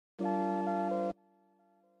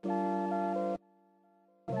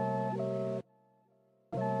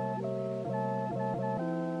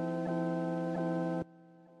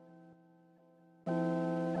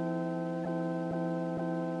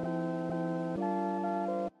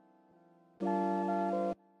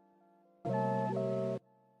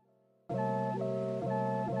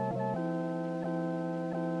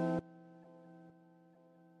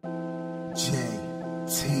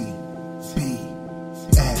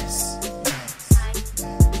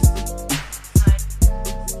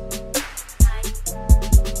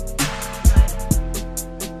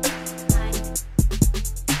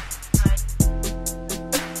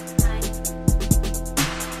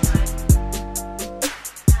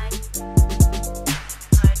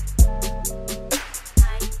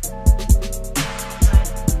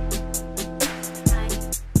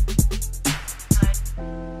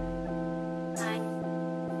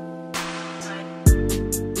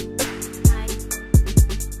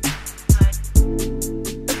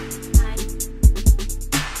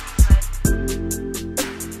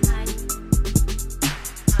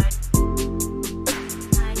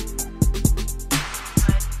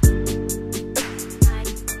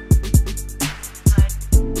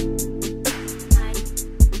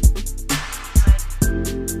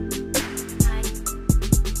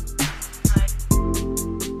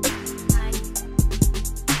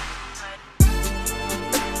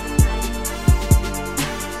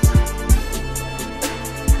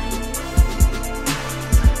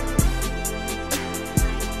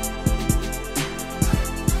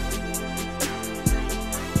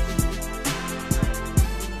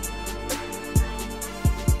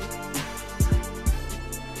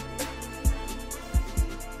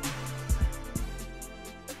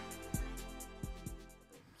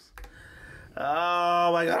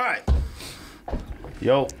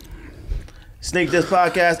Yo. Sneak This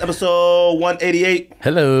Podcast, episode 188.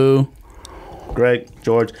 Hello. Greg,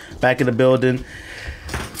 George, back in the building.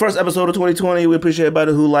 First episode of 2020. We appreciate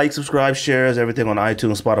everybody who likes, subscribes, shares everything on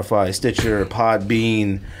iTunes, Spotify, Stitcher,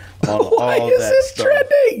 Podbean, on all that stuff.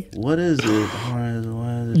 Trending? What is it? Why is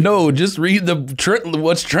it? No, just read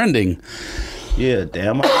what's trending. Yeah,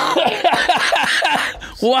 damn.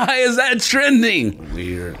 Why is that trending?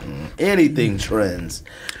 Weird. Anything trends.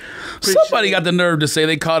 Somebody got the nerve to say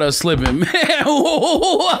they caught us slipping. Man,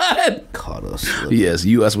 what? Caught us slipping. Yes,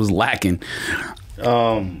 U.S. was lacking.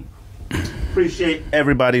 Appreciate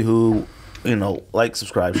everybody who, like,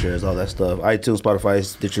 subscribe, shares, all that stuff. iTunes, Spotify,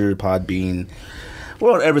 Stitcher, Podbean.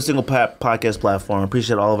 We're on every single podcast platform.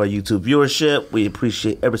 Appreciate all of our YouTube viewership. We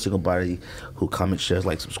appreciate every single body who comments, shares,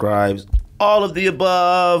 like, subscribes. All of the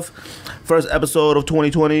above. First episode of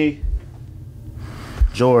 2020.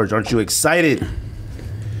 George, aren't you excited?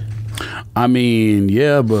 I mean,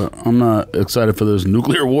 yeah, but I'm not excited for this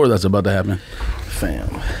nuclear war that's about to happen. Fam.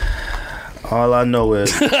 All I know is...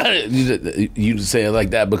 you just say it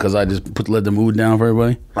like that because I just let the mood down for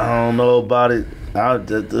everybody? I don't know about it.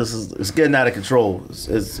 It's getting out of control.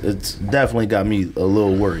 It's definitely got me a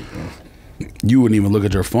little worried. You wouldn't even look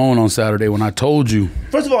at your phone on Saturday when I told you.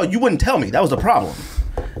 First of all, you wouldn't tell me. That was the problem.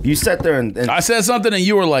 You sat there and I said something and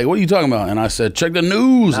you were like, what are you talking about? And I said, check the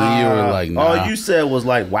news. And you were like, nah. All you said was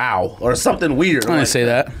like, wow, or something weird. I didn't say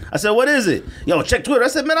that. I said, what is it? Yo, check Twitter. I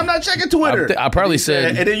said, man, I'm not checking Twitter. I probably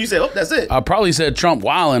said. And then you said, oh, that's it. I probably said Trump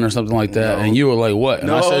wilding or something like that. No. And you were like, what? And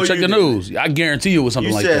I said, check the news. I guarantee you it was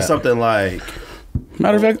something like that. You said something like.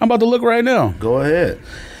 Matter of fact, I'm about to look right now. Go ahead.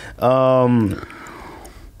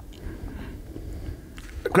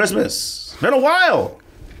 Christmas. Been a while.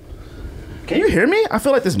 Can you hear me? I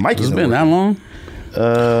feel like this mic is. It's been that long?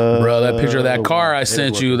 Bro, that picture of that car I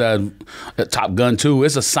sent you, that Top Gun 2,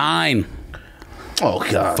 it's a sign. Oh,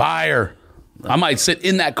 God. Fire. I might sit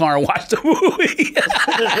in that car and watch the movie.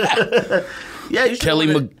 Yeah, you Kelly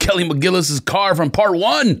McGillis's car from part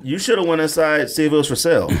 1. You should have went inside, see if it was for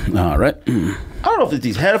sale. All right. I don't know if it's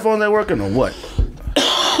these headphones ain't working or what.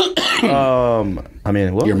 I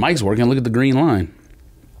mean, what? Your mic's working. Look at the green line.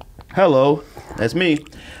 Hello, that's me.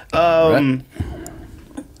 Right.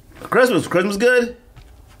 Christmas good?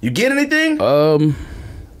 You get anything?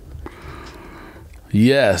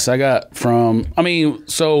 Yes, I got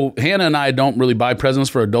so Hannah and I don't really buy presents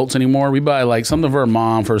for adults anymore. We buy like something for her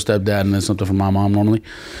mom, for her stepdad, and then something for my mom normally.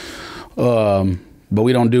 But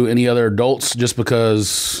we don't do any other adults just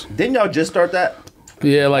because. Didn't y'all just start that?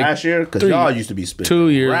 Yeah, like last year? Because y'all used to be spending 2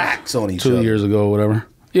 years, racks on each other. 2 years ago, whatever.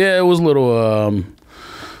 Yeah, it was a little.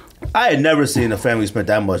 I had never seen a family spend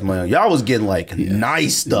that much money on. Y'all was getting like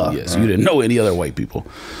nice stuff. Yes, you didn't know any other white people.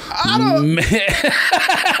 I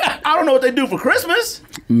don't know what they do for Christmas.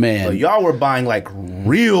 Man. But y'all were buying like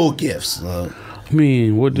real gifts. I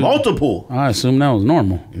mean, what do multiple. I assume that was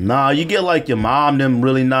normal. Nah, you get like your mom them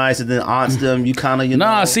really nice, and then aunts them you kind of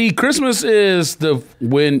Nah, see, Christmas is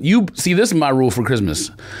when you see, this is my rule for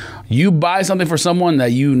Christmas. You buy something for someone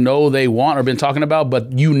that you know they want or been talking about,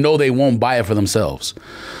 but you know they won't buy it for themselves.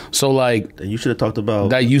 So like, you should have talked about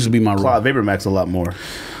that. Used to be my rule. Cloud Vapor Max a lot more.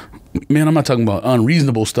 Man, I'm not talking about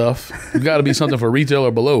unreasonable stuff. You got to be something for retail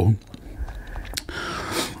or below.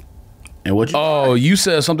 And what you buy? You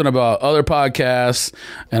said something about other podcasts,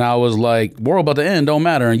 and I was like, "World about to end, don't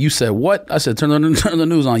matter." And you said, "What?" I said, "Turn the news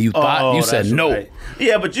on." You thought you said no. Right.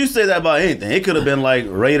 Yeah, but you say that about anything. It could have been like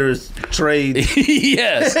Raiders trade.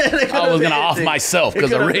 Yes, I was gonna off myself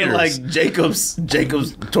because of Raiders. Like Jacobs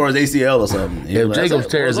tore his ACL or something. If Jacobs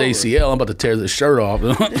tears his ACL, I'm about to tear his shirt off.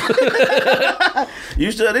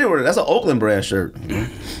 You should anywhere. That's an Oakland brand shirt.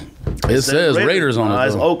 It says Raiders on it.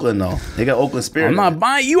 It's Oakland though. They got Oakland Spirit. I'm not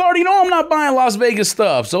buying. You already know I'm not buying Las Vegas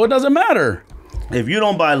stuff, so it doesn't matter. If you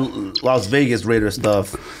don't buy Las Vegas Raiders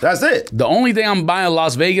stuff, that's it. The only thing I'm buying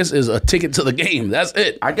Las Vegas is a ticket to the game. That's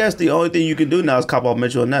it. I guess the only thing you can do now is cop off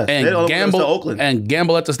Mitchell and Ness. And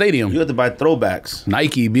gamble at the stadium. You have to buy throwbacks.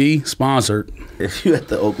 Nike B sponsored. If you at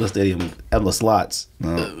the Oakland Stadium and the slots,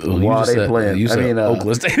 while they playing, you said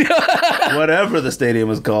Oakland Stadium, whatever the stadium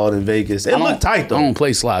is called in Vegas, it looked tight though. I don't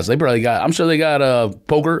play slots. They probably got. I'm sure they got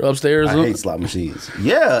poker upstairs. I hate slot machines.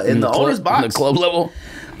 Yeah, in the owner's box, in the club level.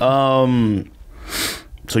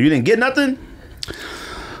 So you didn't get nothing?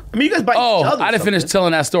 I mean, you guys buy each other. I didn't finish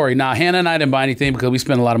telling that story. Now, Hannah and I didn't buy anything because we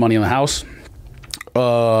spent a lot of money on the house.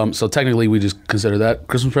 So technically, we just consider that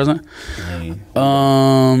Christmas present.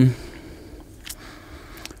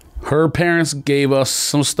 Her parents gave us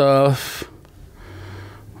some stuff.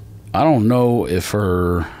 I don't know if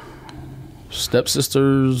her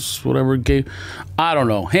stepsisters, whatever it gave. I don't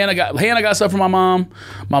know. Hannah got stuff from my mom.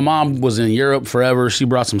 My mom was in Europe forever. She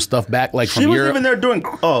brought some stuff back like from Europe. She was even there doing.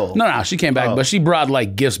 Oh no, she came back, but she brought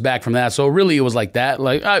like gifts back from that. So really, it was like that.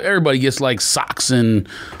 Like everybody gets like socks and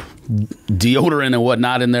deodorant and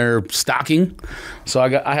whatnot in their stocking. So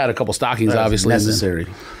I had a couple stockings, obviously necessary.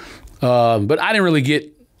 But I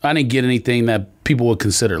didn't get anything that people would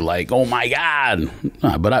consider like, oh my God.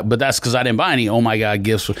 But that's because I didn't buy any oh my God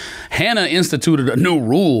gifts. Hannah instituted a new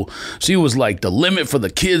rule. She was like, the limit for the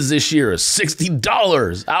kids this year is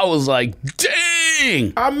 $60. I was like,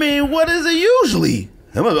 dang. I mean, what is it usually?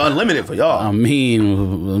 It must be unlimited for y'all. I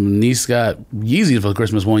mean, niece got Yeezys for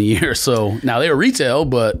Christmas one year, so now they were retail,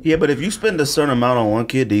 but... Yeah, but if you spend a certain amount on one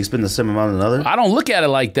kid, do you spend the same amount on another? I don't look at it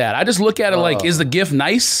like that. I just look at it like, is the gift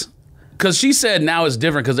nice? Because she said now it's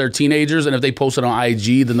different because they're teenagers, and if they post it on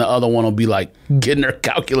IG, then the other one will be like getting their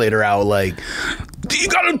calculator out, like, you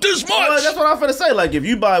got it this much. Well, that's what I'm finna say. Like, if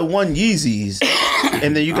you buy one Yeezys,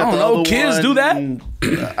 and then you got the other kids one, do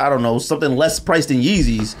that. I don't know, something less priced than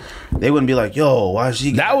Yeezys, they wouldn't be like, yo, why is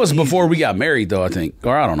she? That was before we got married, though. I think,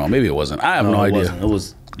 or I don't know, maybe it wasn't. I have no idea. It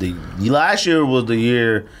was the last year was the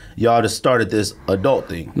year y'all just started this adult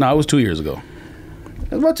thing. No, it was 2 years ago.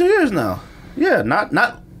 It's about 2 years now. Yeah,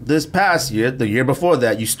 not this past year, the year before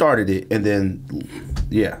that, you started it, and then,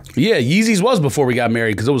 yeah. Yeah, Yeezys was before we got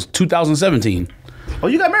married, because it was 2017. Oh,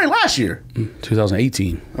 you got married last year?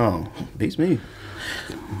 2018. Oh, beats me.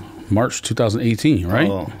 March 2018, right?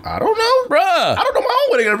 I don't know. Bruh. I don't know my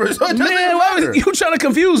own wedding anniversary. Man, why was you trying to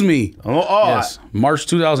confuse me? Yes. March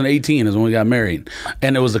 2018 is when we got married.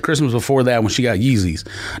 And it was the Christmas before that when she got Yeezys.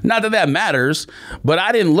 Not that matters, but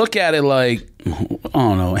I didn't look at it like, I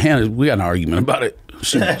don't know, Hannah, we got an argument about it.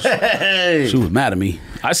 She was mad at me.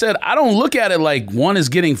 I said, I don't look at it like one is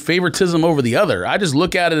getting favoritism over the other. I just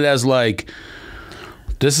look at it as like,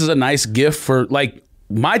 this is a nice gift for, like,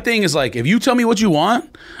 my thing is like, if you tell me what you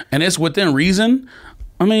want and it's within reason,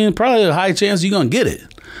 I mean, probably a high chance you're going to get it.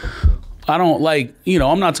 I don't like,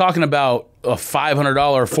 I'm not talking about a $500,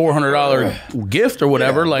 $400 gift or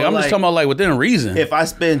whatever. Yeah, like, I'm just talking about like within reason. If I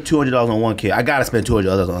spend $200 on one kid, I got to spend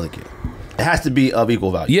 $200 on another kid. It has to be of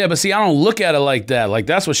equal value. Yeah, but see, I don't look at it like that. Like,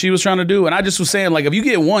 that's what she was trying to do. And I just was saying, like, if you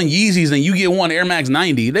get one Yeezys and you get one Air Max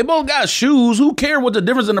 90, they both got shoes. Who cares what the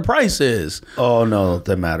difference in the price is? Oh, no,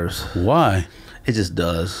 that matters. Why? It just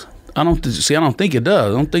does. I don't think it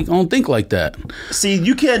does. I don't think like that. See,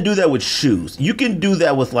 you can't do that with shoes. You can do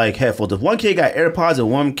that with, like, headphones. If one kid got AirPods and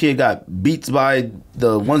one kid got Beats by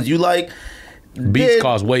the ones you like, Beats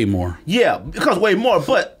cost way more. Yeah, it costs way more,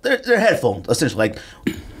 but they're headphones, essentially. Like,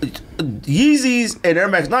 Yeezys and Air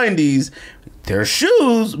Max 90s, they're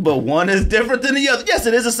shoes, but one is different than the other. Yes,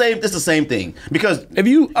 it is the same. It's the same thing because if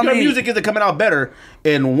your music isn't coming out better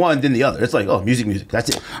in one than the other. It's like, oh, music. That's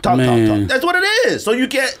it. Talk. That's what it is. So you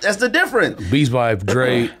can't. That's the difference. Beats by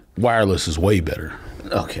Dre wireless is way better.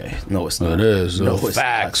 Okay, no, it's not. It is. No, it's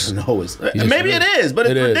facts. Not. No, it's yes, maybe it is, but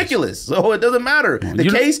it's ridiculous. So it doesn't matter. The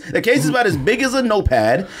case is about as big as a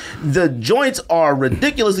notepad. The joints are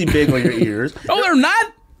ridiculously big on your ears. Oh, they're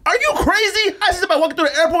not. Are you crazy? I see somebody walking through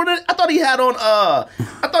the airport. I thought he had on.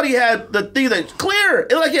 I thought he had the thing that's clear.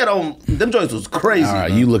 It like he had on. Them joints was crazy. All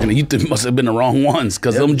right, you must have been the wrong ones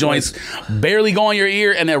because them joints barely go on your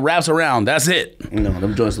ear and it wraps around. That's it. No,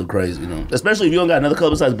 them joints look crazy. Especially if you don't got another color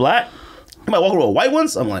besides black. You might walk around with white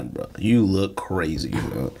ones. I'm like, bro, you look crazy.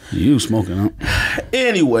 You smoking, huh?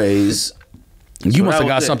 Anyways. You must have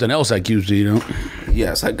got something else at QC,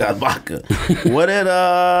 Yes, I got vodka. What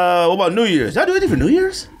about New Year's? Y'all do anything for New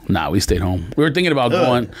Year's? Nah, we stayed home. We were thinking about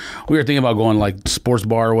going. We were thinking about going like sports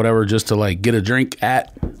bar or whatever, just to like get a drink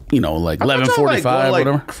at like 11:45,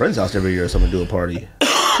 whatever. Friend's house every year or something to do a party.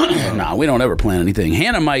 Nah, we don't ever plan anything.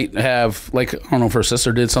 Hannah might have, like, I don't know if her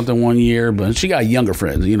sister did something one year, but she got younger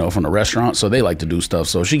friends, from the restaurant, so they like to do stuff.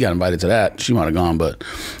 So she got invited to that. She might have gone, but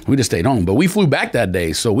we just stayed home. But we flew back that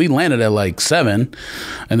day, so we landed at like 7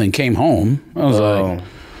 and then came home. I was like,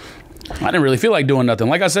 I didn't really feel like doing nothing.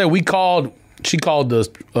 Like I said, she called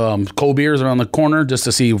the cold beers around the corner just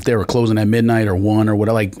to see if they were closing at midnight or 1 or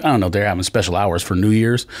whatever. Like, I don't know if they're having special hours for New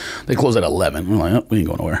Year's. They close at 11. We're like, oh, we ain't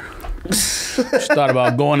going nowhere. She thought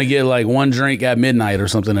about going to get like one drink at midnight or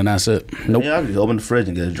something, and that's it. Nope. Yeah, I could open the fridge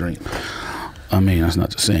and get a drink. I mean, that's not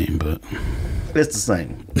the same, but it's the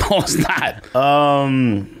same. No, it's not.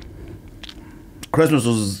 Christmas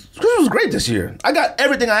was great this year. I got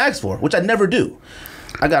everything I asked for, which I never do.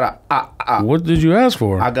 I got a. What did you ask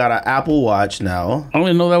for? I got an Apple Watch now. I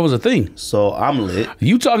didn't know that was a thing. So I'm lit.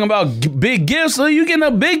 You talking about big gifts? So you getting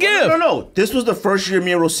a big gift? No. This was the first year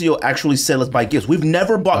me and Rocio actually said let's buy gifts. We've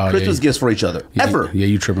never bought Christmas gifts for each other ever. Yeah,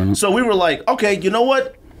 you tripping? So we were like, okay, you know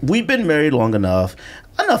what? we've been married long enough.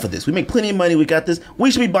 Enough of this. We make plenty of money. We got this.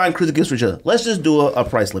 We should be buying Christmas gifts for each other. Let's just do a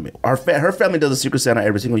price limit. Her family does a Secret Santa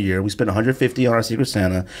every single year. We spend $150 on our Secret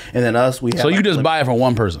Santa, and then us, we have. So you just buy it for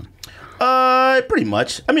one person? Pretty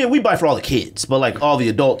much. I mean, we buy for all the kids, but like all the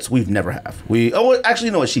adults, we've never have. Actually,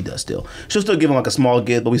 you know what she does still. She'll still give them like a small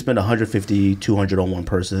gift, but we spend $150, $200 on one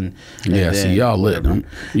person. Yeah, see, y'all lit. Huh?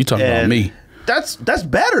 You talking about me? That's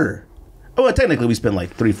better. Well, technically, we spend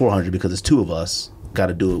like $300-$400 because it's two of us. Got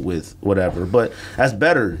to do it with whatever, but that's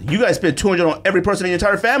better. You guys spend $200 on every person in your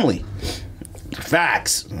entire family.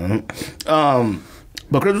 Facts.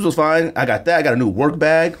 But Christmas was fine. I got that. I got a new work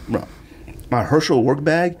bag. My Herschel work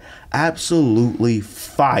bag, absolutely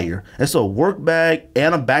fire. It's a work bag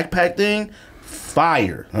and a backpack thing,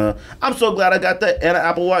 fire. I'm so glad I got that and an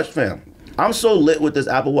Apple Watch, fam. I'm so lit with this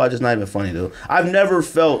Apple Watch, it's not even funny, dude. I've never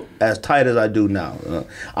felt as tight as I do now.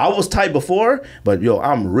 I was tight before, but yo,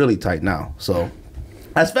 I'm really tight now. So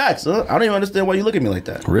that's facts. I don't even understand why you look at me like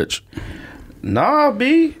that. Rich. Nah,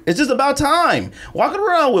 B. It's just about time. Walking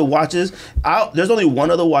around with watches. There's only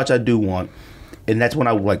one other watch I do want, and that's when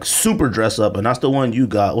I like super dress up, and that's the one you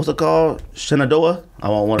got. What's it called? Shenandoah? I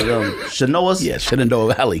want one of them. Shinoas? Yeah,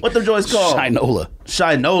 Shenandoah Valley. What the joint's called?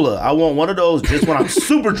 Shinola. I want one of those just when I'm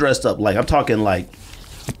super dressed up. Like I'm talking like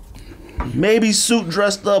maybe suit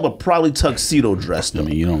dressed up, but probably tuxedo dressed up. I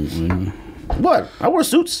mean, you don't. What? I wear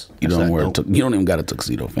suits. You don't wear. You don't even got a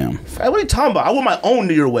tuxedo, fam. What are you talking about? I wore my own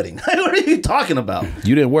New Year wedding. What are you talking about?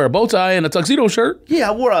 You didn't wear a bow tie and a tuxedo shirt? Yeah,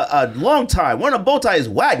 I wore a long tie. Wearing a bow tie is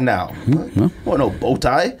whack now. Mm-hmm. I wore no bow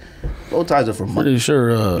tie. Bow ties are for money. Pretty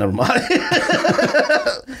sure. Never mind.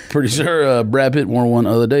 Pretty sure Brad Pitt wore one the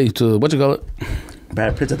other day to what you call it?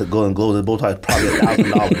 Brad Pitt's at the Golden Globes. The bow tie is probably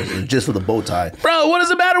 $1,000 just for the bow tie. Bro, what does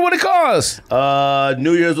it matter what it costs?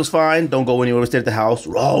 New Year's was fine. Don't go anywhere. We stayed at the house.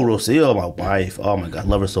 Oh, Rocio, my wife. Oh my God,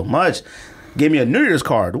 love her so much. Gave me a New Year's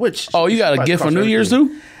card. Which you got a gift for New Year's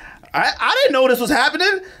too? I didn't know this was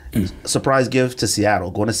happening. Surprise gift to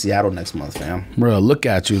Seattle. Going to Seattle next month, fam. Bro, look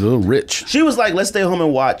at you, dude. Rich. She was like, "Let's stay home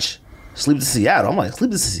and watch Sleep to Seattle." I'm like,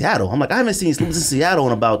 "Sleep to Seattle." I'm like, "I haven't seen Sleep to Seattle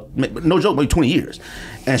in about, no joke, maybe 20 years."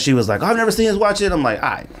 And she was like, "I've never seen us watch it." I'm like, "All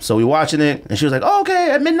right." So we watching it, and she was like, "Oh,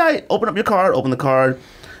 okay, at midnight, open up your card." Open the card.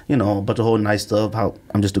 You know, a bunch of whole nice stuff. How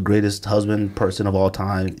I'm just the greatest husband person of all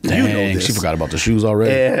time. Dang, you know this. She forgot about the shoes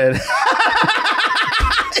already. And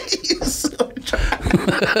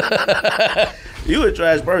you a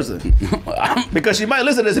trash person. Because she might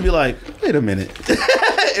listen to this and be like, wait a minute.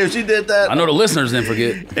 If she did that. I know the listeners didn't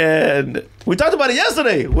forget. And we talked about it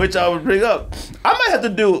yesterday, which I would bring up. I might have to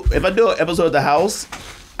do, if I do an episode of The House,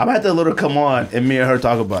 I might have to let her come on and me and her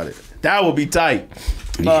talk about it. That would be tight.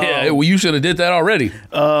 Yeah, well, you should have did that already.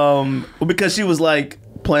 Because she was like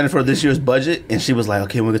planning for this year's budget, and she was like,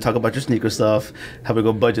 okay, we're going to talk about your sneaker stuff. How we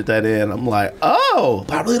going to budget that in? I'm like, oh,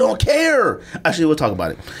 but I really don't care. Actually, we'll talk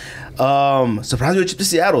about it. Surprisingly, trip to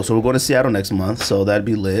Seattle. So we're going to Seattle next month. So that'd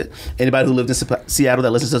be lit. Anybody who lives in Seattle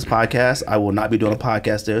that listens to this podcast, I will not be doing a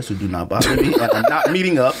podcast there. So do not bother me. And I'm not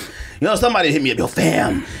meeting up. You know, somebody hit me up, yo,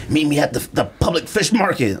 fam, meet me at the public fish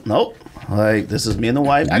market. Nope. Like, this is me and the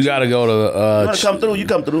wife. Actually, you got to go to the... you want to come through? You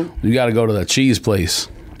come through. You got to go to the cheese place.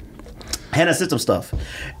 Hannah sent some stuff.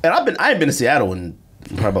 And I ain't been to Seattle in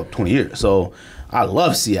probably about 20 years. So I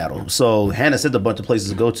love Seattle. So Hannah sent a bunch of places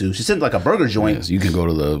to go to. She sent like a burger joint. Yes, you can go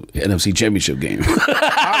to the NFC Championship game.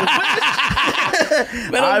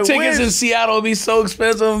 Man, tickets in Seattle would be so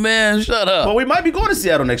expensive, man. Shut up. But we might be going to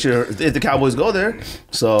Seattle next year if the Cowboys go there.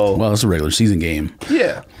 So well, it's a regular season game.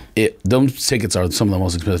 Yeah. Them tickets are some of the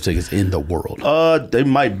most expensive tickets in the world. They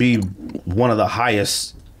might be one of the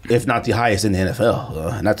highest, if not the highest in the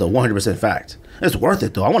NFL. And that's a 100% fact. It's worth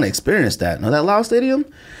it, though. I want to experience that. Know that Loud Stadium?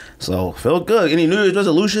 So, felt good. Any New Year's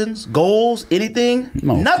resolutions, goals, anything?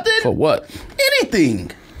 No. Nothing? For what?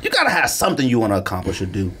 Anything. You got to have something you want to accomplish or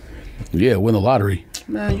do. Yeah, win the lottery.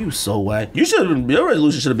 Man, you so whack. Your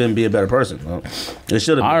resolution should have been be a better person. It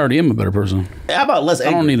should have. I already am a better person. How about less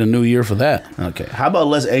angry? I don't need a new year for that. Okay. How about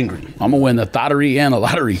less angry? I'm gonna win the lottery and a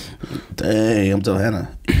lottery. Dang, I'm telling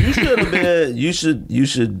Hannah. You should have been. You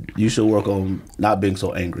should work on not being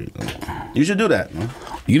so angry. You should do that.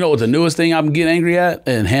 You know what the newest thing I'm getting angry at,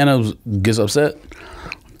 and Hannah gets upset.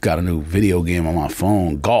 Got a new video game on my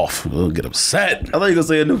phone, golf. I'll get upset. I thought you were gonna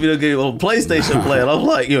say a new video game on PlayStation playing. I'm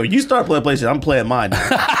like, yo, you start playing PlayStation, I'm playing mine.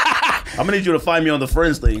 I'm gonna need you to find me on the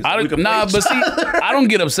friends thing. So but see, I don't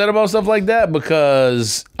get upset about stuff like that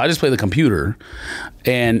because I just play the computer,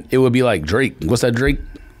 and it would be like Drake. What's that Drake?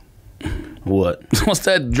 What? What's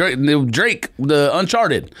that? Drake, the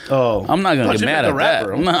Uncharted. Oh, I'm not gonna get mad at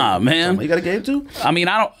that. Nah, man. You got a game too? I mean,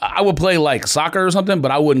 I would play like soccer or something, but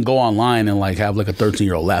I wouldn't go online and like have like a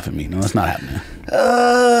 13-year-old laugh at me. No, that's not happening.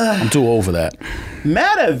 I'm too old for that.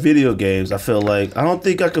 Mad at video games. I feel like I don't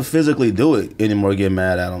think I could physically do it anymore. Get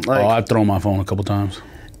mad at them. Like, I've thrown my phone a couple times.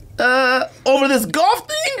 Over this golf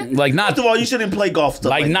thing? Like not. First of all, you shouldn't play golf stuff.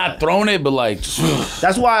 Like not throwing it, but like.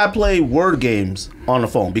 That's why I play word games on the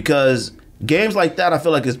phone, because games like that, I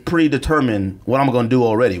feel like is predetermined what I'm going to do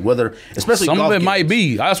already. Whether, especially some golf of it games. Might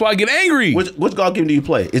be. That's why I get angry. Which golf game do you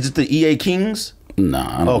play? Is it the EA Kings?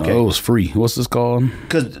 Nah, I don't know. It was free. What's this called?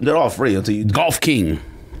 Because they're all free until you. Golf King.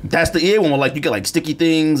 That's the EA one where like you get like sticky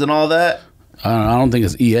things and all that. I don't think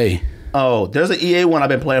it's EA. Oh, there's an EA one I've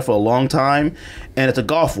been playing for a long time, and it's a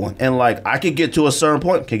golf one. And like I could get to a certain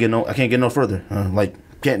point, I can't get no further. Like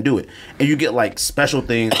can't do it. And you get like special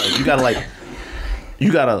things. Like,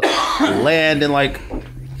 you gotta land and like.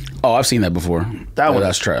 Oh, I've seen that before.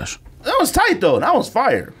 That's trash. That was tight though. That was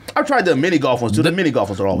fire. I've tried the mini golf ones too. The mini golf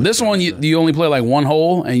ones are always. This one you only play like one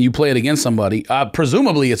hole and you play it against somebody.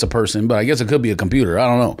 Presumably it's a person, but I guess it could be a computer. I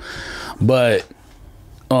don't know. But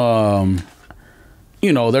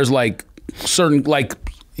you know, there's like certain like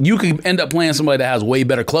you could end up playing somebody that has way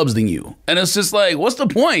better clubs than you, and it's just like, what's the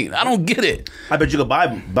point? I don't get it. I bet you could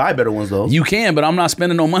buy better ones though. You can, but I'm not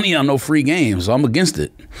spending no money on no free games, so I'm against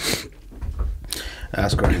it.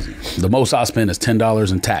 That's crazy. The most I spend is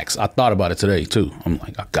 $10 in tax. I thought about it today too. I'm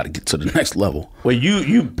like, I got to get to the next level. Wait,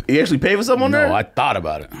 you actually pay for someone there? No, I thought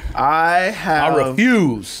about it. I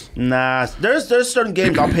refuse. Nah, there's certain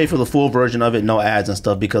games I'll pay for the full version of it, no ads and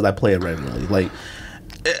stuff, because I play it regularly. Like,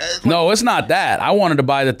 no, it's not that. I wanted to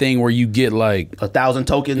buy the thing where you get like 1,000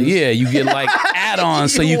 tokens. Yeah, you get like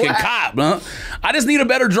add-ons so you can cop. Huh? I just need a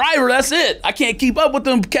better driver. That's it. I can't keep up with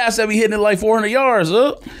them cats that be hitting it like 400 yards.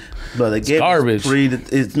 Huh? But the game garbage. Is free.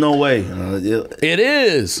 It's no way. It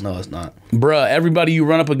is. No, it's not. Bruh, everybody you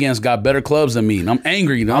run up against got better clubs than me, and I'm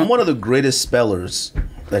angry. You know? I'm one of the greatest spellers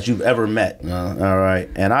that you've ever met. All right.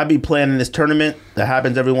 And I be playing in this tournament that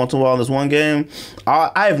happens every once in a while in this one game.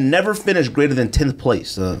 I have never finished greater than 10th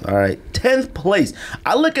place. All right. 10th place.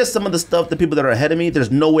 I look at some of the stuff, the people that are ahead of me,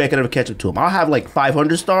 there's no way I could ever catch up to them. I'll have like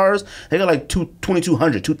 500 stars. They got like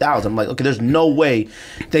 2,200, 2,000. I'm like, okay, there's no way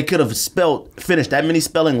they could have finished that many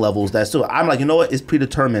spelling levels. I'm like, you know what? It's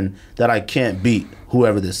predetermined that I can't beat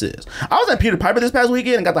whoever this is. I was at Peter Piper this past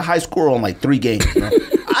weekend and got the high score on like 3 games.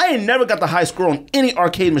 I ain't never got the high score on any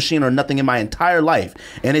arcade machine or nothing in my entire life.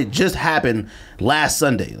 And it just happened last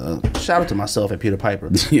Sunday. Shout out to myself at Peter Piper.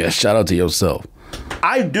 Yeah, shout out to yourself.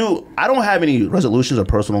 I don't have any resolutions or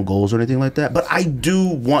personal goals or anything like that, but I do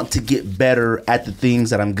want to get better at the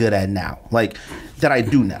things that I'm good at now. Like, that I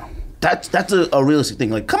do now. That's a realistic thing.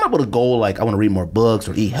 Like, come up with a goal like I want to read more books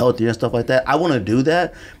or eat healthier and stuff like that. I want to do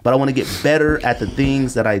that, but I want to get better at the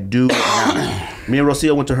things that I do now. Me and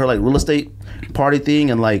Rocio went to her like real estate party thing,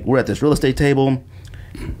 and like we're at this real estate table.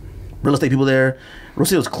 Real estate people there.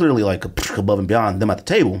 Rocio's clearly like above and beyond them at the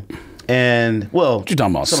table. And well, what you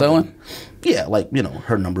talking about, selling? Yeah, like, you know,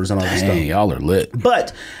 her numbers and all this stuff. Hey, y'all are lit.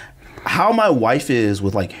 But how my wife is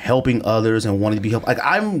with like helping others and wanting to be helped. Like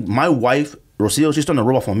my wife, Rocio, she's starting to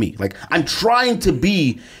rub off on me. Like, I'm trying to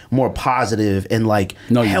be more positive and like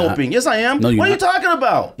helping. Not. Yes, I am. No, what are you talking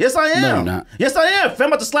about? Yes, I am. No, you're not. Yes, I am. I'm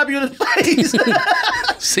about to slap you in the face.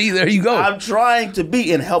 See, there you go. I'm trying to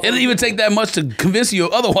be and help. It didn't even take that much to convince you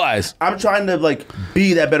otherwise. I'm trying to like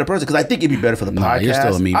be that better person because I think it'd be better for the podcast. You're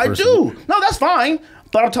still a mean person. I do. No, that's fine.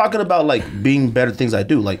 But I'm talking about like being better things I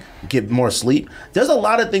do, like get more sleep. There's a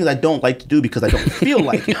lot of things I don't like to do because I don't feel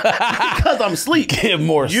like it. Because I'm asleep. Get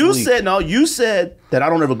more sleep. You said that I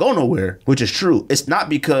don't ever go nowhere, which is true. It's not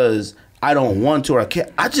because I don't want to or I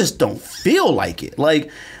can't. I just don't feel like it.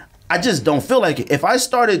 Like, I just don't feel like it. If I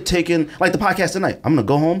started taking, like the podcast tonight, I'm going to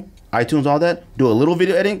go home, iTunes, all that, do a little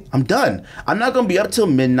video editing, I'm done. I'm not going to be up till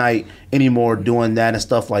midnight anymore doing that and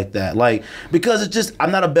stuff like that. Like, because it's just, I'm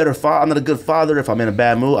not a better father. I'm not a good father if I'm in a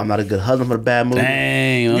bad mood. I'm not a good husband for a bad mood.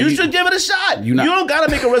 Dang. You should give it a shot. You don't got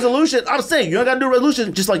to make a resolution. I'm saying, you don't got to do a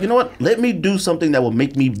resolution. Just like, you know what? Let me do something that will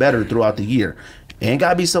make me better throughout the year. Ain't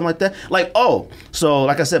got to be something like that. Like, so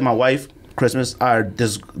like I said, my wife, Christmas, I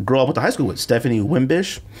just grew up with the high school with Stephanie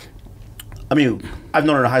Wimbish. I mean, I've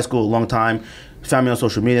known her in high school a long time. Found me on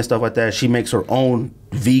social media and stuff like that. She makes her own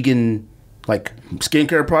vegan like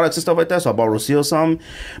skincare products and stuff like that. So I bought Rocio some.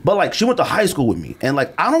 But like, she went to high school with me. And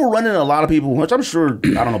like, I don't run into a lot of people, which I'm sure, I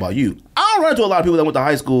don't know about you. I don't don't run into a lot of people that went to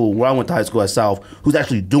high school, where I went to high school at South, who's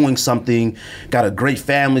actually doing something, got a great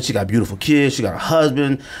family, she got beautiful kids, she got a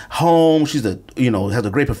husband, home, she's has a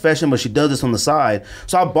great profession, but she does this on the side.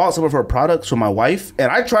 So I bought some of her products for my wife,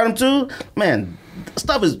 and I tried them too. Man,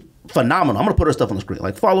 stuff is phenomenal. I'm gonna put her stuff on the screen.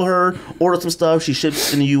 Like, follow her, order some stuff. She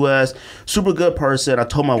ships in the US. Super good person. I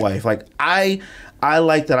told my wife, like, I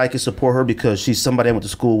like that I can support her because she's somebody I went to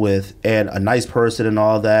school with and a nice person and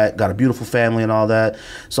all that. Got a beautiful family and all that.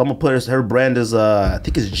 So I'm gonna put her brand is I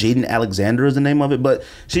think it's Jaden Alexander is the name of it. But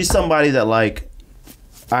she's somebody that, like,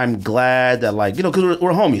 I'm glad that, like, because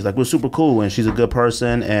we're homies, like, we're super cool, and she's a good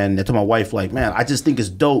person. And I told my wife, like, man, I just think it's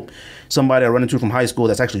dope. Somebody I run into from high school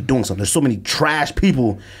that's actually doing something. There's so many trash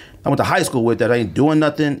people I went to high school with that ain't doing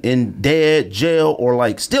nothing, in dead, jail, or,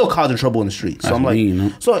 like, still causing trouble in the streets. So I'm like,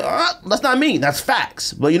 mean, that's not mean. That's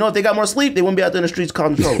facts. But if they got more sleep, they wouldn't be out there in the streets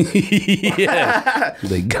causing trouble. Yeah,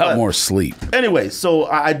 they got more sleep. Anyway, so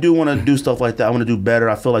I do want to do stuff like that. I want to do better.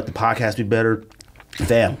 I feel like the podcast be better.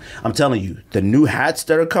 Fam, I'm telling you, the new hats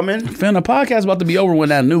that are coming. Fam, the podcast about to be over when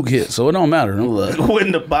that nuke hits, so it don't matter. Look,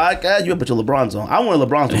 when the podcast, you put your LeBrons on. I want a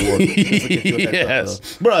LeBrons to war.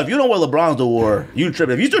 Yes. Bro, if you don't wear LeBrons to war, you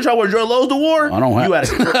tripping. If you still try to wear Joe Lowe's to war, I don't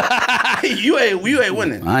have. You ain't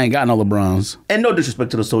winning. I ain't got no LeBrons. And no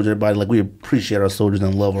disrespect to the soldier, everybody. Like, we appreciate our soldiers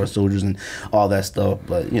and love our soldiers and all that stuff.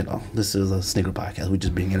 But, this is a sneaker podcast. We're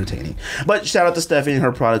just being entertaining. But shout out to Stephanie and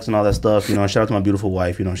her products and all that stuff. Shout out to my beautiful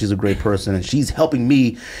wife. She's a great person, and she's helping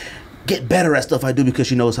me get better at stuff I do because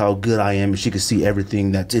she knows how good I am, and she can see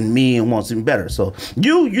everything that's in me and wants to be better. So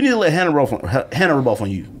you need to let Hannah rub off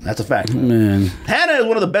on you. That's a fact. Man, Hannah is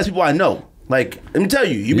one of the best people I know. Like, let me tell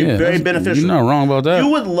you, you'd be very beneficial. You're not wrong about that. You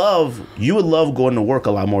would love going to work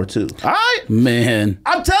a lot more too. All right, man.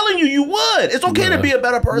 I'm telling you, you would. It's okay to be a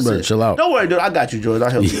better person. Better chill out. Don't worry, dude. I got you, George.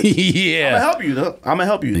 I'll help you. Yeah, I'm gonna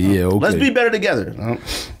help you. Yeah, okay. Let's be better together.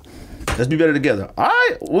 Let's be better together. All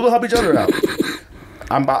right, we'll help each other out.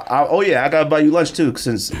 I gotta buy you lunch too,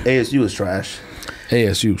 since ASU is trash.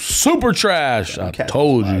 ASU super trash. I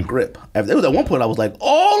told you. Grip. There was at one point I was like,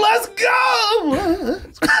 "Oh, let's go."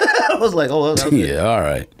 I was like, "Oh, yeah, all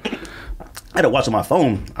right." I had to watch on my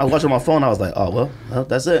phone. I was watching on my phone. I was like, "Oh well,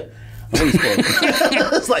 that's it."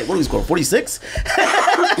 It's like, what do we score? 46?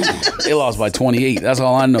 They lost by 28. That's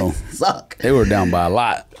all I know. Suck. They were down by a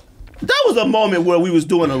lot. That was a moment where we was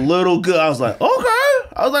doing a little good. I was like, okay.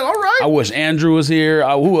 I was like, all right. I wish Andrew was here.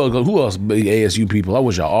 Who else? Big ASU people. I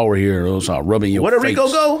wish y'all all were here. Those are rubbing your face. Where did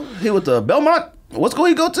Rico go? He went to Belmont. What school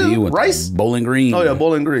he go to? He went Rice? to Bowling Green. Oh yeah,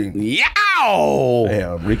 Bowling Green. Yow!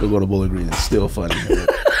 Yeah, Rico go to Bowling Green. It's still funny. I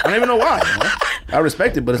don't even know why. I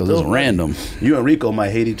respect it, but it's still random. You and Rico might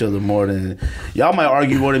hate each other more than y'all might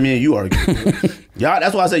argue more than me and you argue. Y'all,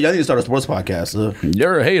 that's why I said y'all need to start a sports podcast.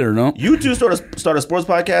 You're a hater, no? You two start a sports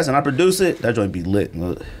podcast and I produce it. That joint be lit.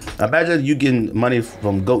 Imagine you getting money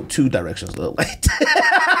from go two directions. Like,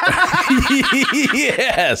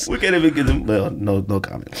 yes. We can't even get them. Well, no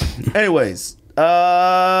comment. Anyways.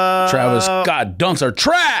 Travis Scott dunks are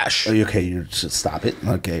trash. Okay, you should stop it.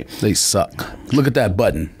 Okay, they suck. Look at that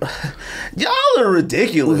button. Y'all are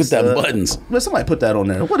ridiculous. Look at that buttons. Somebody put that on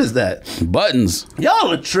there. What is that? Buttons.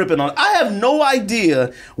 Y'all are tripping on. I have no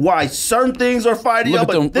idea why certain things are fire to y'all,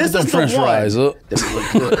 but this is French fries. That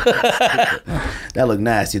look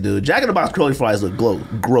nasty, dude. Jack in the Box curly fries look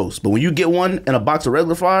gross, but when you get one in a box of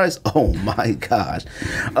regular fries, oh my gosh.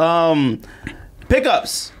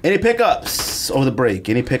 Pickups. Any pickups over the break?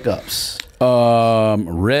 Any pickups?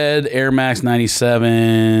 Red Air Max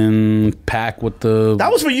 97 pack with the...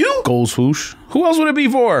 That was for you? Gold swoosh. Who else would it be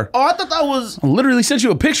for? Oh, I thought that was... I literally sent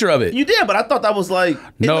you a picture of it. You did, but I thought that was like...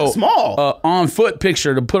 No. Small. On foot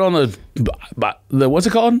picture to put on the what's it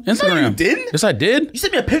called? Instagram. No, you didn't? Yes, I did. You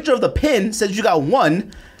sent me a picture of the pin, said you got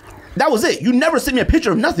one. That was it. You never sent me a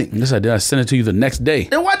picture of nothing. Yes, I did. I sent it to you the next day.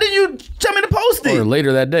 Then why didn't you tell me to post it? Or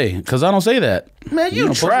later that day. Because I don't say that. Man,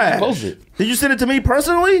 you trash. Post it. Did you send it to me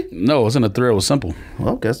personally? No, it was in a thread. It was simple.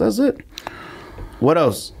 Well, guess that's it. What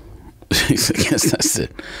else? I guess that's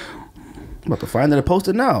it. I'm about to find it and post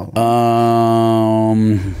it now. Oh,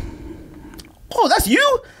 that's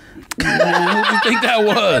you? Man, who do you think that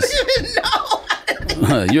was? I didn't even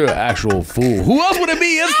know. You're an actual fool. Who else would it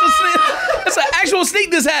be? It's an actual sneak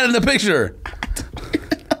this hat in the picture.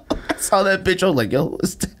 I saw that picture. I was like, yo,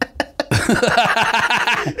 what's that?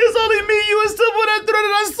 It's only me, you, and Simple that thread,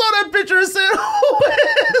 and I saw that picture and said, who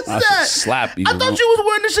is that? I should slap you. I thought you was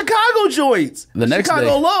wearing the Chicago joints. The next Chicago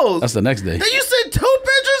day. Lows. That's the next day. Then you sent 2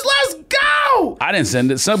 pictures? Let's go. I didn't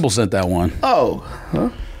send it. Simple sent that one. Oh. Huh?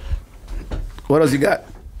 What else you got?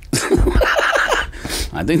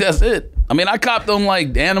 I think that's it. I mean, I copped them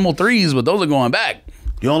like Animal 3s, but those are going back.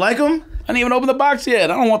 You don't like them? didn't even open the box yet.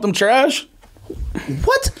 I don't want them trash.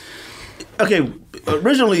 What? Okay,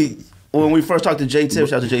 originally when we first talked to J-Tips,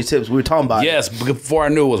 shout out to J-Tips, we were talking about Yes, before I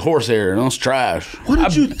knew it was horsehair and it was trash. What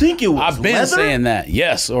did you think it was? I've been leather? saying that.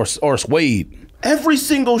 Yes, or suede. Every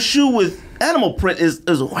single shoe with animal print is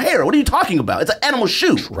hair. What are you talking about? It's an animal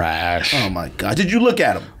shoe. Trash. Oh my god! Did you look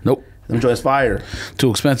at them? Nope. Them joints fire. Too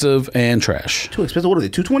expensive and trash. Too expensive. What are they?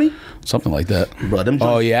 $220? Something like that. Bro, them joints,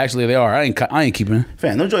 Oh yeah, actually they are. I ain't keeping.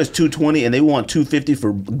 fam, them joints $220 and they want $250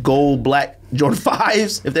 for gold black Jordan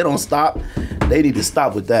 5s. If they don't stop, they need to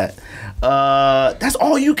stop with that. That's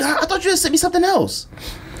all you got? I thought you had sent me something else.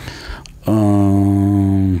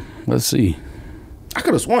 Let's see. I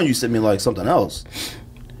could have sworn you sent me like something else.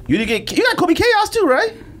 You got Kobe Chaos too,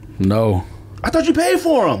 right? No. I thought you paid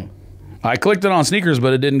for them. I clicked it on sneakers,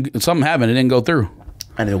 but it didn't. Something happened. It didn't go through.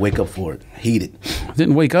 I didn't wake up for it. Heated. I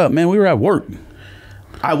didn't wake up, man. We were at work.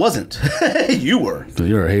 I wasn't. You were.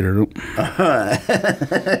 You're a hater.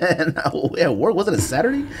 No, at work? Was it a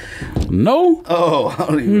Saturday? No. Oh, I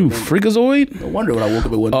don't even You remember. freakazoid. No wonder when I woke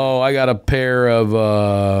up it wasn't. Oh, I got a pair of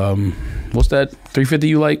what's that 350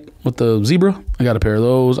 you like with the zebra? I got a pair of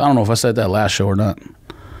those. I don't know if I said that last show or not.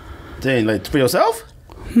 Dang, like for yourself?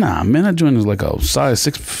 Nah, man, that joint is like a size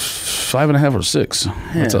 6, 5.5 or 6.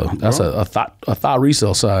 That's a thought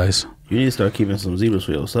resale size. You need to start keeping some zebras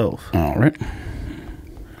for yourself. All right.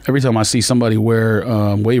 Every time I see somebody wear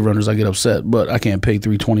Wave Runners, I get upset, but I can't pay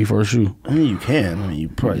 $320 for a shoe. I mean, you can. I mean, you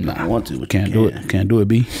probably don't want to, but Can't you do can. it. Can't do it,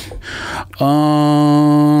 B.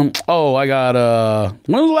 I got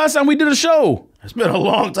when was the last time we did a show? It's been a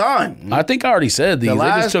long time. I think I already said these. They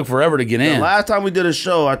just took forever to get The in. last time we did a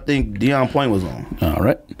show, I think Deion Point was on. All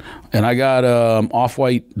right. And I got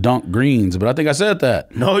off-white dunk greens, but I think I said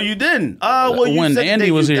that. No, you didn't. Well, you when said Andy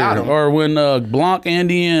that was you here, got 'em. or when Blanc,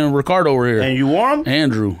 Andy, and Ricardo were here. And you wore them?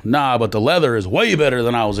 Andrew. Nah, but the leather is way better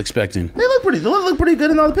than I was expecting. They look pretty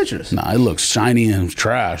good in all the pictures. Nah, it looks shiny and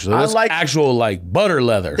trash. So that's like- actual like butter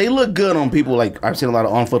leather. They look good on people. Like I've seen a lot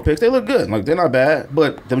of on-foot pics. They look good. Like they're not bad,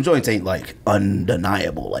 but them joints ain't like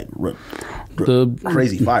undeniable. Like the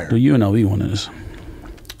crazy fire. The UNLV one is.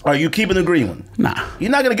 Are you keeping the green one? Nah, You're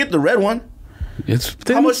not gonna get the red one. it's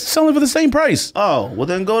How much- selling for the same price. Oh, well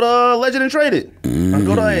then go to Legend and trade it. Or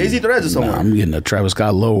go to AZ Threads or somewhere. Nah, I'm getting a Travis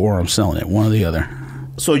Scott low or I'm selling it. One or the other.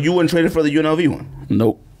 So you wouldn't trade it for the UNLV one?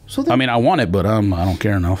 Nope. So then- I mean, I want it, but I don't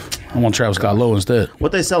care enough. I want Travis Scott low instead.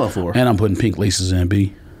 What they selling for? And I'm putting pink laces in,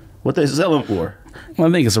 B. What they selling for? Well,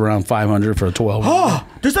 I think it's around 500 for a 12. Oh,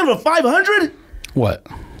 they're selling for 500? What?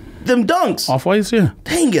 Them dunks. Off whites? Yeah.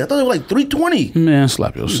 Dang it! I thought they were like 320. Man,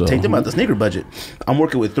 slap yourself. Take them out the sneaker budget. I'm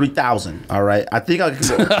working with 3,000. All right. I think I can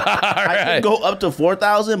go, I can go up to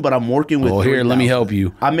 4,000, but I'm working with. Well, here, let me 3,000. help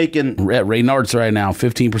you. I'm making. At Raynard's right now,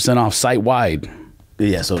 15% off site wide.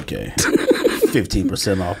 Yes, okay.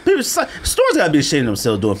 15% off. Stores gotta be ashamed of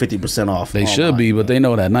themselves doing 50% off. They should be, but they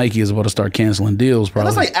know that Nike is about to start canceling deals. Probably.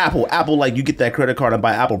 That's like Apple. Apple, like you get that credit card and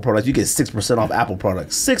buy Apple products, you get 6% off Apple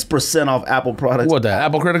products. 6% off Apple products. What, that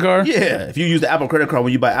Apple credit card? Yeah, if you use the Apple credit card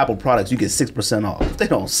when you buy Apple products, you get 6% off. They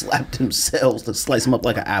don't slap themselves to slice them up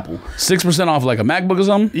like an apple. 6% off like a MacBook or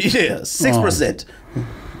something? Yeah, 6%.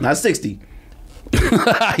 Not 60.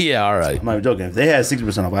 Yeah, all right. I'm not even joking. If they had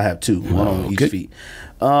 60% off, I have two. One on each feet.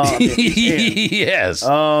 Yes.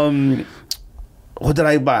 What did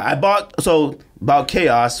I buy? I bought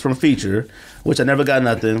Chaos from Feature, which I never got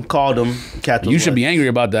nothing. Called them. You should be angry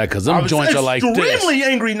about that because them joints are like this. Extremely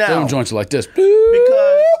angry now. Them joints are like this.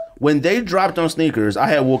 Because when they dropped on sneakers, I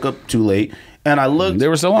had woke up too late and I looked. They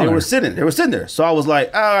were still on They there. were sitting there. So I was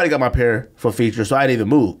like, I already got my pair for Feature, so I didn't even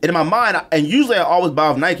move. And in my mind, and usually I always buy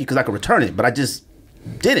off Nike because I could return it, but I just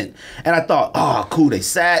didn't. And I thought, oh, cool, they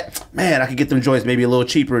sat. Man, I could get them joints maybe a little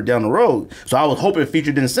cheaper down the road. So I was hoping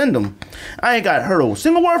Feature didn't send them. I ain't got heard a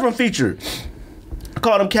single word from Feature. I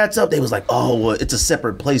called them cats up. They was like, oh, well, it's a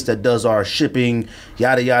separate place that does our shipping,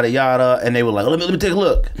 yada, yada, yada. And they were like, let me take a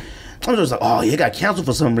look. I was just like, oh, yeah, it got canceled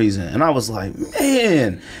for some reason. And I was like,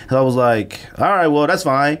 man. And I was like, all right, well, that's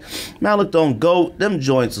fine. Man, I looked on GOAT. Them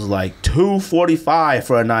joints was like $245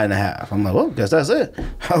 for a 9.5. I'm like, well, guess that's it.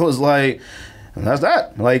 I was like, and that's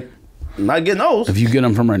that. Like, not getting those. If you get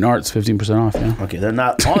them from Renard's, 15% off, yeah. Okay, they're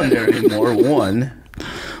not on there anymore. One.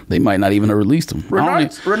 They might not even have released them.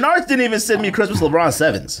 Renard's didn't even send me Christmas LeBron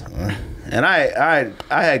 7s. And I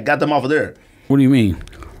had got them off of there. What do you mean?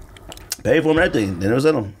 Paid for them and everything. They never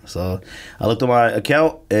sent them. So I looked at my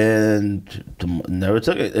account and never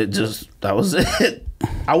took it. That was it.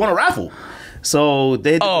 I won a raffle. So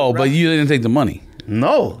they had Oh, but you didn't take the money.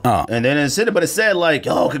 No. Oh. And then it said it, but it said like,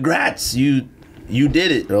 oh, congrats. You you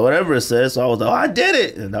did it, or whatever it says. So I was like, oh, I did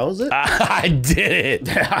it. And that was it. I did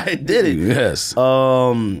it. I did it. Yes.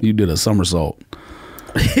 You did a somersault.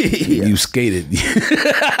 Yes. You skated. You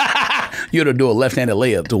had to do a left-handed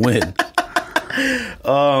layup to win.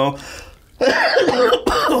 Oh,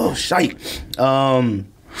 shite.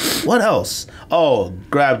 What else? Oh,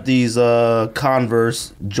 grabbed these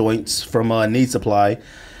Converse joints from Need Supply.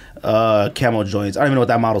 Camo joints. I don't even know what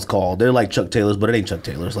that model's called. They're like Chuck Taylors, but it ain't Chuck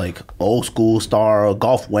Taylors. Like old school Star,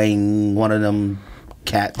 Golf Wang, one of them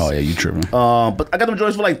cats. Oh yeah, you tripping. But I got them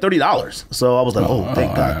joints for like $30. So I was like, oh,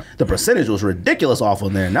 thank God. Right. The percentage was ridiculous off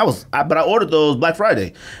on there. And that was, but I ordered those Black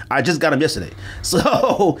Friday. I just got them yesterday.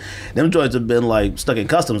 So them joints have been like stuck in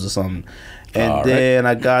customs or something. And then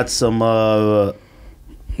I got some.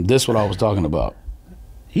 This what I was talking about.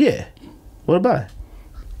 Yeah. What about it?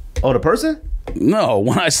 Oh, the person? No,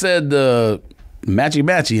 when I said the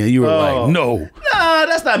matchy and you were like, no. Nah,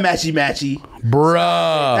 that's not matchy.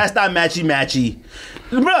 Bruh. That's not matchy.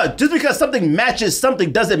 Bruh, just because something matches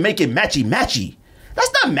something doesn't make it matchy.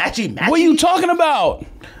 That's not matchy. What are you talking about?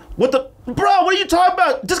 What are you talking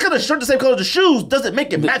about? Just because a shirt the same color as the shoes doesn't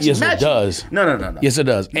make it matchy. Yes, it does. No. Yes, it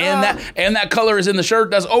does. No. And that color is in the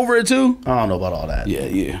shirt that's over it too? I don't know about all that.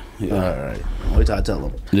 Yeah. All right. Wait till I tell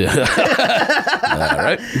them. Yeah. All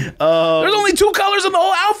right. There's only 2 colors in the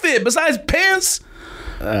whole outfit besides pants.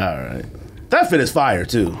 All right. That fit is fire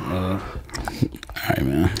too. All right,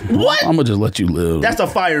 man. What? I'm gonna just let you live. That's a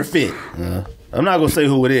fire fit. I'm not gonna say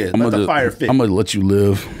who it is. That's a fire fit. I'm gonna let you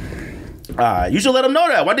live. You should let him know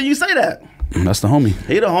that. Why didn't you say that? That's the homie.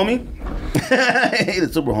 Hey, the homie. Hey,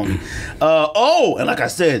 the super homie. And like I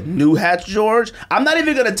said, new hats, George. I'm not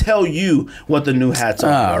even going to tell you what the new hats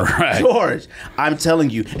are. All right. George, I'm telling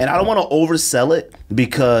you. And I don't want to oversell it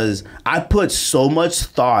because I put so much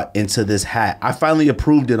thought into this hat. I finally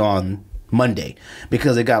approved it on Monday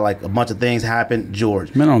because it got like a bunch of things happen.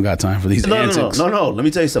 George. Man, I don't got time for these antics. No. Let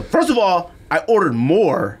me tell you something. First of all, I ordered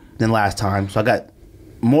more than last time. So I got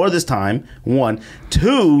more this time, 1.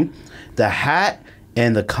 2, the hat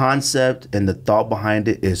and the concept and the thought behind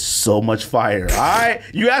it is so much fire. All right?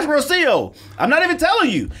 You asked Rocio. I'm not even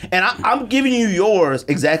telling you. And I'm giving you yours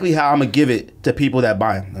exactly how I'm going to give it to people that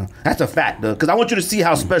buy them. That's a fact, because I want you to see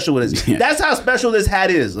how special it is. That's how special this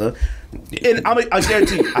hat is. And I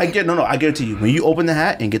guarantee you, I guarantee you, when you open the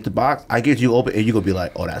hat and get the box, I guarantee you open and you're going to be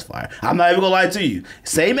like, oh, that's fire. I'm not even going to lie to you.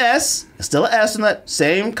 Same S, still an S in that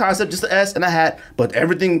same concept, just an S and a hat, but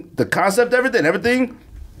everything, the concept, everything.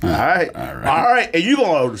 All right. And you're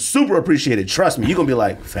going to super appreciate it. Trust me. You're going to be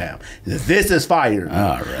like, fam, this is fire.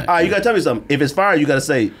 All right. You got to tell me something. If it's fire, you got to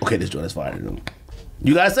say, okay, this joint is fire.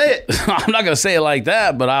 You got to say it. I'm not going to say it like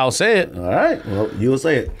that, but I'll say it. All right. Well, you'll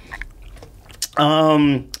say it.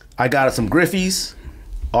 I got some Griffies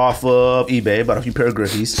off of eBay, bought a few pair of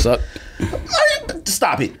Griffies. Suck.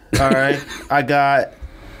 Stop it. All right. I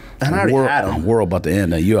already had them. World about to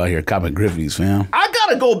end. You out here copping Griffies, fam. I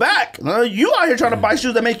gotta go back. You out here trying to buy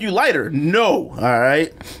shoes that make you lighter. No. All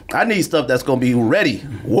right. I need stuff that's gonna be ready.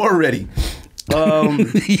 War ready.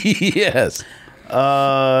 Yes.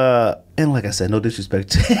 And like I said, no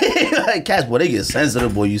disrespect. Cats, boy, they get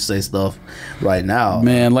sensitive when you say stuff right now.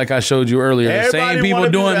 Man, like I showed you earlier, the same people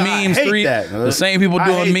doing memes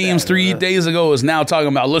doing memes 3 days ago is now talking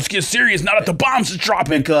about, let's get serious now that the bombs is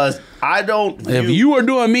dropping. Because I don't if you were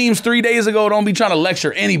doing memes 3 days ago, don't be trying to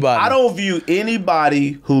lecture anybody. I don't view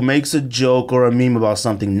anybody who makes a joke or a meme about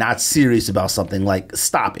something not serious about something. Like,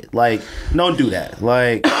 stop it. Like, don't do that.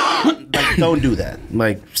 Like don't do that.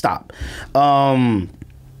 Like, stop.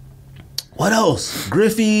 What else?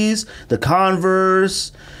 Griffies, the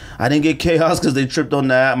Converse. I didn't get Chaos because they tripped on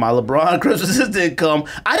that. My LeBron Christmases didn't come.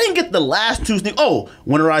 I didn't get the last 2 sneakers. Oh,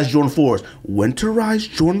 Winterized Jordan 4s. Winterized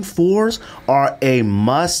Jordan 4s are a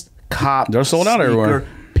must cop. They're sold out everywhere.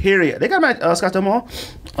 Period. They got them at Scottsdale Mall.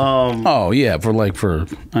 Oh yeah, for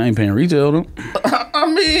I ain't paying retail though. I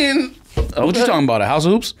mean, what you talking about? A House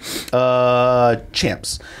of Hoops?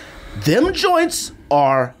 Champs. Them joints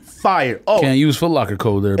are fire. Oh, can't use Foot Locker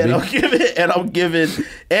code there, and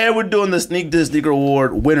and we're doing the Sneak This Sneaker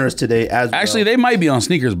Award winners today as well. Actually, they might be on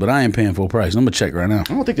sneakers, but I ain't paying full price. I'm gonna check right now.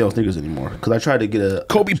 I don't think they're on sneakers anymore because I tried to get a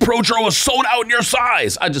Kobe Pro Tro is sold out in your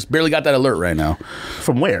size. I just barely got that alert right now.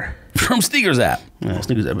 From where? From Sneakers app. Yeah,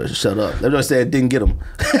 Sneakers app, shut up. They're just saying didn't get them.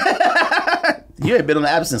 You ain't been on the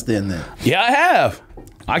app since then. Yeah, I have.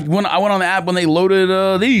 I went on the app when they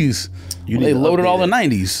loaded these. They loaded all the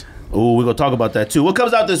 90s. Oh, we're going to talk about that, too. What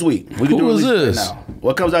comes out this week? We can Who is this? Right now.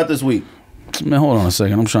 What comes out this week? Man, hold on a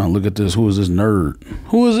second. I'm trying to look at this. Who is this nerd?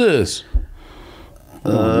 Who is this?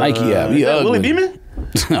 Nike app. He ugly. Willie Beeman?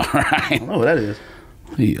 All right. I don't know who that is.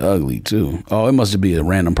 He ugly, too. Oh, it must be a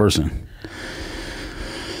random person.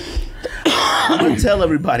 I'm gonna tell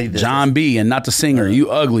everybody this. John B. and not the singer. You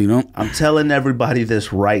ugly, no? I'm telling everybody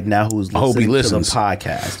this right now who's listening to the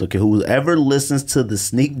podcast. Okay, whoever listens to the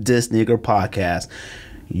Sneak Diss Nigger podcast,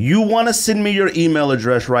 you want to send me your email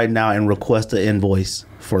address right now and request an invoice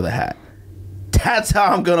for the hat. That's how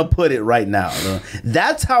I'm gonna put it right now.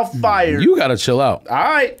 That's how fire. You gotta chill out. All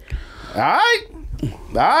right.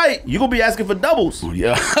 You gonna be asking for doubles.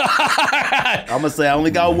 Yeah. I'm gonna say I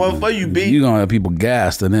only got one for you, B. You gonna have people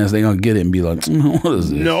gassed, and then they gonna get it and be like, "What is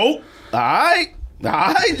this?" Nope. All right,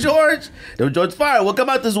 George. George Fire. What come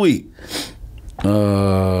out this week?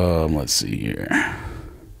 Let's see here.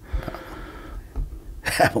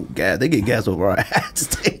 Gas. They get gas over our hats.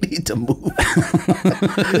 They need to move.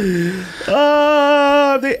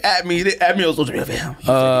 They at me. They at me on social media.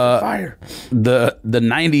 Fire. The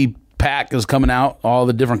 90 pack is coming out. All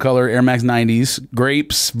the different color Air Max 90s.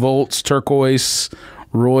 Grapes, Volts, Turquoise,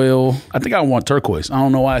 Royal. I think I want Turquoise. I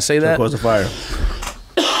don't know why I say that. Turquoise of fire.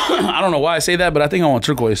 I don't know why I say that, but I think I want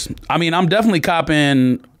Turquoise. I mean, I'm definitely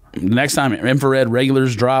copping. Next time infrared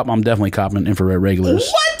regulars drop, I'm definitely copping infrared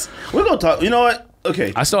regulars. What? We're gonna talk. You know what?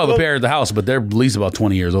 Okay. I still have a pair at the house, but they're at least about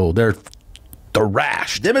 20 years old. They're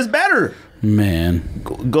thrashed. Them is better. Man.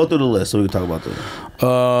 Go through the list so we can talk about this.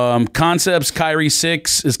 Concepts Kyrie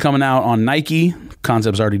 6 is coming out on Nike.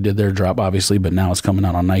 Concepts already did their drop, obviously, but now it's coming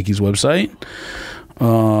out on Nike's website.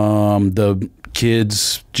 The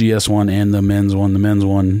kids GS1 and the men's one. The men's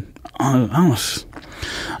one, I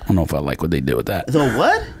don't know if I like what they did with that. The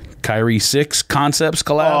what? Kyrie 6 Concepts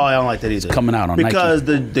collab. Oh, I don't like that either. It's coming out on because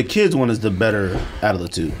Nike. the kids one is the better out of the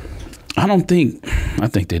two. I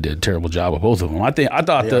think they did a terrible job of both of them. I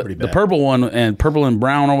thought the purple one and purple and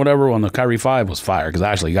brown or whatever on the Kyrie 5 was fire because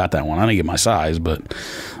I actually got that one. I didn't get my size, but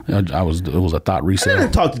it was a thought resale. I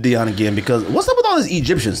didn't talk to Dion again because what's up with all this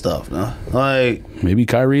Egyptian stuff? No? Like maybe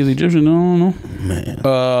Kyrie is Egyptian. I don't know.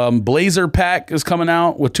 Man, Blazer pack is coming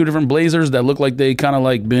out with 2 different blazers that look like they kind of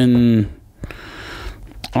like been.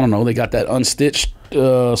 I don't know. They got that unstitched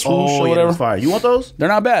swoosh or whatever. Yeah, fire. You want those? They're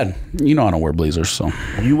not bad. You know I don't wear blazers, so.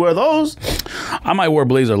 You wear those? I might wear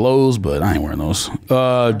blazer lows, but I ain't wearing those.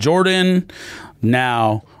 Jordan.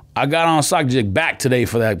 Now, I got on Sock Jig back today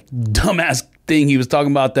for that dumbass thing he was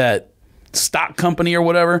talking about, that stock company or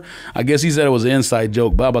whatever. I guess he said it was an inside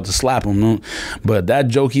joke, but I'm about to slap him. But that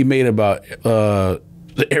joke he made about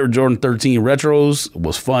the Air Jordan 13 retros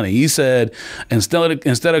was funny. He said instead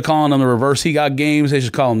of calling them the reverse he got games, they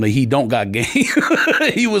should call them the he don't got game.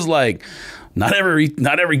 He was like, not every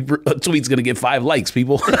tweet's gonna get 5 likes,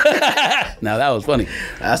 people. Now that was funny.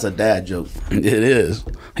 That's a dad joke. It is.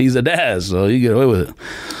 He's a dad, so you get away with it.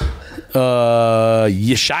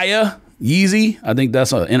 Yeshaya Yeezy. I think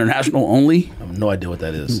that's international only. I have no idea what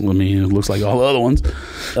that is. I mean, it looks like all the other ones.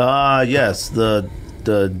 Yes, the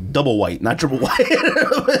double white, not triple white,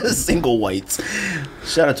 single whites.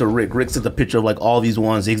 Shout out to Rick. Rick sent a picture of like all these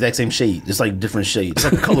ones, the exact same shade, just like different shades.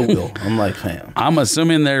 It's like a color wheel. I'm like, fam. I'm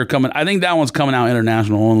assuming they're coming. I think that one's coming out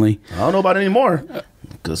international only. I don't know about it anymore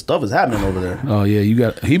because stuff is happening over there. Oh yeah,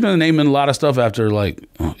 he been naming a lot of stuff after like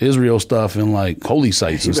Israel stuff and like holy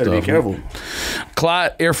sites and stuff. You better be careful.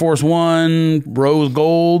 Clot Air Force One rose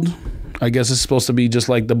gold. I guess it's supposed to be just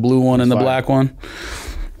like the blue one and the black one.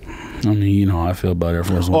 I mean, you know how I feel about Air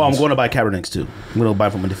Force One. Oh, I'm going to buy Kaepernicks too. I'm going to buy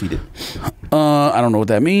from Undefeated. I don't know what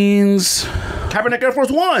that means. Kaepernick Air Force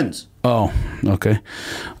Ones. Oh, okay.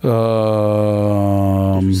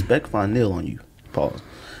 Respect Von Nil on you. Pause.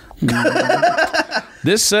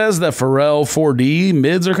 This says that Pharrell 4D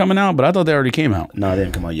mids are coming out, but I thought they already came out. No, they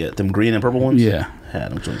didn't come out yet. Them green and purple ones? Yeah.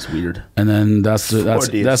 Them joints weird. And then that's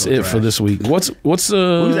it for this week. Who's at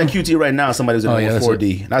QT right now? Somebody's in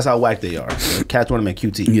 4D. That's how whack they are. Cats want them at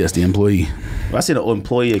QT. Yes, the employee. I see the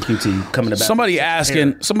employee at QT coming to back. Somebody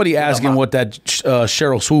asking what that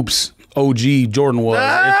Cheryl Swoops OG Jordan was.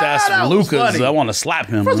 If that's Luca's, I want to slap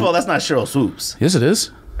him. First of all, that's not Cheryl Swoops. Yes, it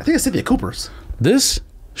is. I think it's Cynthia Cooper's. This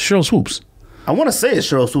Cheryl Swoops. I want to say it's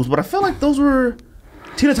Cheryl Swoops, but I feel like those were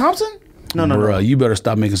Tina Thompson. No. You better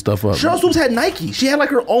stop making stuff up. Cheryl Swoops had Nike. She had like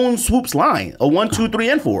her own Swoops line, a 1, 2, 3,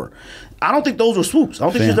 and 4. I don't think those were Swoops. I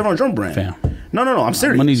don't think she's ever on a drum brand. No. I'm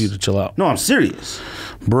serious. I'm gonna need you to chill out. No, I'm serious.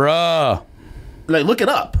 Bruh. Like, look it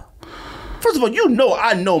up. First of all, you know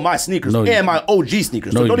I know my sneakers and my OG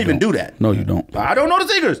sneakers, so don't even do that. No, you don't. I don't know the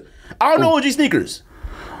sneakers. I don't know OG sneakers.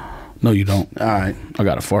 No, you don't. All right. I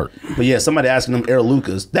got a fart. But yeah, somebody asking them Air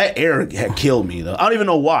Lucas. That Air had killed me, though. I don't even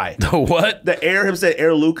know why. The what? The Air, him said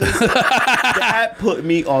Air Lucas. That put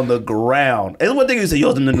me on the ground. And one thing you say,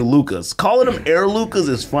 yo, them the new Lucas. Calling them Air Lucas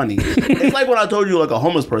is funny. It's like when I told you, like a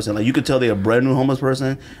homeless person, like you could tell they're a brand new homeless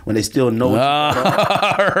person when they still know what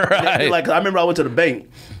right. Like, I remember I went to the bank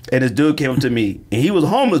And this dude came up to me, and he was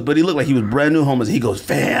homeless, but he looked like he was brand new homeless. He goes,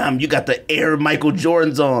 "Fam, you got the Air Michael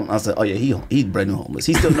Jordans on." I said, "Oh yeah, he's brand new homeless.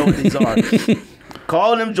 He still knows what these are."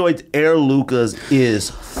 Calling them joints Air Lucas is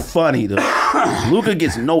funny though. Luka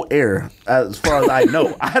gets no air as far as I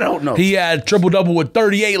know. I don't know. He had triple-double with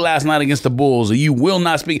 38 last night against the Bulls. So you will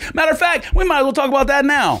not speak. Matter of fact, we might as well talk about that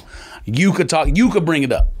now. You could bring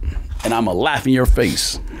it up, and I'm going to laugh in your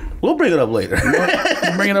face. We'll bring it up later.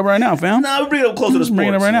 Bring it up right now, fam. Nah, we'll bring it up closer to sports. Bring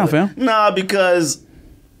it up right now, fam. Nah, because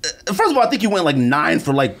first of all, I think you went like 9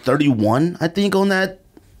 for like 31, I think, on that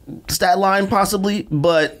stat line possibly,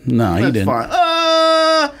 but no, he didn't. Fine.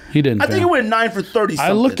 He didn't. I think he went 9 for 30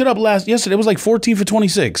 something. I looked it up yesterday. It was like 14 for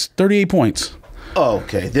 26, 38 points. Oh,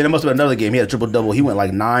 okay. Then it must have been another game. He had a triple-double. He went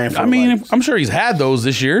like 9 for I'm sure he's had those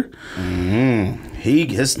this year.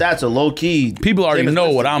 His stats are low-key. People already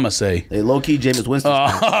know what I'm going to say. They low-key Jameis Winston.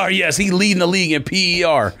 Yes, he leading the league in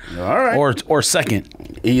PER. All right. Or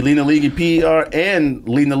second. He leading the league in PER and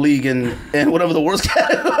leading the league in whatever the worst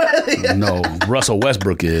category. No, Russell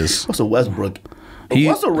Westbrook is. Russell Westbrook. He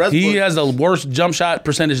has the worst jump shot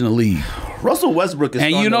percentage in the league. Russell Westbrook is.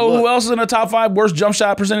 And you know who else is in the top 5 worst jump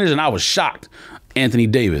shot percentage? And I was shocked. Anthony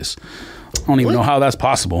Davis. I don't even know how that's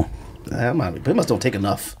possible. He must don't take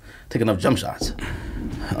enough jump shots.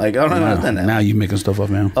 Like, I don't understand that. Now you making stuff up,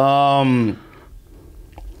 man.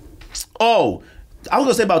 Oh, I was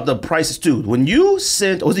gonna say about the prices too. When you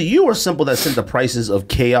sent, was it you or Simple that sent the prices of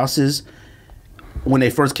Chaoses when they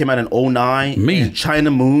first came out in 09? Me. And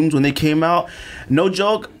China Moons when they came out? No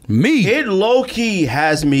joke. Me. It low key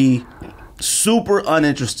has me super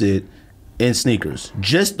uninterested in sneakers.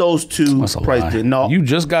 Just those two prices. No, you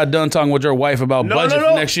just got done talking with your wife about budget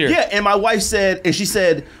for next year. Yeah, and my wife said, and she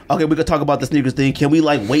said, okay, we could talk about the sneakers thing. Can we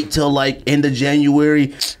like wait till like end of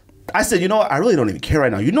January? I said, you know what? I really don't even care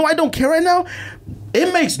right now. You know I don't care right now?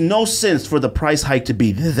 It makes no sense for the price hike to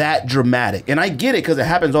be that dramatic. And I get it because it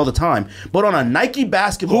happens all the time. But on a Nike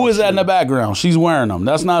basketball Who is that in the background? She's wearing them.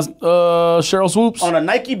 That's not Cheryl Swoops? On a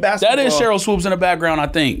Nike basketball. That is Cheryl Swoops in the background, I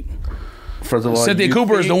think. First of all, Cynthia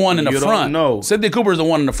Cooper is the one in the front. No, Cynthia Cooper is the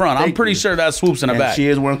one in the front. I'm pretty sure that's Swoops in the back. She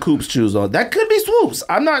is wearing Coops shoes on. That could be Swoops.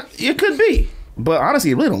 I'm not. It could be. But honestly,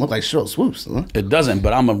 it really don't look like Cheryl Swoops. Huh? It doesn't.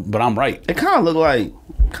 But I'm right. It kind of look like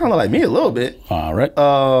me a little bit. All right.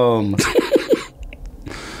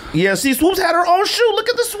 Yeah. See, Swoops had her own shoe. Look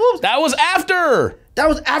at the Swoops. That was after. That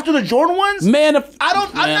was after the Jordan ones? Man, I'm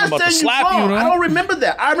not saying you're wrong. I don't remember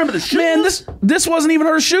that. I remember the shoes. Man, this wasn't even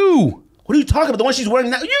her shoe. What are you talking about? The one she's wearing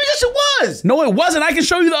now? Yes, it was. No, it wasn't. I can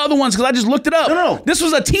show you the other ones because I just looked it up. No. This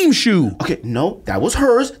was a team shoe. Okay, no, that was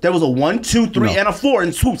hers. There was a 1, 2, 3, and a 4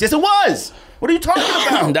 in Swoops. Yes, it was. What are you talking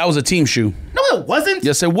about? That was a team shoe. No, it wasn't.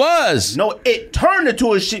 Yes, it was. No, it turned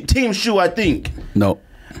into a team shoe, I think. No.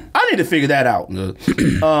 I need to figure that out. What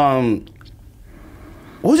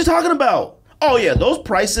was you talking about? Oh, yeah, those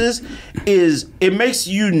prices it makes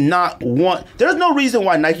you not want. There's no reason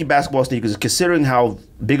why Nike basketball sneakers, considering how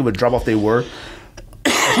big of a drop-off they were,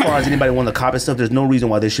 as far as anybody wanting to copy stuff, there's no reason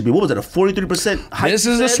why they should be. What was it, a 43% hike? This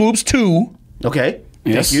is the Swoops 2. Okay,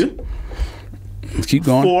 yes. Thank you. Let's keep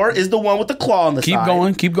going. 4 is the one with the claw on the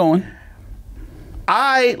side. Keep going.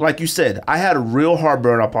 Like you said, I had a real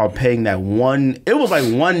heartburn upon paying that one. It was like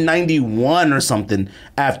 $191 or something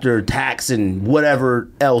after tax and whatever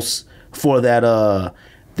else for that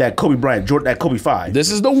Kobe Bryant, Jordan, that Kobe 5.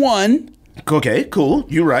 This is the one. Okay, cool.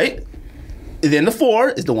 You're right. Then the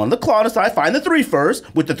 4 is the one with the claw on the side. Find the 3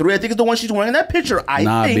 first. With the 3, I think is the one she's wearing in that picture.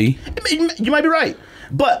 I think. You might be right.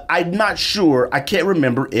 But I'm not sure. I can't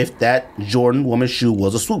remember if that Jordan woman's shoe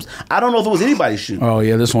was a Swoops. I don't know if it was anybody's shoe. Oh,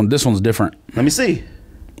 yeah, this one's different. Let me see.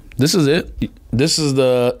 This is it.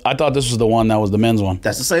 I thought this was the one that was the men's one.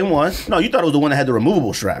 That's the same one. No, you thought it was the one that had the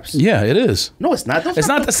removable straps. Yeah, it is. No, it's not. It's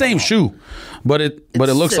not the same shoe, but it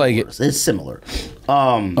looks like it. It's similar.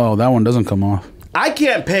 Oh, that one doesn't come off. I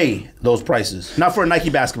can't pay those prices. Not for a Nike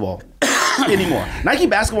basketball anymore. Nike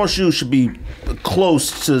basketball shoes should be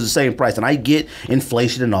close to the same price. And I get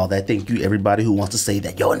inflation and all that. Thank you, everybody who wants to say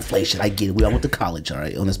that. Yo, inflation. I get it. We all went to college, all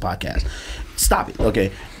right, on this podcast. Stop it,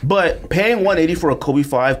 okay? But paying $180 for a Kobe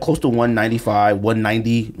 5, close to $195,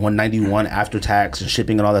 $190, $191 after tax and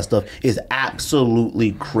shipping and all that stuff is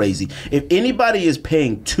absolutely crazy. If anybody is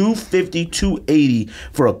paying $250, $280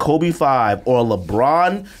 for a Kobe 5 or a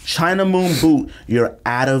LeBron China Moon boot, you're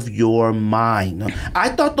out of your mind. I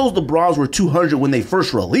thought those LeBrons were $200 when they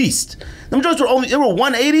first released. Them joints were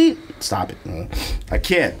 $180. Stop it.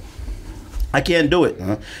 I can't do it.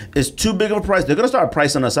 It's too big of a price. They're going to start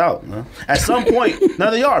pricing us out. At some point, now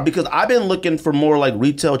they are, because I've been looking for more like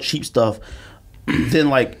retail cheap stuff than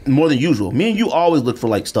like more than usual. Me and you always look for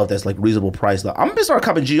like stuff that's like reasonable price. I'm gonna start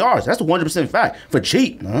copping GRs. That's a 100% fact for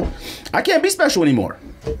cheap. I can't be special anymore.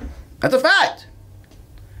 That's a fact.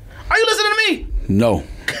 Are you listening to me? No.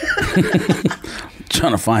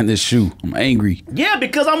 Trying to find this shoe. I'm angry. Yeah,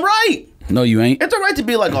 because I'm right. No, you ain't. It's all right to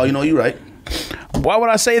be like, oh, you know, you're right. Why would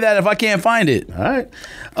I say that if I can't find it? All right.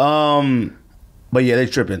 But yeah, they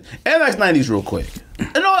tripping. Air Max 90s real quick.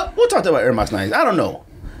 You know what? We'll talk about Air Max 90s. I don't know.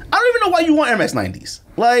 I don't even know why you want Air Max 90s.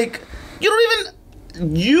 Like, you don't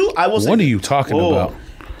even... I will say... What are you talking about?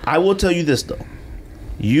 I will tell you this, though.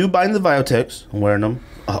 You buying the Viotechs and wearing them,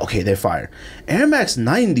 okay, they're fire. Air Max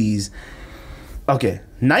 90s... Okay,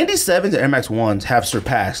 97s and Air Max 1s have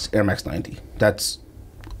surpassed Air Max 90. It's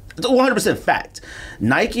a 100% fact.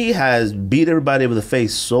 Nike has beat everybody over the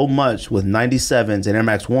face so much with 97s and Air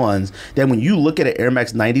Max 1s that when you look at an Air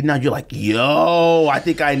Max 90 now, you're like, yo, I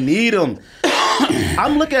think I need them.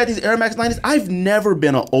 I'm looking at these Air Max 90s. I've never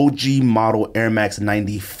been an OG model Air Max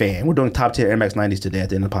 90 fan. We're doing top 10 Air Max 90s today at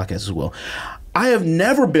the end of the podcast as well. I have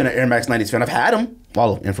never been an Air Max 90s fan. I've had them,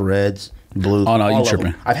 all of them, infrareds, blue. Oh no, you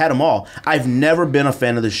tripping. I've had them all. I've never been a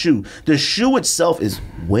fan of the shoe. The shoe itself is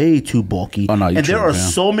way too bulky. Oh no, you and tripping, there are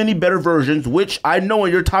man. So many better versions, which I know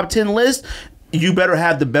in your top 10 list, you better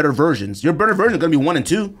have the better versions. Your better version is going to be 1 and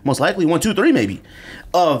 2, most likely 1, 2, 3 maybe,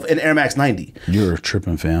 of an Air Max 90. You're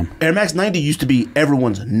tripping, fam. Air Max 90 used to be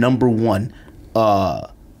everyone's number one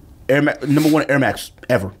Air Max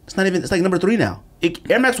ever. It's not even. It's like number 3 now.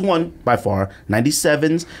 Air Max 1 by far,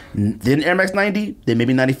 97s, then Air Max 90, then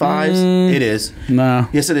maybe 95s. It is. Nah.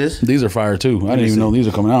 Yes, it is. These are fire too. I didn't even know these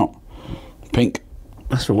are coming out. Pink.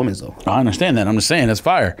 That's for women's though. I understand that. I'm just saying that's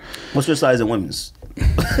fire. What's your size in women's?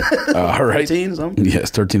 All right. 13 something?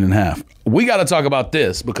 Yes, 13 and a half. We got to talk about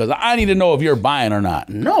this because I need to know if you're buying or not.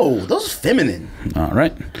 No, those are feminine. All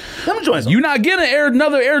right. Them joints. You're not getting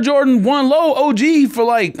another Air Jordan 1 Low OG for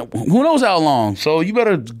like who knows how long. So you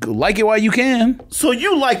better like it while you can. So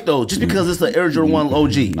you like those just because it's the Air Jordan 1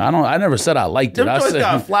 OG? I never said I liked it. Them joints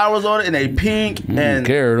got flowers on it and they pink and don't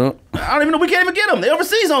care. I don't even know. We can't even get them. They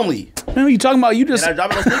overseas only. Man, what are you talking about? You just And I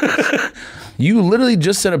drop it on sneakers. You literally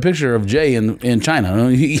just sent a picture of Jay in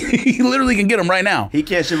China. He literally can get them right now. He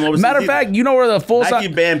can't ship them overseas. Matter of fact, you know where the full Nike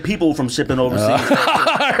size. banned people from shipping overseas.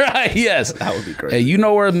 All right, yes. That would be great. Hey, you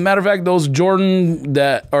know where, matter of fact, those Jordan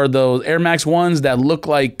that are those Air Max 1s that look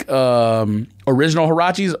like original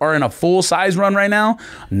Huaraches are in a full size run right now?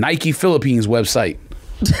 Nike Philippines website.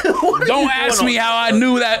 Don't ask me how I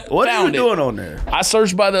knew that. What are you doing on there? I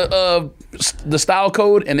searched by the style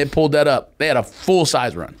code and it pulled that up. They had a full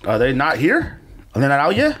size run. Are they not here? Are they not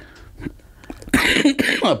out yet?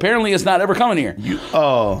 Apparently, it's not ever coming here.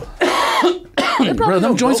 Oh, Bro,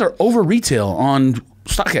 them joints are over retail on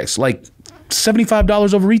StockX, like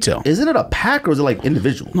 $75 over retail. Isn't it a pack or is it like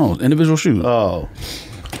individual? No, individual shoes. Oh,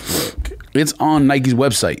 It's on Nike's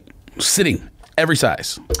website, sitting every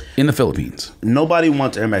size in the Philippines. nobody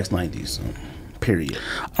wants Air Max 90s. Period.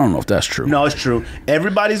 I don't know if that's true. No, it's true.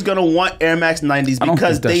 Everybody's gonna want Air Max 90s don't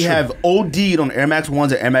because think that's they true. have OD'd on Air Max 1s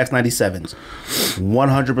and Air Max 97s.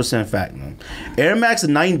 100% fact, man. Air Max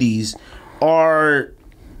 90s are.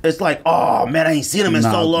 It's like, oh man, I ain't seen them in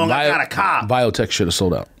so long. I got a cop. Biotech should have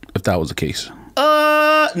sold out if that was the case.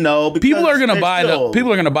 No, because People are gonna they're buy still,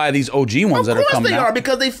 people are gonna buy these OG ones that are Of course coming they out. are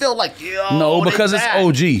because they feel like No, because it's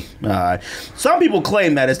OG. Some people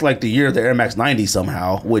claim that it's like the year of the Air Max 90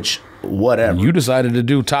 somehow, which whatever. You decided to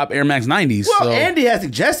do top Air Max 90s. Well, so Andy has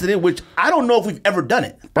suggested it, which I don't know if we've ever done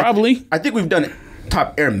it. probably. I think we've done it.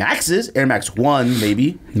 Top Air Maxes, Air Max 1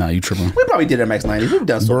 maybe. Nah, you tripping. We probably did Air Max 90s. We've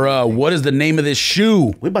done so. Bruh, what is the name of this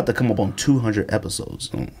shoe? We're about to come up on 200 episodes.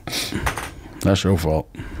 That's your fault.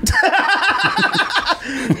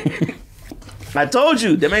 I told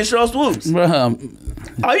you, them ain't Sheryl Swoops.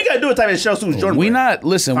 Bruh, All you gotta do is type in Sheryl Swoops Jordan. we Brand. not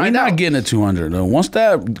listen. We Find not out. getting to 200 though. Once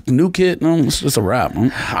that new kit, it's a wrap.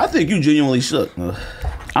 I think you genuinely shook.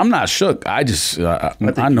 I'm not shook. I just I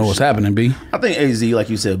know you what's happening. B. I think AZ, like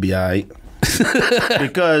you said, will be alright.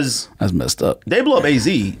 Because That's messed up. they blow up AZ.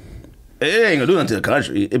 It ain't gonna do nothing to the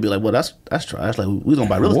country. It'd be like, well, that's trash. Like we gonna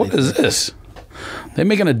buy real estate. What is this? They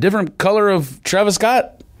making a different color of Travis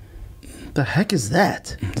Scott The heck is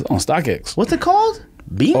that? on StockX. What's it called?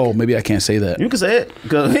 Bean? Oh, maybe I can't say that. You can say it.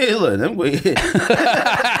 Cause hey, look,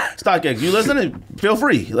 StockX, you listening? Feel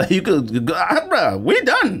free. Like you could, bruh, we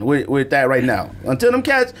done with that right now. Until them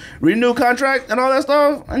cats renew contract and all that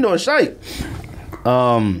stuff, I'm doing shite.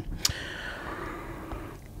 What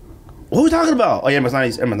are we talking about? Oh yeah, Air Max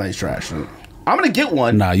 90's trash. I'm gonna get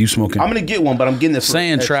one. Nah, you smoking. I'm gonna get one, but I'm getting it for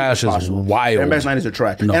saying trash is wild. Air Max 90s are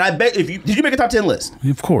trash. No. And I bet did you make a top 10 list?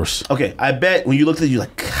 Of course. Okay, I bet when you looked at it, you're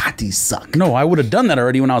like, God, these suck. No, I would have done that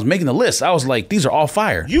already when I was making the list. I was like, these are all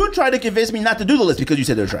fire. You tried to convince me not to do the list because you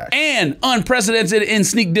said they're trash. And unprecedented in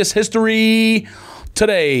sneak diss history.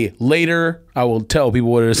 Today, later, I will tell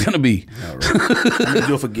people what it is going to be.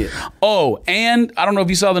 You'll forget. Oh, and I don't know if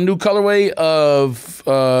you saw the new colorway of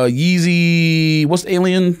Yeezy. What's the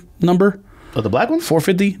alien number? Oh, the black one?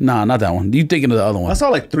 450? Nah, not that one. You thinking of the other one? I saw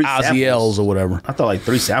like 3 Ozzy samples. L's or whatever. I thought like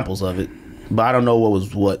 3 samples of it, but I don't know what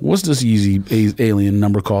was what. What's this Yeezy alien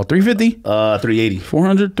number called? 350? 380.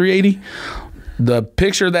 400? 380? The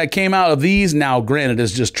picture that came out of these, now granted,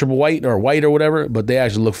 is just triple white or whatever, but they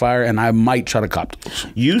actually look fire, and I might try to cop those.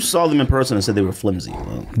 You saw them in person and said they were flimsy.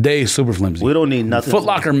 Well, They super flimsy. we don't need nothing. Foot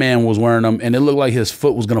Locker man was wearing them, and it looked like his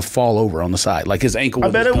foot was gonna fall over on the side, like his ankle. I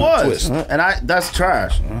Was bet just it gonna was. twist. And that's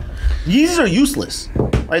trash. Yeezys are useless.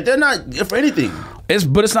 Like, they're not good for anything.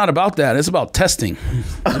 But it's not about that. It's about testing.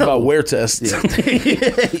 It's about wear tests. Yeah.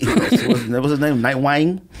 What was his name?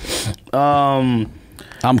 Nightwing?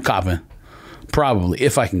 I'm copping, probably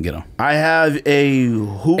if I can get them. I have a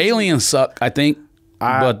hoop. Aliens suck, I think.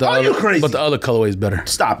 But the Are other, you crazy? But the other colorway is better.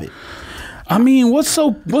 Stop it. I mean, what's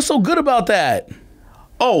so good about that?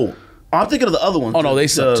 Oh, I'm thinking of the other ones. Oh, no, they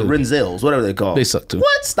suck too. Renzels, whatever they call. They suck too.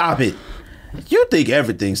 What? Stop it. You think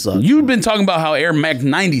everything sucks. You've been talking about how Air Max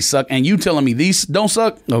 90 suck, and you telling me these don't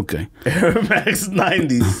suck? Okay. Air Max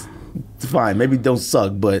 90s. Fine, maybe don't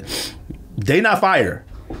suck, but they not fire.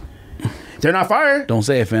 They're not fire. Don't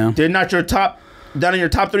say it, fam. They're not your top, down in your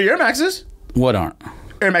top 3 Air Maxes. What aren't?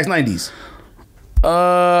 Air Max 90s.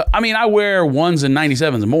 I mean, I wear 1s and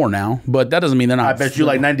 97s more now, but that doesn't mean they're not. I bet you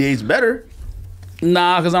like 98's better.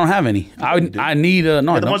 Nah, because I don't have any. I need no.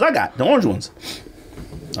 Yeah, I the don't. ones I got, the orange ones.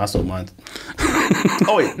 I sold mine.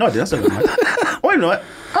 Oh wait, no, I did. I sold mine. Oh wait, you know what?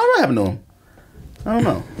 I don't have no. I don't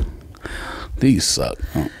know. These suck.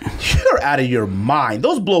 Oh. You're out of your mind.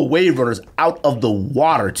 Those blow wave runners out of the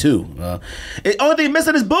water too. Only thing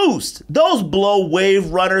missing is boost. Those blow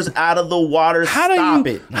wave runners out of the water. Stop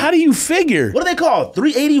it. How do you figure? What are they called?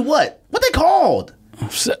 380 what? What they called?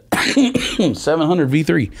 700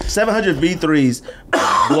 V3. 700 V3s.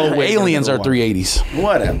 Blow wave Aliens are runners. 380s.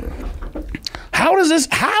 Whatever. How does this?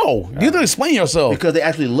 How? You have to explain yourself. Because they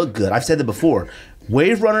actually look good. I've said it before.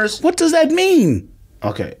 Wave runners. What does that mean?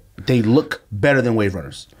 Okay. They look better than wave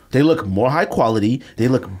runners. They look more high quality. They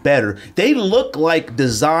look better. They look like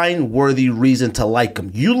design-worthy reason to like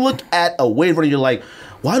them. You look at a wave runner, you're like,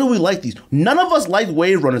 why do we like these? None of us liked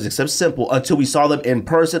wave runners except Simple until we saw them in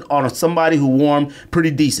person on somebody who wore them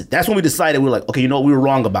pretty decent. That's when we decided we were like, okay, you know what? We were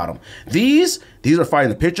wrong about them. These are fire in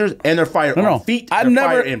the pictures and they're fire on feet. They're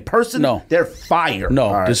fire in person. No. They're fire.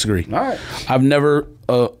 No, disagree. All right. I've never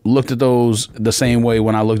looked at those the same way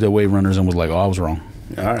when I looked at wave runners and was like, oh, I was wrong.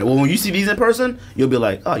 All right. Well, when you see these in person, you'll be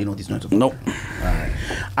like, oh, you know what these nuts are. Nope. All right.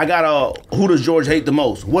 I got who does George hate the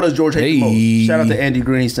most? What does George hate the most? Shout out to Andy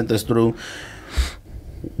Green. He sent this through.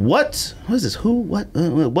 What is this? Who? What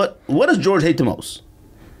does George hate the most?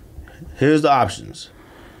 Here's the options.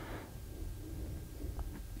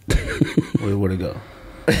 Where'd it go?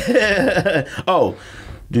 Oh,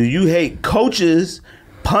 do you hate coaches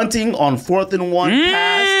punting on 4th and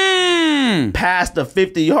 1 past the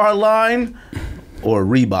 50-yard line, or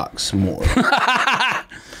Reeboks more?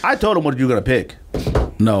 I told him what you're gonna pick.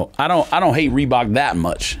 No, I don't hate Reebok that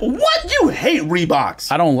much. What? You hate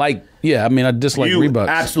Reeboks? I don't like. Yeah, I mean, I dislike Reeboks.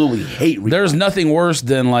 Absolutely hate Reeboks. There's nothing worse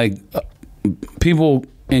than like people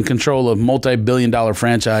in control of multi-billion-dollar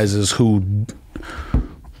franchises who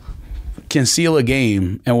conceal a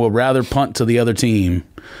game and will rather punt to the other team.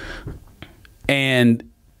 And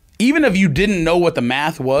even if you didn't know what the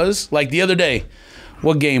math was, like the other day,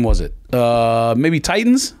 what game was it? Maybe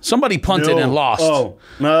Titans? Somebody punted and lost.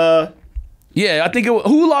 Yeah, I think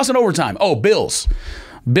who lost in overtime? Oh, Bills.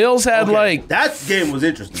 Bills had like... That game was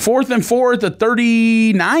interesting. 4th and 4 at the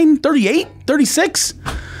 39, 38, 36?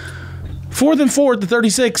 4th and 4 at the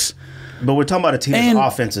 36. But we're talking about a team that's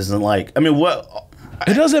offenses and like... I mean, what...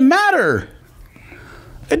 It doesn't matter.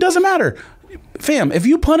 It doesn't matter. Fam, if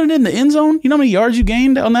you punted in the end zone, you know how many yards you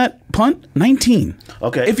gained on that punt? 19.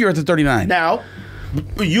 Okay. If you're at the 39. Now,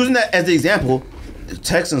 using that as the example, the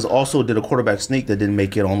Texans also did a quarterback sneak that didn't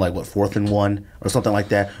make it on like, 4th and 1 or something like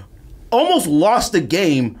that. Almost lost the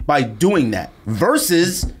game by doing that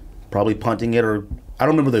versus probably punting it, or I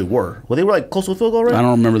don't remember they were. Well, they were like close to a field goal, right? I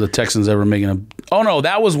don't remember the Texans ever making a... Oh, no,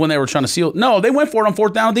 that was when they were trying to seal... No, they went for it on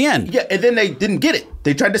 4th down at the end. Yeah, and then they didn't get it.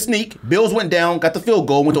 They tried to sneak. Bills went down, got the field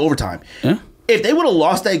goal, went to overtime. Yeah. If they would have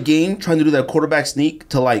lost that game trying to do that quarterback sneak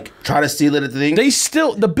to like try to seal it at the thing,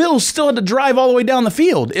 the Bills still had to drive all the way down the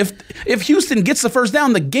field. If Houston gets the first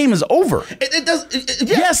down, the game is over. It does.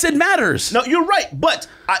 Yes, it matters. No, you're right, but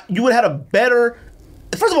you would have had a better.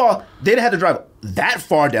 First of all, they didn't have to drive that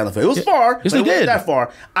far down the field. It was far, yes, but it they wasn't did. that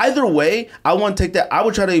far. Either way, I want to take that. I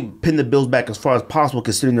would try to pin the Bills back as far as possible,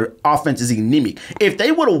 considering their offense is anemic. If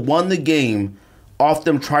they would have won the game off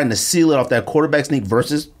them trying to seal it off that quarterback sneak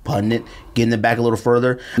versus punting it, getting it back a little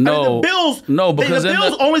further. No, the Bills. because the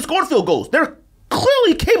Bills only scored field goals. They're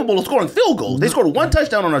clearly capable of scoring field goals. They scored one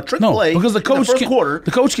touchdown on a trick play because the coach in the first quarter.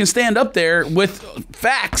 The coach can stand up there with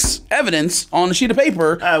facts, evidence on a sheet of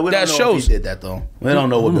paper that shows if he did that though. We don't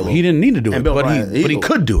know what Bill. He didn't need to do it, but he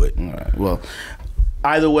could do it. All right. Well,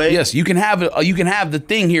 either way, yes, you can have the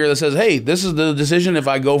thing here that says, "Hey, this is the decision if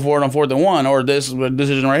I go for it on 4th and 1, or this is the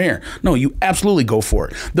decision right here." No, you absolutely go for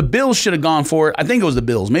it. The Bills should have gone for it. I think it was the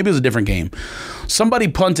Bills. Maybe it was a different game. Somebody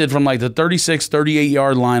punted from like the 36,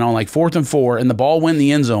 38-yard line on like 4th and 4, and the ball went in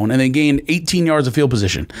the end zone, and they gained 18 yards of field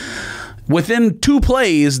position. Within 2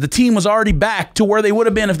 plays, the team was already back to where they would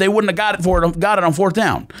have been if they wouldn't have got it on 4th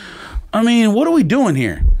down. I mean, what are we doing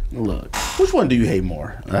here? Look, which one do you hate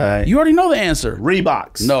more? You already know the answer.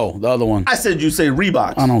 Reeboks. No, the other one. I said you say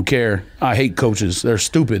Reeboks. I don't care. I hate coaches. They're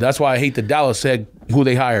stupid. That's why I hate the Dallas head who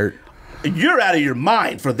they hired. You're out of your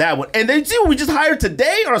mind for that one. And then see what we just hired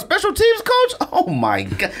today, our special teams coach? Oh my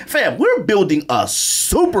God. Fam, we're building a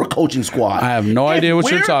super coaching squad. I have no idea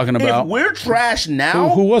what you're talking about. If we're trash now.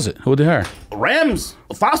 Who was it? Who did they hire? Rams,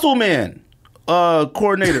 Fossil Man.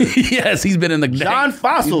 Coordinator. Yes, he's been in the John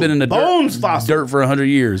Fossil. He's been in the Bones Fossil. dirt for 100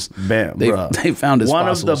 years. Bam, they found his one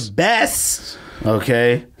fossils. of the best.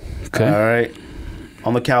 Okay. All right.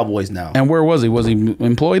 On the Cowboys now. And where was he? Was he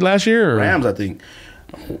employed last year? Or? Rams, I think.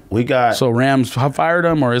 We got so Rams fired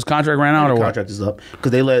him, or his contract ran out, or what? Contract is up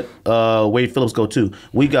because they let Wade Phillips go too.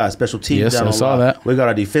 We got special teams. Yes, down I saw that. We got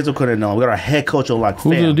our defensive coordinator on. We got our head coach on lock.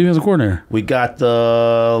 Who's the defensive coordinator? We got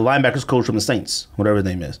the linebackers coach from the Saints, whatever his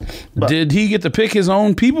name is. But did he get to pick his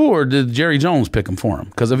own people, or did Jerry Jones pick him for him?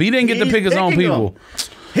 Because if he didn't get to pick his own people.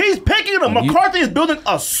 He's picking them. McCarthy is building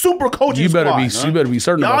a super coaching squad. You better be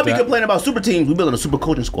certain about that. Y'all be complaining about super teams. We're building a super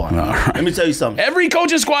coaching squad. Right. Let me tell you something. Every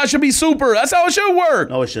coaching squad should be super. That's how it should work.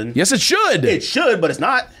 No, it shouldn't. Yes, it should. It should, but it's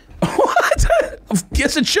not. What?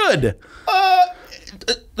 Yes, it should.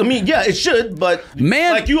 I mean, yeah, it should, but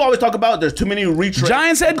like you always talk about, there's too many retreads.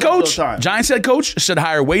 Giants head coach should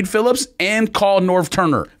hire Wade Phillips and call Norv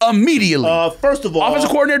Turner immediately. First of all, offensive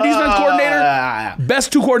coordinator, defensive coordinator,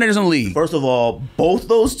 best 2 coordinators in the league. First of all, both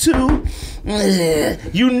those 2,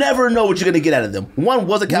 you never know what you're going to get out of them. One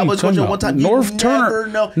was a Cowboys coach at one time.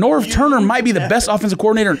 Norv Turner might be the best offensive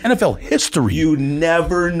coordinator in NFL history. You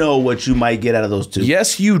never know what you might get out of those 2.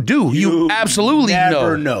 Yes, you do. You absolutely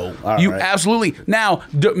never know. You absolutely. Now,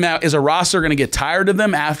 is a roster going to get tired of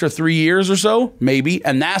them after 3 years or so? Maybe.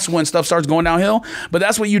 And that's when stuff starts going downhill. But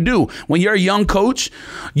that's what you do. When you're a young coach,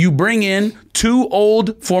 you bring in 2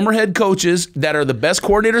 old former head coaches that are the best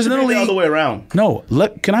coordinators in the league. All the way around. No.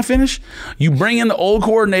 Can I finish? You bring in the old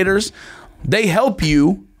coordinators. They help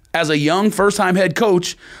you as a young first-time head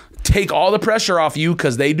coach take all the pressure off you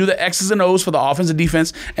because they do the X's and O's for the offense and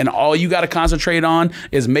defense, and all you got to concentrate on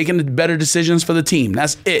is making the better decisions for the team.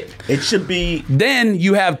 That's it. It should be. Then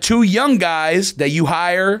you have 2 young guys that you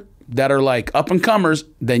hire that are like up and comers.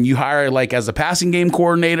 Then you hire like as a passing game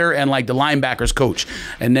coordinator and like the linebackers coach.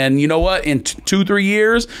 And then you know what? In 2-3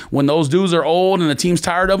 years, when those dudes are old and the team's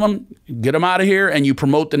tired of them, get them out of here and you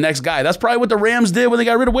promote the next guy. That's probably what the Rams did when they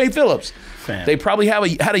got rid of Wade Phillips. They probably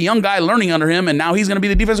had a young guy learning under him, and now he's going to be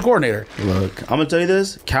the defensive coordinator. Look, I'm going to tell you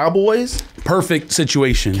this. Cowboys. Perfect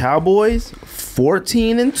situation. Cowboys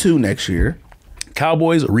 14-2 next year.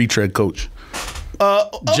 Cowboys retread coach.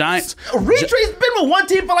 Giants. Retread's been with one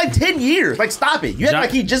team for like 10 years. Like, stop it. You act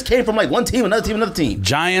like he just came from like one team, another team, another team.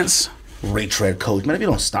 Giants. Retread coach, man, if you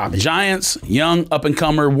don't stop it. Giants, young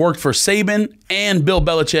up-and-comer, worked for Saban and Bill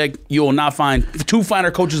Belichick. You will not find 2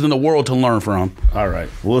 finer coaches in the world to learn from. All right.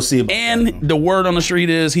 We'll see about and that. The word on the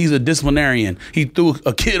street is he's a disciplinarian. He threw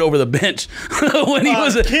a kid over the bench when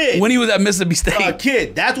he was at Mississippi State. A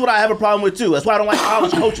kid. That's what I have a problem with, too. That's why I don't like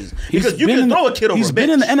college coaches. Because you can throw a kid over a bench. He's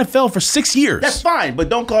been in the NFL for 6 years. That's fine, but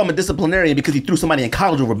don't call him a disciplinarian because he threw somebody in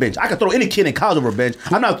college over a bench. I can throw any kid in college over a bench.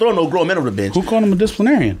 I'm not throwing no grown men over the bench. Who called him a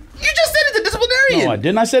disciplinarian? You just said it's a disciplinarian. No, I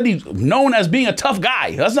didn't. I said he's known as being a tough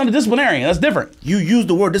guy. That's not a disciplinarian. That's different. You used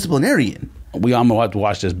the word disciplinarian. I'm going to have to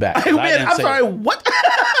watch this back. Hey, man, I'm sorry, what?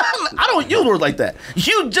 I don't use words like that.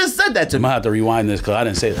 You just said that to me. I'm going to have to rewind this because I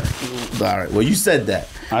didn't say that. All right, well, you said that.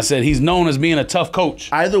 I said he's known as being a tough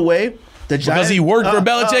coach. Either way, Because he worked for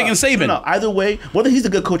Belichick and Saban. No, either way, whether he's a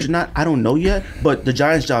good coach or not, I don't know yet. But the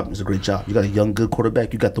Giants' job is a great job. You got a young, good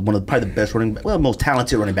quarterback. You got probably the best running back, well, most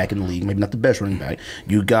talented running back in the league. Maybe not the best running back.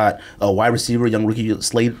 You got a wide receiver, young rookie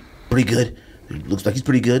Slade, pretty good. Looks like he's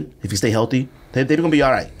pretty good if he stay healthy. They're going to be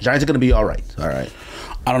all right. Giants are going to be all right. All right.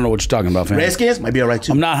 I don't know what you're talking about, fam. Redskins might be all right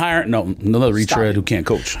too. I'm not hiring. No, another retread who can't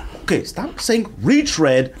coach. Okay, stop saying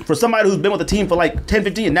retread for somebody who's been with the team for like 10,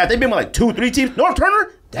 15 years. Now, if they've been with like 2, 3 teams. North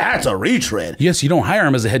Turner, that's a retread. Yes, you don't hire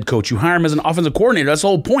him as a head coach. You hire him as an offensive coordinator. That's the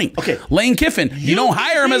whole point. Okay. Lane Kiffin, you don't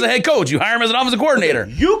hire him as a head coach. You hire him as an offensive coordinator.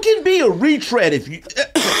 Okay, you can be a retread if you...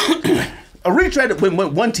 A retread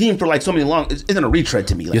when one team for like so many long isn't a retread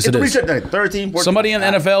to me. Like, yes, it is. Retread, like, third team. Somebody in the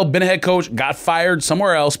NFL, been a head coach, got fired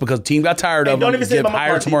somewhere else because the team got tired of him. Don't even say about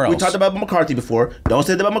hired McCarthy. Somewhere else. We talked about McCarthy before. Don't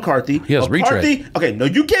say that about McCarthy. Yes, McCarthy. retread. Okay, no,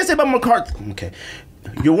 you can't say about McCarthy. Okay,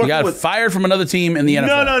 you're working he got fired from another team in the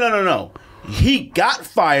NFL. No. He got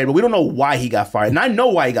fired, but we don't know why he got fired. And I know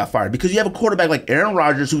why he got fired, because you have a quarterback like Aaron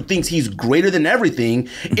Rodgers who thinks he's greater than everything.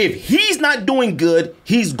 If he's not doing good,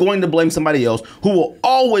 he's going to blame somebody else who will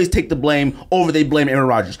always take the blame over they blame Aaron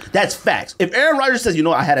Rodgers. That's facts. If Aaron Rodgers says,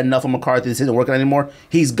 I had enough of McCarthy, this isn't working anymore,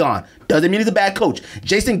 he's gone. Doesn't mean he's a bad coach.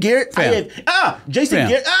 Jason Garrett, Garrett.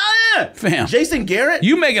 Jason Garrett.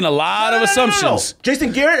 You making a lot of assumptions. No.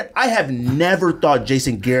 Jason Garrett, I have never thought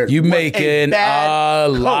Jason Garrett You making a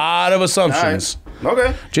lot of assumptions. Right.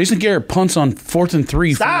 Okay. Jason Garrett punts on 4th and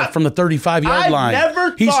 3 from the 35-yard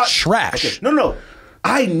line. He's trash. Okay. No.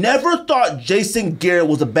 I never thought Jason Garrett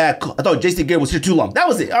was a bad coach. I thought Jason Garrett was here too long. That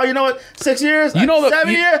was it. Oh, you know what? 6 years? 7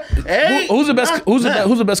 years? 8? Who's the best? Who's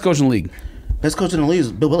the best coach in the league? Best coach in the league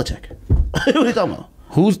is Bill Belichick. What are you talking about?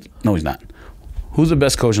 No, he's not. Who's the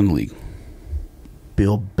best coach in the league?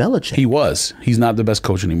 Bill Belichick. He was. He's not the best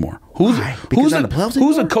coach anymore. Who's a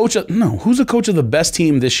coach of the best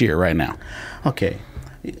team this year right now? Okay.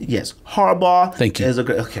 Yes. Harbaugh. Thank you.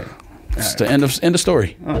 Okay. It's the end of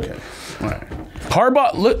story. Okay. All right.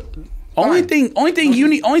 Harbaugh. Look. Only thing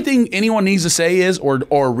anyone needs to say is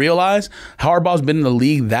or realize Harbaugh's been in the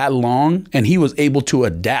league that long and he was able to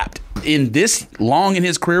adapt in this long in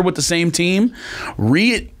his career with the same team,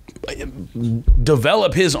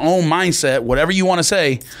 develop his own mindset, whatever you want to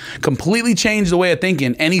say, completely change the way of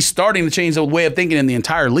thinking, and he's starting to change the way of thinking in the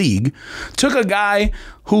entire league. Took a guy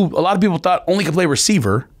who a lot of people thought only could play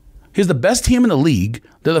receiver. He's the best team in the league.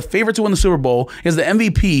 They're the favorite to win the Super Bowl. He's the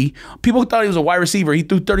MVP. People thought he was a wide receiver. He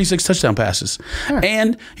threw 36 touchdown passes. Huh.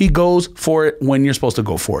 And he goes for it when you're supposed to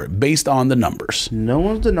go for it, based on the numbers. No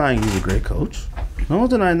one's denying he's a great coach. No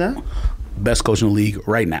one's denying that. Best coach in the league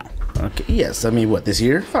right now. Okay. Yes. I mean, what, this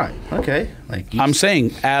year? Fine. Okay. I'm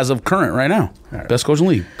saying as of current right now. Right. Best coach in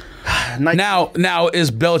the league. Now, is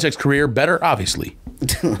Belichick's career better? Obviously.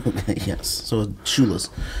 Yes. So, shoeless.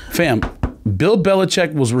 Fam, Bill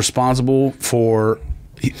Belichick was responsible for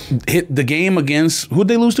hit the game against, who'd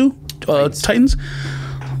they lose to? Titans.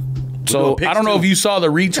 So I don't know if you saw the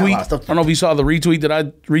retweet. I don't know if you saw the retweet that I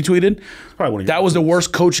retweeted. That was the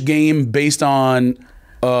worst coach game based on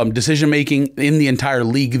decision making in the entire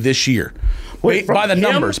league this year. By the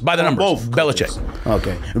numbers. Both Belichick.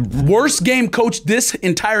 Okay. Worst game coach this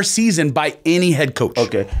entire season by any head coach.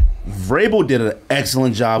 Okay. Vrabel did an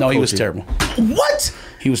excellent job. No, coaching. He was terrible. What?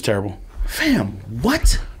 He was terrible. Fam,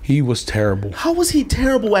 what? He was terrible. How was he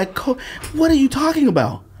terrible at What are you talking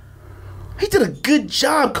about? He did a good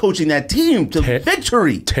job coaching that team to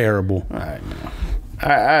victory. Terrible. All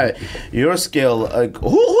right. Your skill.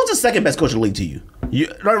 Who's the second best coach in the league to you?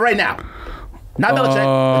 Right now. Not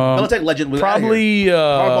Belichick. Belichick legend. Probably.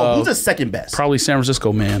 Who's the second best? Probably San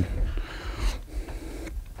Francisco man.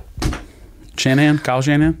 Kyle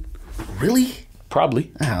Shanahan. Really?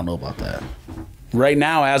 Probably. I don't know about that. Right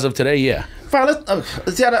now, as of today, yeah. Fine,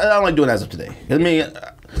 let's see. I don't like doing as of today. I mean,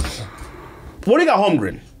 what do you got,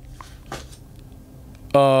 Holmgren?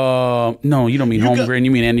 No, you don't mean Holmgren.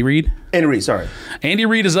 You mean Andy Reid? Andy Reid, sorry. Andy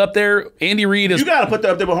Reid is up there. Andy Reid is. You got to put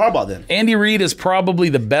that up there with Harbaugh then. Andy Reid is probably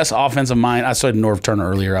the best offensive mind. I said Norv Turner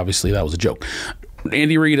earlier. Obviously, that was a joke.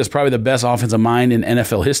 Andy Reid is probably the best offensive mind in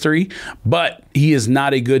NFL history, but he is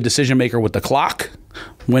not a good decision maker with the clock,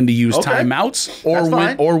 when to use timeouts,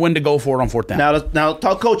 or when to go for it on fourth down. Now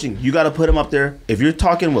talk coaching. You got to put him up there. If you're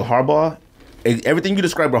talking with Harbaugh, everything you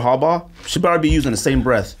described with Harbaugh should probably be used in the same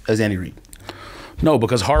breath as Andy Reid. No,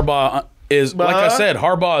 because Harbaugh is, like I said,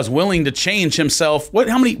 Harbaugh is willing to change himself. What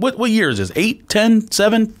year is this? 8, 10,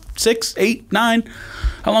 7, 6, 8, 9?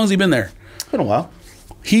 How long has he been there? It's been a while.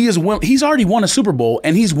 He's already won a Super Bowl,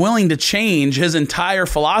 and he's willing to change his entire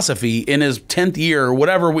philosophy in his 10th year, or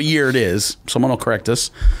whatever year it is. Someone will correct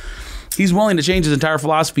us. He's willing to change his entire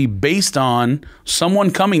philosophy based on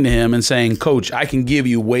someone coming to him and saying, Coach, I can give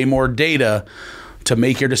you way more data to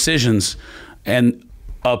make your decisions. And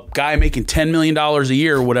a guy making $10 million a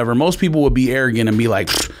year or whatever, most people would be arrogant and be like,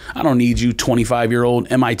 I don't need you,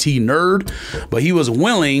 25-year-old MIT nerd. But he was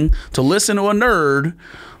willing to listen to a nerd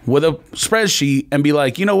with a spreadsheet and be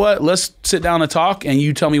like, you know what, let's sit down and talk and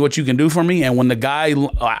you tell me what you can do for me. And when the guy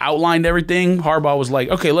outlined everything, Harbaugh was like,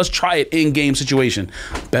 okay, let's try it in-game situation.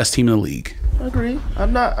 Best team in the league. I agree.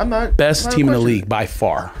 I'm not. Best team in the league by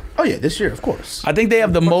far. Oh, yeah, this year, of course. I think they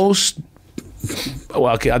have the most...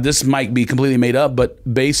 Well, okay, this might be completely made up,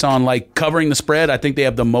 but based on like covering the spread, I think they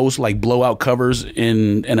have the most like blowout covers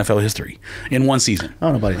in NFL history in one season. I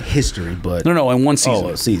don't know about in history, but no, in one season. Oh,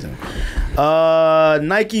 a season.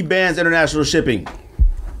 Nike bans international shipping.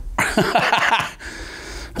 I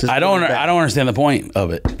don't understand the point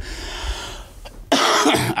of it.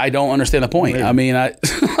 I don't understand the point. Maybe. I mean, I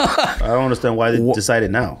don't understand why they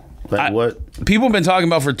decided now. Like what people have been talking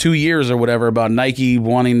about for 2 years or whatever about Nike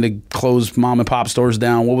wanting to close mom and pop stores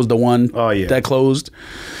down. What was the one that closed?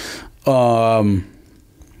 Or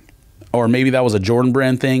maybe that was a Jordan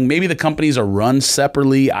brand thing. Maybe the companies are run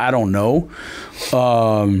separately. I don't know.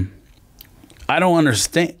 I don't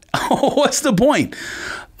understand. What's the point?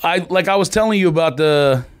 I was telling you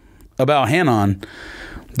about Hanon.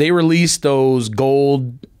 They released those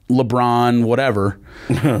gold LeBron whatever.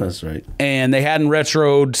 That's right. And they hadn't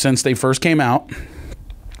retroed since they first came out.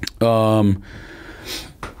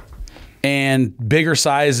 And bigger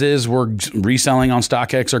sizes were reselling on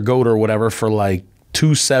StockX or GOAT or whatever for like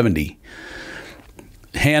 $270.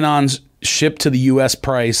 Hanon's shipped to the U.S.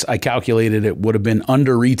 price, I calculated it would have been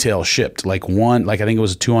under retail shipped. I think it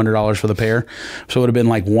was $200 for the pair. So it would have been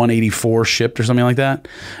like $184 shipped or something like that.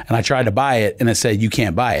 And I tried to buy it and it said, you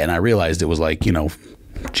can't buy it. And I realized it was like,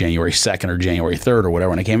 January 2nd or January 3rd or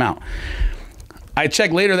whatever when it came out. I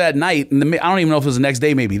checked later that night, and I don't even know if it was the next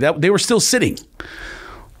day maybe. They were still sitting.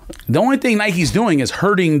 The only thing Nike's doing is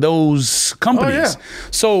hurting those companies. Oh, yeah.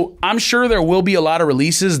 So I'm sure there will be a lot of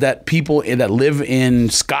releases that people that live in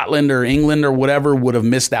Scotland or England or whatever would have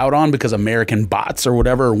missed out on because American bots or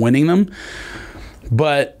whatever are winning them.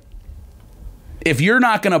 But if you're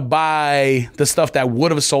not going to buy the stuff that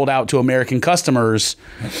would have sold out to American customers,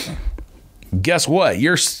 guess what?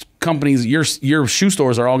 Your companies, your shoe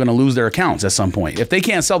stores are all going to lose their accounts at some point. If they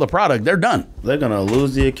can't sell the product, they're done. They're going to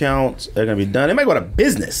lose the accounts. They're going to be done. They might go out of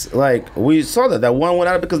business. Like, we saw that one went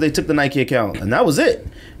out because they took the Nike account, and that was it.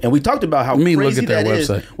 And we talked about how crazy that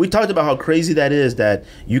is. We talked about how crazy that is that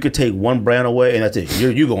you could take one brand away, and that's it.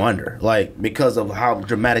 You go under, like, because of how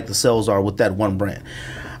dramatic the sales are with that one brand.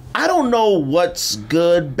 I don't know what's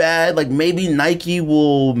good, bad. Like, maybe Nike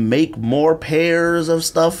will make more pairs of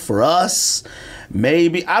stuff for us.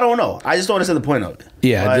 Maybe. I don't know. I just don't understand the point of it.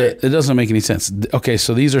 Yeah, it doesn't make any sense. Okay,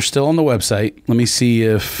 so these are still on the website. Let me see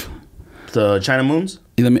if... The China Moons?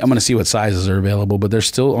 I'm going to see what sizes are available, but they're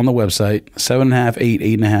still on the website. 7.5, 8,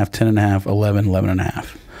 8.5, 10.5, 11,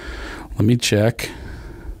 11.5. Let me check.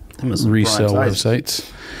 Resale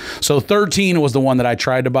websites. So 13 was the one that I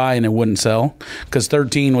tried to buy and it wouldn't sell because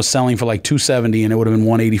 13 was selling for like $270 and it would have been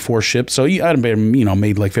 $184 shipped. So I'd have been,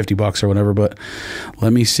 made like $50 or whatever. But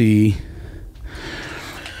let me see.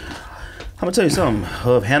 I'm gonna tell you something.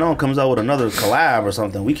 If Hanon comes out with another collab or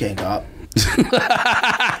something, we can't cop.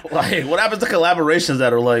 Like, what happens to collaborations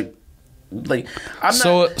that are like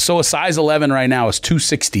so a size 11 right now is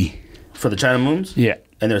 $260 for the China Moons? Yeah.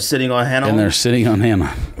 And they're sitting on Hanon? And they're sitting on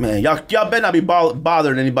Hanon. Man, y'all better not be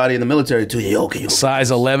bothering anybody in the military too. Yeah, okay.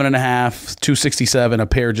 Size 11.5, $267. A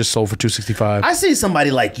pair just sold for $265. I see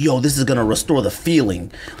somebody like, this is going to restore the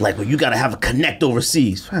feeling. Like, well, you got to have a connect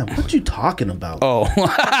overseas. Man, what you talking about? Oh.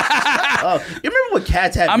 You remember what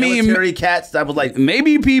cats had? Military cats that was like...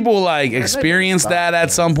 Maybe people experienced that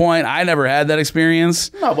at some point. I never had that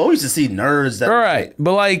experience. No, but we used to see nerds that... All right.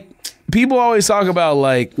 But people always talk about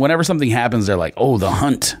whenever something happens, they're like, oh, the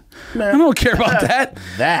hunt. Man, I don't care about that.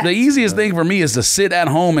 The easiest thing for me is to sit at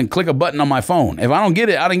home and click a button on my phone. If I don't get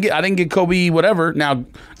it, I didn't get Kobe whatever. Now,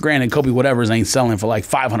 granted, Kobe whatever's ain't selling for like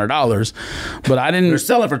 $500, but I didn't. They're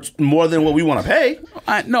selling for more than what we want to pay.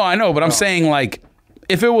 I know, but I'm saying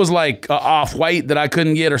if it was like off-white that I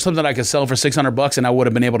couldn't get or something that I could sell for $600 and I would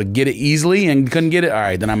have been able to get it easily and couldn't get it, all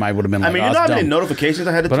right, then I might would have been like, how many notifications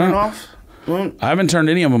I had to turn off? I haven't turned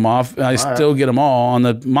any of them off. I still get them all on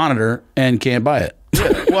the monitor and can't buy it.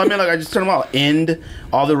 Yeah. Well, I just turn them all. End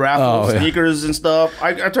all the raffles, sneakers and stuff.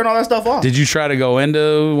 I turn all that stuff off. Did you try to go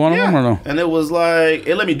into one of them or no? And it was like,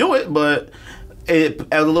 it let me do it, but it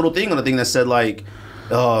had a little thing on the thing that said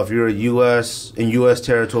oh, if you're a in U.S.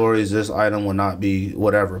 territories, this item will not be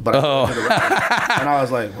whatever. But and I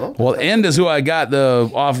was like, well, End is who I got the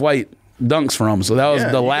off-white dunks from, so that was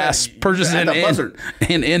the last purchase in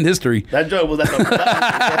End history. That joint was at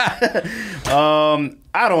the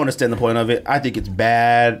I don't understand the point of it. I think it's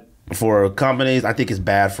bad for companies. I think it's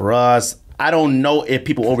bad for us. I don't know if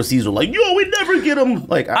people overseas are like, yo, we never get them.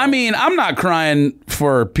 Like, I mean, I'm not crying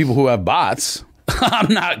for people who have bots.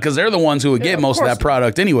 I'm not, because they're the ones who would get most of that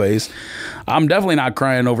product anyways. I'm definitely not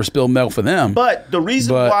crying over spilled milk for them. But the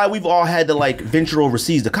reason why we've all had to like venture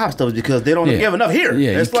overseas to cop stuff is because they don't give enough here.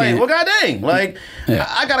 Yeah, it's like, well, god dang, like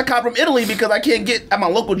I got a cop from Italy because I can't get at my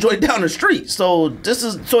local joint down the street. So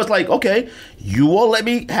it's like, okay, you won't let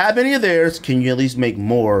me have any of theirs. Can you at least make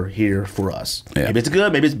more here for us? Yeah. Maybe it's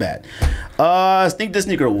good, maybe it's bad. Think the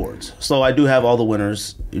Sneaker Awards. So I do have all the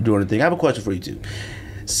winners doing the thing. I have a question for you too.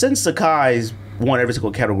 Since Sakai's won every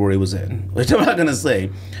single category it was in, which I'm not gonna say,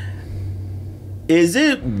 is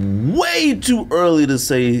it way too early to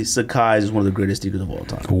say Sakai is one of the greatest sneakers of all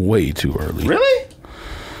time? Way too early. Really?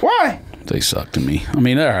 Why? They suck to me. I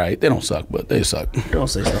mean, they're all right. They don't suck, but they suck. Don't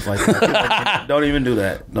say stuff like that. Don't even do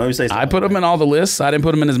that. Don't even say stuff I put them in all the lists. I didn't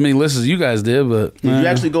put them in as many lists as you guys did, but... Did you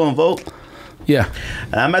actually go and vote? Yeah.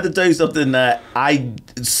 And I'm about to tell you something that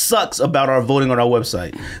sucks about our voting on our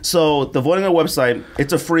website. So the voting on our website,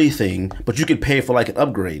 it's a free thing, but you can pay for like an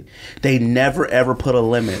upgrade. They never ever put a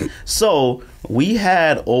limit. So we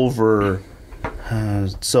had over,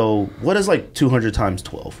 so what is like 200 times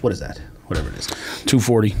 12? What is that? Whatever it is.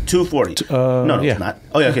 240. 240. No, it's not.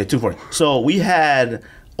 Oh yeah, okay, 240. So we had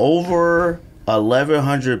over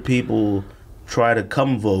 1,100 people try to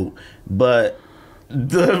come vote, but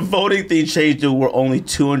the voting thing changed to where only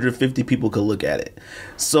 250 people could look at it.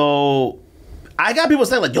 So I got people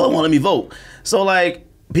saying like, yo, won't let me vote. So like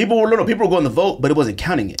people were going to vote, but it wasn't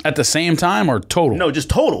counting it. At the same time or total? No, just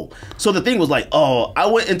total. So the thing was like, oh, I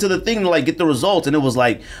went into the thing to like get the results, and it was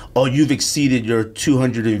like, oh, you've exceeded your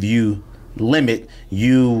 200 view limit.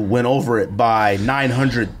 You went over it by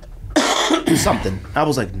 900 something. I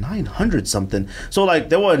was like, 900 something. So like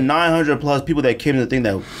there were 900 plus people that came to the thing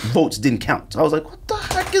that votes didn't count. So I was like, what the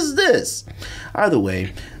heck is this? Either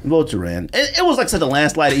way, votes ran. It was like such a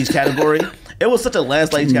landslide in each category. It was such a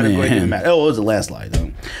landslide in each category. It didn't matter. Oh, it was a landslide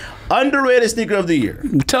though. Underrated sneaker of the year.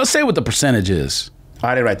 Say what the percentage is.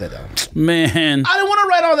 I didn't write that down. Man, I didn't want to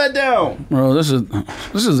write all that down. Bro, this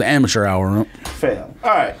is amateur hour. Fail. All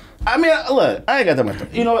right. I mean, look, I ain't got that much time.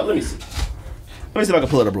 You know what? Let me see. Let me see if I can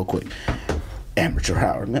pull it up real quick. Amateur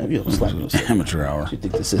hour, man. You don't slap me. Amateur hour. You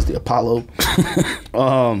think this is the Apollo?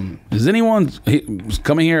 Is anyone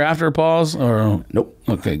coming here after a pause or nope?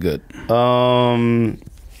 Okay, good.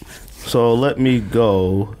 So let me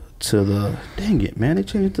go to the. Dang it, man! They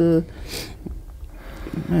changed the.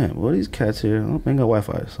 Man, what are these cats here? I don't think I got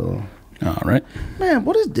Wi-Fi, so. All right. Man,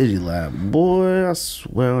 what is DigiLab? Boy, I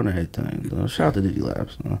swear on everything. Shout out to DigiLab.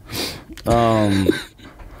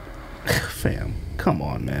 Fam, come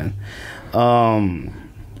on, man. Let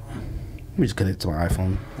me just connect to my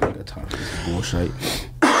iPhone. I got time for this bullshit.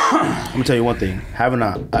 I'm gonna tell you one thing: having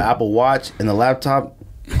an Apple Watch and the laptop,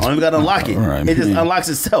 I don't even gotta unlock it. Right, it just unlocks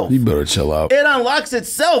itself. You better chill out. It unlocks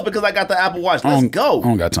itself because I got the Apple Watch. Let's go. I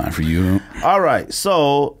don't got time for you. All right,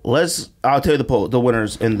 so I'll tell you the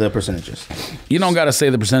winners and the percentages. You don't gotta say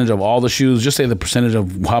the percentage of all the shoes. Just say the percentage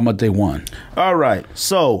of how much they won. All right,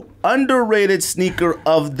 so underrated sneaker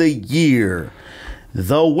of the year.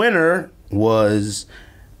 The winner was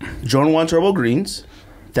Jordan 1 Turbo Greens.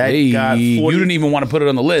 That got 40, you didn't even want to put it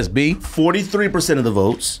on the list, B. 43% of the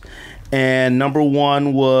votes. And number two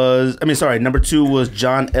was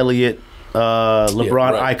John Elliott,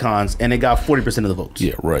 LeBron Icons, and it got 40% of the votes.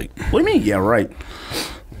 Yeah, right. What do you mean? Yeah, right.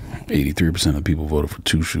 83% of the people voted for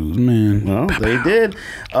two shoes, man. Well, they did.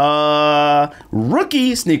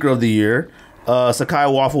 Rookie sneaker of the year. Sakai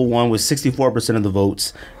Waffle won with 64% of the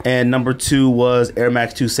votes, and number 2 was Air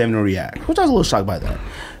Max 270 React, which I was a little shocked by that.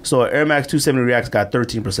 So Air Max 270 Reacts got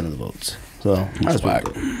 13% of the votes. So that's pretty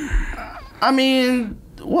good. I mean,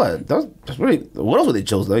 what? That's really. What else would they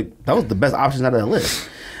chose? Like that was the best option out of that list.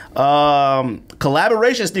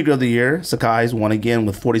 Collaboration sneaker of the year, Sakai's won again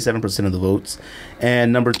with 47% of the votes,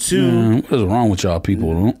 and number 2. What is wrong with y'all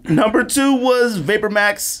people? Number 2 was Vapor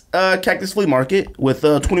Max Cactus Flea Market with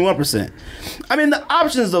 21%. I mean, the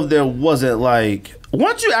options of there wasn't like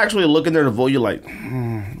once you actually look in there to vote, you're like,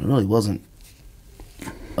 it really wasn't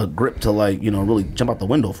a grip to like really jump out the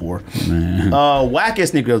window for. Wackest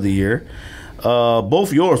sneaker of the year,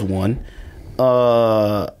 both yours won.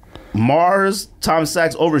 Mars Tom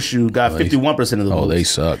Sachs Overshoe got 51% of the votes. Oh, they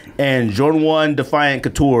suck. And Jordan 1 Defiant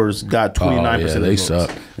Couture got 29% of the votes. They suck.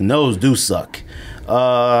 And those do suck.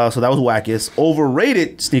 So that was wackest.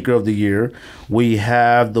 Overrated sneaker of the year. We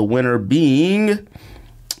have the winner being.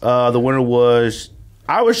 The winner was.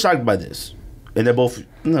 I was shocked by this, and they're both.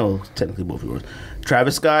 No, technically both yours.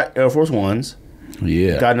 Travis Scott Air Force Ones.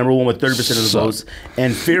 Yeah. Got number one with 30% of the votes,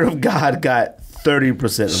 and Fear of God got 30%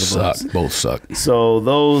 of the votes. Both suck. So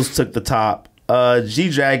those took the top. G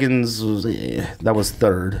Dragons was that was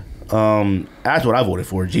third. That's what I voted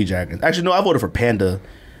for. G Dragons. Actually, no, I voted for Panda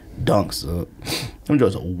Dunks. Them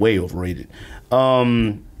joints are way overrated.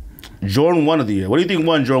 Jordan 1 of the year. What do you think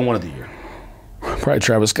won Jordan 1 of the year? Probably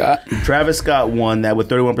Travis Scott. Travis Scott won that with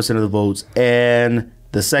 31% of the votes, and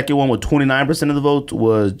the second one with 29% of the votes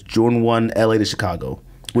was Jordan 1 LA to Chicago,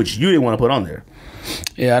 which you didn't want to put on there.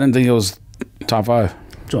 Yeah, I didn't think it was top 5.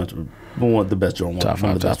 Joints were the best Jordan 1. Top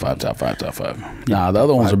 5, top 5. Nah, the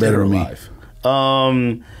other ones are better than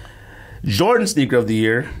me. Jordan sneaker of the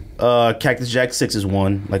year. Cactus Jack 6 is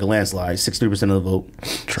one, like a landslide, 63% of the vote.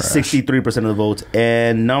 Trash. 63% of the votes.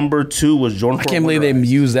 And number 2 was Jordan 4. I can't believe they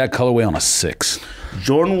used that colorway on a 6.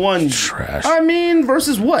 Jordan 1. Trash. I mean,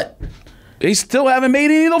 versus what? They still haven't made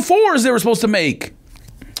any of the 4s they were supposed to make.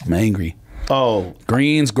 I'm angry. Oh.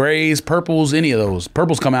 Greens, grays, purples, any of those.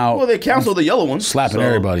 Purples come out. Well, they canceled the yellow one. Slapping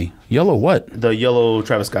everybody. Yellow what? The yellow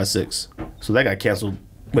Travis Scott 6. So that got canceled,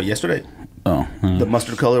 yesterday? Oh. The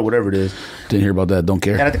mustard color, whatever it is. Didn't hear about that. Don't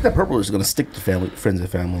care. And I think that purple is going to stick to friends and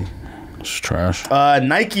family. It's trash.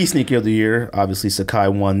 Nike sneaker of the year. Obviously, Sakai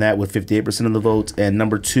won that with 58% of the votes. And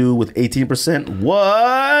number 2 with 18%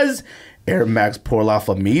 was Air Max Por La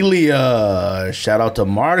Familia. Shout out to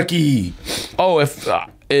Marky. Oh, if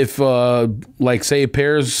like say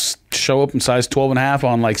pairs show up in size 12.5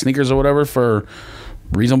 on like sneakers or whatever for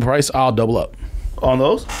reasonable price, I'll double up. On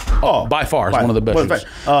those? Oh, by far, it's one of the best shoes.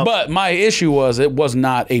 But my issue was it was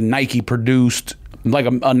not a Nike produced, like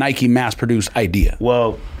a Nike mass produced idea.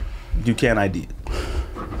 Well, you can't ID it.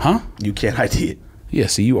 Huh? You can't ID it. Yeah,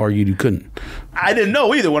 see, you argued you couldn't. I didn't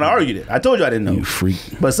know either when I argued it. I told you I didn't know. You freak.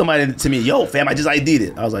 But somebody to me, yo, fam, I just ID'd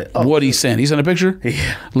it. I was like, oh. What he sent? He sent a picture?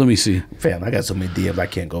 Yeah. Let me see. Fam, I got so many DMs I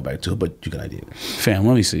can't go back to, but you can ID it. Fam,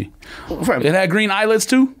 let me see. Fam. It had green eyelets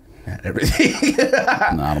too? Had everything.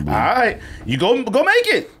 Nah, I don't believe it. All right. You go make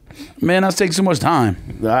it. Man, that's taking so much time.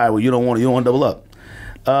 All right, well, you don't want to double up.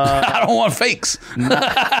 I don't want fakes.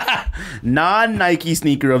 Non-Nike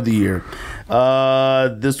sneaker of the year.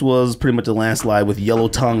 This was pretty much a landslide with Yellow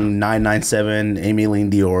Tongue 997 Amy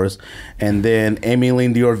Lynn Dior's, and then Amy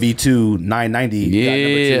Lynn Dior V2 990 yeah.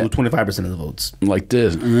 got number 2, 25% of the votes. Like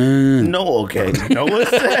this. No, okay. No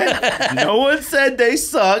one said they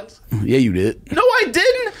sucked. Yeah, you did. No, I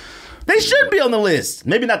didn't. They should be on the list.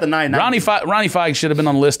 Maybe not the 990. Ronnie Fike should have been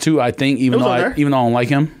on the list too, I think, even though I don't like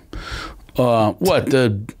him. What,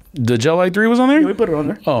 the Gel Light 3 was on there? Yeah, we put it on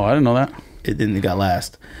there. Oh, I didn't know that. It didn't. It got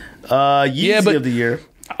last. Yeezy of the year.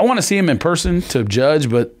 I want to see him in person to judge,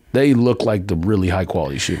 but they look like the really high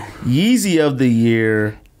quality shoe. Yeezy of the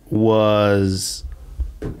year was,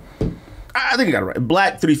 I think I got it right.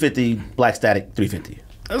 Black 350, Black Static 350.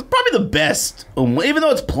 It's probably the best. Even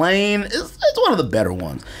though it's plain, it's one of the better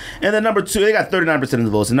ones. And then number 2, they got 39% of the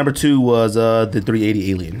votes. And number 2 was the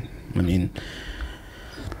 380 Alien. I mean,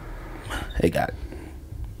 they got it.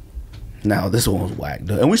 Now this one was whack,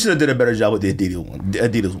 and we should have did a better job with the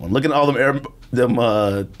Adidas one. Look at all them.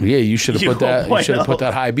 Yeah, you should have put that. You should have put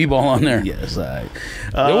that high B ball on there. Yes, it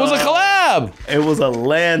was a collab. It was a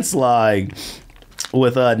landslide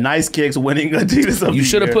with Nice Kicks winning Adidas. You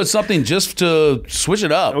should have put something just to switch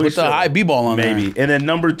it up. Put the high B ball on there. Maybe. And then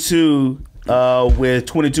number 2 with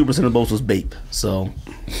 22% of the votes was Bape. So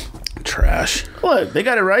trash. What? They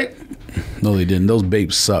got it right. No, they didn't. Those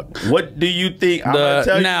Bapes suck. What do you think? I'm gonna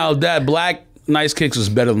tell you, now that black Nice Kicks is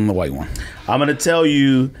better than the white one. I'm gonna tell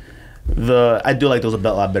you I do like those a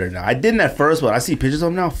lot better now. I didn't at first, but I see pictures of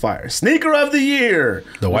them now. Fire. Sneaker of the year.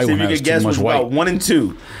 The white one has too much white. 1 and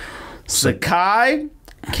 2. Sakai,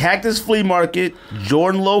 Cactus Flea Market,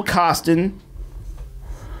 Jordan Low Costin,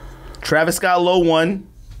 Travis Scott Low 1.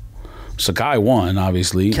 Sakai 1,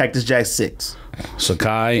 obviously. Cactus Jack 6.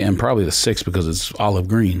 Sakai and probably the 6 because it's olive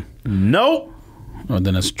green. Nope. Or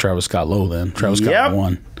then it's Travis Scott Low then. Travis Scott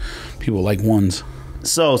 1. People like ones.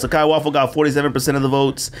 So Sakai Waffle got 47% of the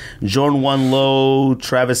votes. Jordan 1 Low.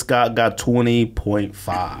 Travis Scott got 20.5.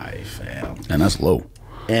 Fam. And that's low.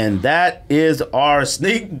 And that is our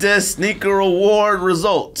Sneaker Award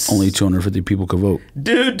results. Only 250 people could vote.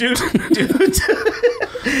 Dude. Look,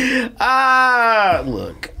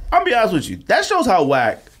 I'll be honest with you. That shows how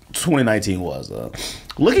whack 2019 was.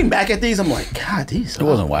 Looking back at these, I'm like, God, these. It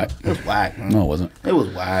wasn't whack. It was whack. No, it wasn't. It was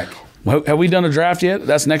whack. Have we done a draft yet?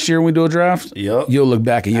 That's next year when we do a draft? Yep. You'll look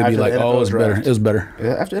back and you'll be like, oh, it was draft. better. It was better.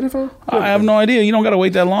 Yeah, after NFL? I have no idea. You don't got to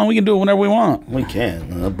wait that long. We can do it whenever we want. We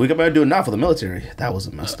can. We can better do it now for the military. That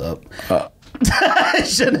wasn't messed up. I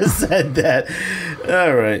shouldn't have said that.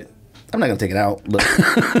 All right. I'm not going to take it out. But,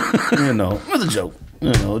 you know, it was a joke.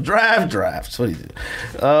 You know, drafts. What do you do?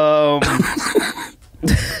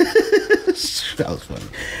 That was funny.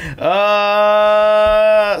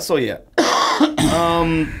 So, yeah.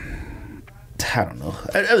 I don't know.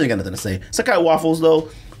 I really got nothing to say. Sakai Waffles, though.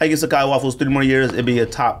 I guess Sakai Waffles, 3 more years, it'd be a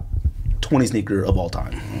top 20 sneaker of all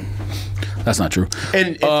time. That's not true.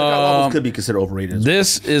 And Sakai Waffles could be considered overrated.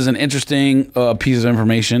 This is an interesting piece of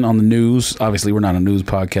information on the news. Obviously, we're not a news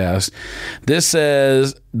podcast. This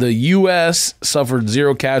says the U.S. suffered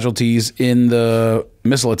 0 casualties in the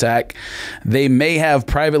missile attack. They may have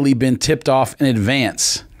privately been tipped off in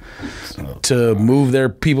advance to move their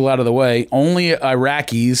people out of the way. Only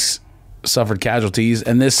Iraqis suffered casualties.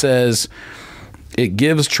 And this says it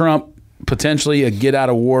gives Trump potentially a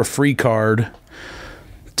get-out-of-war free card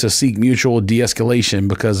to seek mutual de-escalation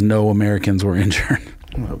because no Americans were injured.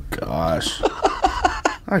 Oh, gosh.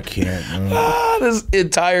 I can't. This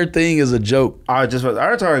entire thing is a joke. All this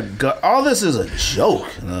is a joke.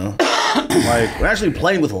 You know? Like, we're actually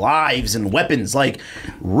playing with lives and weapons, like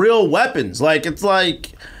real weapons. Like,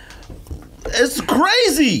 it's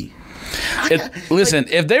crazy. Listen,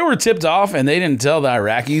 if they were tipped off and they didn't tell the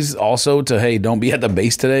Iraqis also to, hey, don't be at the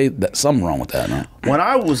base today, something wrong with that, man. When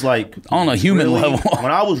I was like on a human level,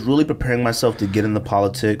 when I was really preparing myself to get into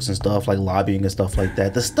politics and stuff, like lobbying and stuff like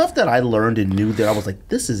that, the stuff that I learned and knew there, I was like,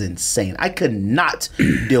 this is insane. I could not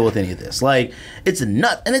deal with any of this. Like, it's a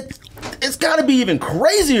nut, and it's got to be even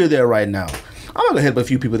crazier there right now. I'm gonna hit up a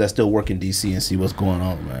few people that still work in DC and see what's going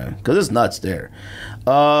on, man, because it's nuts there. We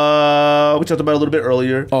talked about it a little bit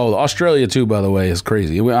earlier. Oh, Australia too, by the way, is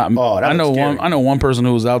crazy. I know one person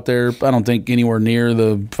who was out there. I don't think anywhere near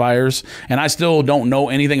the fires, and I still don't know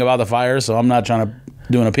anything about the fires, so I'm not trying to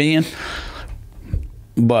do an opinion.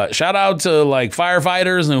 But shout out to like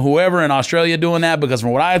firefighters and whoever in Australia doing that, because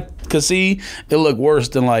from what I could see, it looked worse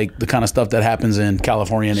than like the kind of stuff that happens in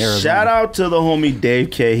California and Arizona. Shout out to the homie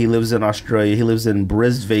Dave K. He lives in Australia. He lives in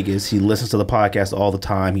Brisbane, Vegas. He listens to the podcast all the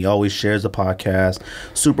time. He always shares the podcast.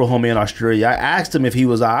 Super homie in Australia. I asked him if he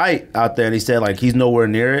was all right out there, and he said like he's nowhere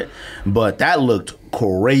near it. But that looked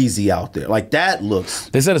crazy out there. Like that looks.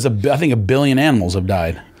 They said I think 1 billion animals have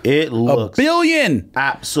died. It looks 1 billion,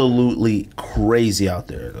 absolutely crazy out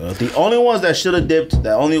there. The only ones that should have dipped,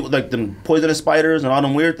 that only like the poisonous spiders and all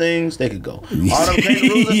them weird things, they could go. All them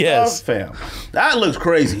kangaroos and yes, stuff, fam. That looks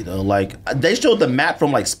crazy though. Like they showed the map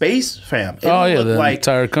from like space, fam. The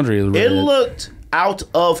entire country is red. It looked out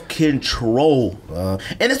of control, and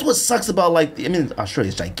it's what sucks about like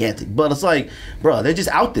Australia's gigantic, but it's like, bro, they're just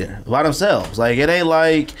out there by themselves. Like it ain't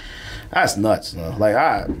like. That's nuts. Like,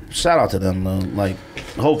 shout out to them. Like,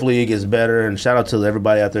 hopefully it gets better, and shout out to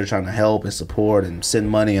everybody out there trying to help and support and send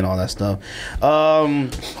money and all that stuff.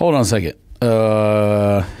 Hold on a second.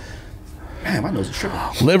 Man, my nose is tripping.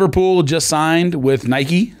 Liverpool just signed with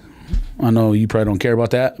Nike. I know you probably don't care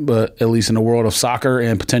about that, but at least in the world of soccer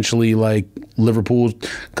and potentially like Liverpool,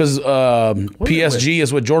 because PSG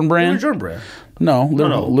is with Jordan Brand. Jordan Brand. No,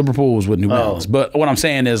 Liverpool was with New Balance. But what I'm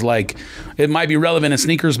saying is, like, it might be relevant in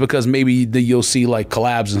sneakers because maybe you'll see, like,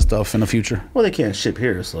 collabs and stuff in the future. Well, they can't ship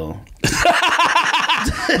here, so.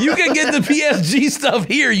 You can get the PSG stuff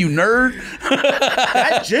here, you nerd.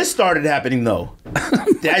 That just started happening, though.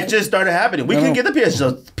 That just started happening. We can get the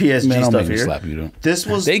PSG stuff here. Slap you,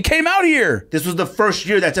 They came out here. This was the first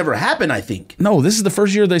year that's ever happened, I think. No, this is the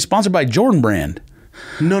first year they sponsored by Jordan Brand.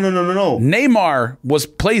 No. Neymar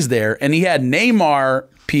plays there, and he had Neymar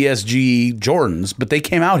PSG Jordans, but they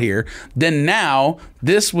came out here. Then now,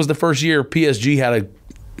 this was the first year PSG had a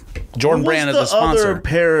Jordan Brand as a sponsor. Other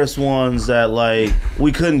Paris ones that like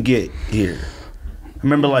we couldn't get here.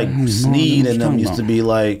 Remember, like Sneed and them used to be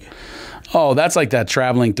like. Oh, that's like that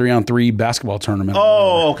traveling 3-on-3 basketball tournament.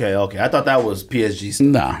 Oh, okay. I thought that was PSG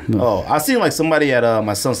stuff. Nah. Oh, I seen like somebody at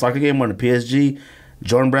my son's soccer game wearing a PSG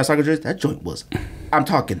Jordan Brand soccer jersey. That joint was, I'm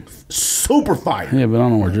talking super fire. Yeah, but I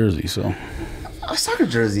don't wear jerseys, so. A soccer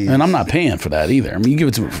jersey. And I'm not paying for that either. I mean, you give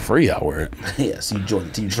it to me for free, I'll wear it. Yeah, so you join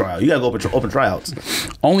the team tryout. You got to go open tryouts.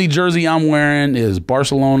 Only jersey I'm wearing is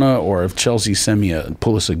Barcelona, or if Chelsea send me a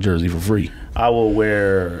Pulisic jersey for free. I will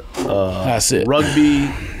wear that's it.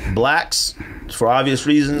 Rugby Blacks for obvious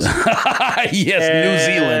reasons. Yes, And New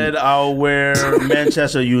Zealand. I'll wear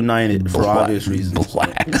Manchester United for obvious reasons.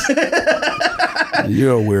 Blacks.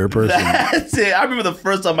 You're a weird person. That's it. I remember the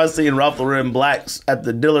first time I seen Ralph Lauren blacks at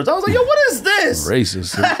the Dillards. I was like, yo, what is this?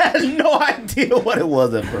 Racist. I had no idea what it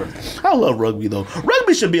was at first. I love rugby, though.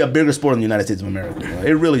 Rugby should be a bigger sport in the United States of America. Bro.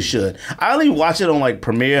 It really should. I only watch it on like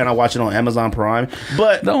Premiere and I watch it on Amazon Prime.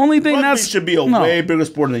 But the only thing rugby should be a way bigger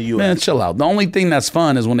sport in the U.S. Man, chill out. The only thing that's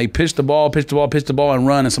fun is when they pitch the ball, and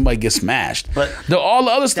run, and somebody gets smashed. But all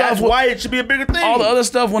the other stuff. That's why it should be a bigger thing. All the other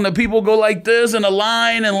stuff when the people go like this in a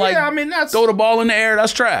line and that's, throw the ball in the air,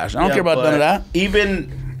 that's trash. I don't care about none of that.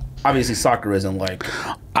 Even obviously soccer isn't like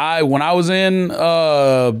when I was in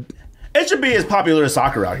it should be as popular as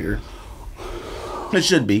soccer out here. It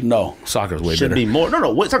should be. No, soccer's way better. Should be more.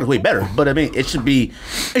 No, soccer's way better. But I mean, it should be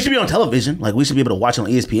on television. Like we should be able to watch it on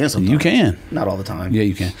ESPN sometimes. You can. Not all the time. Yeah,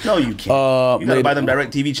 you can. No, you can't. You gotta buy them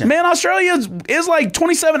direct TV channels. Man, Australia is like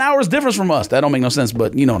 27 hours difference from us. That don't make no sense,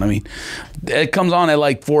 but you know what I mean. It comes on at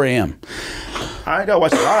like 4 a.m. I gotta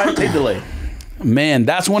watch it. All right, tape delay. Man,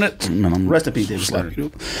 that's when it. Man, rest in peace, David Slater.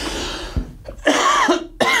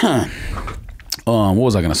 What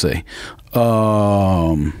was I gonna say?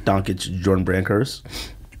 Doncic, Jordan Brand curse.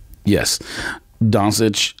 Yes,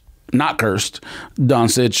 Doncic, not cursed.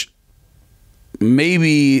 Doncic,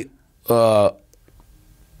 maybe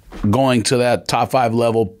going to that top 5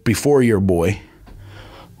 level before your boy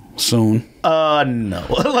soon. No.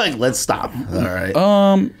 Like, let's stop. All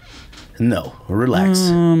right. No, relax.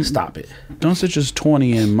 Stop it. Doncic is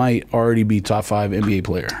 20 and might already be top 5 NBA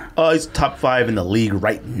player. He's top 5 in the league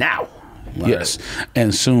right now. Yes,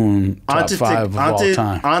 and soon top 5 of all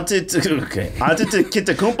time.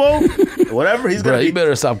 Antetokounmpo, whatever he's gonna be. You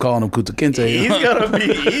better stop calling him Kuta Kinte.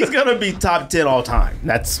 He's gonna be top 10 all time.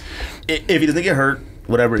 That's if he doesn't get hurt.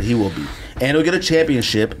 Whatever he will be, and he'll get a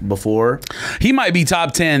championship before. He might be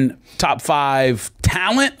top 10, top 5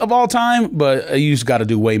 talent of all time, but you just got to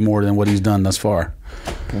do way more than what he's done thus far.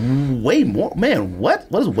 Way more, man. What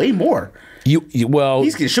is way more? Well,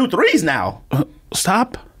 he can shoot threes now.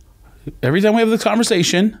 Stop. Every time we have this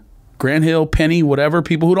conversation, Grant Hill, Penny, whatever,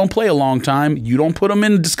 people who don't play a long time, you don't put them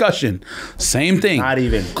in discussion. Same thing. Not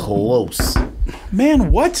even close.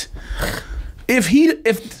 Man, what?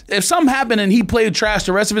 If something happened and he played trash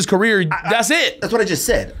the rest of his career, that's it. That's what I just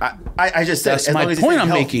said. I just said. That's my point I'm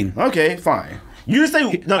making. Okay, fine. You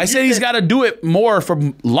say no. I said he's got to do it more for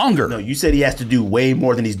longer. No, you said he has to do way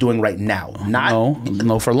more than he's doing right now.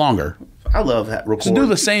 No, for longer. I love that record. To do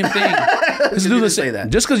the same thing. Let's do the same. That.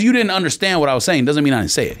 Just because you didn't understand what I was saying doesn't mean I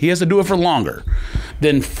didn't say it. He has to do it for longer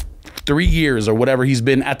than 3 years or whatever he's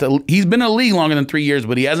been he's been in the league longer than 3 years,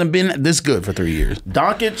 but he hasn't been this good for 3 years.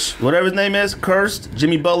 Doncic, whatever his name is, cursed.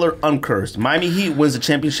 Jimmy Butler, uncursed. Miami Heat wins the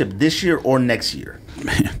championship this year or next year.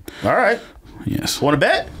 Man. All right. Yes. Want to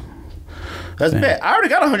bet? Let's bet. I already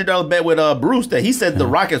got a $100 bet with Bruce that he said the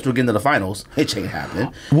Rockets were getting to the finals. It ain't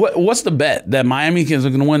happening. What's the bet? That Miami is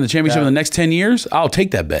going to win the championship in the next 10 years? I'll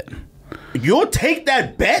take that bet. You'll take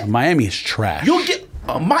that bet? Miami is trash. You'll get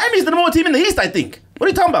Miami's the number 1 team in the East, I think. What are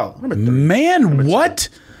you talking about? Man, what?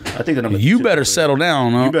 I think the number You 2. better settle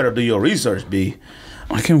down. Huh? You better do your research, B.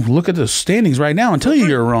 I can look at the standings right now and tell you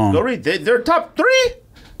you're wrong. Go read. They're top 3.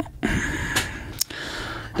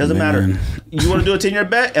 Doesn't matter. You want to do a 10-year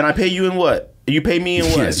bet, and I pay you in what? You pay me in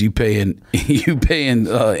what? Yes, you pay in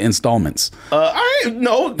installments.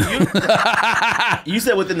 No. You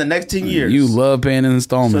said within the next 10 years. You love paying in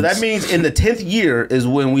installments. So that means in the 10th year is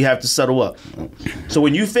when we have to settle up. So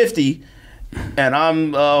when you 50 and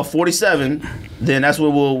I'm 47, then that's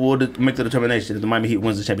when we'll make the determination if the Miami Heat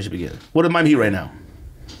wins the championship again. What are the Miami Heat right now?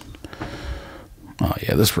 Oh,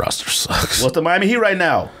 yeah, this roster sucks. What's the Miami Heat right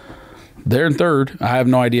now? They're in 3rd. I have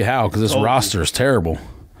no idea how because this roster is terrible.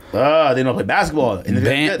 They don't play basketball. And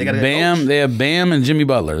They have Bam and Jimmy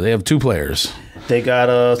Butler. They have 2 players. They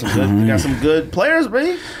got some good players,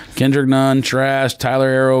 baby. Kendrick Nunn, trash.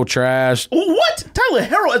 Tyler Herro, trash. What? Tyler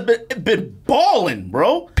Herro has been balling,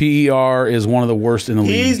 bro. PER is one of the worst in the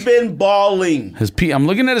league. He's been balling. I'm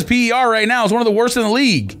looking at his PER right now. It's one of the worst in the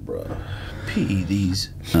league. Bro, PEDs.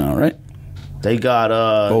 All right. They got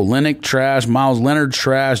Olynyk, trash. Miles Leonard,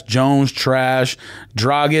 trash. Jones, trash.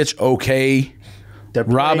 Dragic, okay.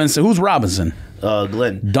 Robinson. Who's Robinson?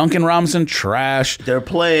 Glenn. Duncan Robinson, trash. They're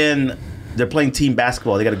playing team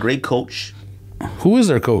basketball. They got a great coach. Who is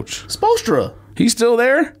their coach? Spoelstra. He's still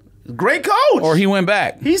there? Great coach. Or he went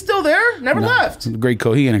back? He's still there. Never left. Great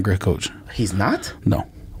coach. He ain't a great coach. He's not? No.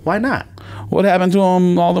 Why not? What happened to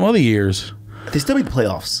him all them other years? They still made the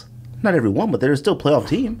playoffs. Not every one, but they're still a playoff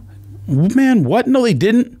team. Man, what? No, they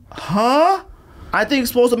didn't. Huh? I think he's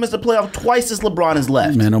supposed to miss the playoff twice since LeBron is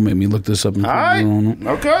left. Man, don't make me look this up. All right.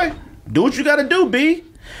 Okay. Do what you got to do, B.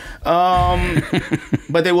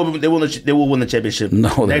 But they will win the championship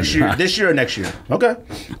next year. This year or next year. Okay.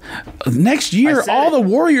 Next year, all the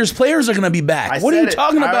Warriors players are going to be back. What are you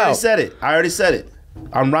talking about? I already said it.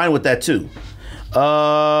 I'm riding with that too. What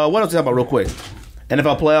else to talk about real quich?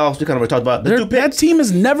 NFL playoffs. We kind of already talked about that team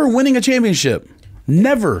is never winning a championship.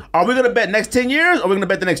 Never. Are we going to bet next 10 years or are we going to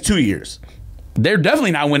bet the next 2 years? They're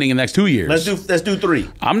definitely not winning in the next 2 years. Let's do 3.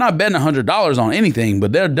 I'm not betting $100 on anything,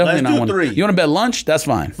 but they're definitely not winning. 3. You want to bet lunch? That's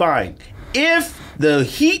fine. Fine. If the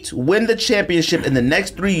Heat win the championship in the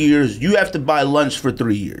next 3 years, you have to buy lunch for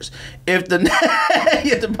 3 years. If the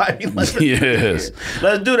you have to buy me lunch for 3 years.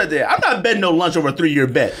 Let's do that there. I'm not betting no lunch over a 3-year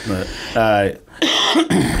bet. All right.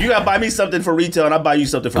 You gotta buy me something for retail, and I'll buy you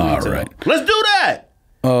something for retail. All right. Let's do that.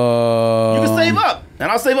 You can save up, and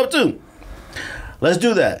I'll save up too. Let's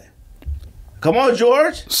do that. Come on,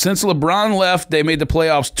 George. Since LeBron left, they made the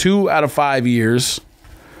playoffs 2 out of 5 years.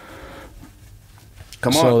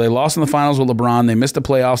 Come on. So they lost in the finals with LeBron. They missed the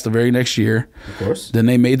playoffs the very next year. Of course. Then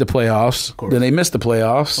they made the playoffs. Of course. Then they missed the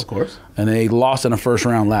playoffs. Of course. And they lost in the first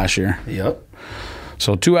round last year. Yep.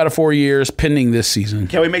 So 2 out of 4 years pending this season.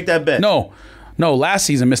 Can we make that bet? No, last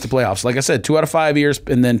season missed the playoffs. Like I said, 2 out of 5 years,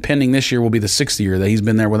 and then pending this year will be the 6th year that he's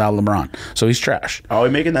been there without LeBron. So he's trash. Are we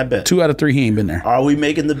making that bet? 2 out of 3, he ain't been there. Are we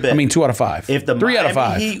making the bet? I mean, 2 out of 5. If the 3 out of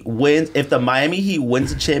 5. If the Miami Heat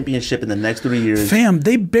wins the championship in the next 3 years, fam,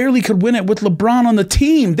 they barely could win it with LeBron on the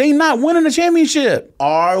team. They not winning a championship.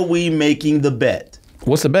 Are we making the bet?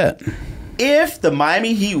 What's the bet? If the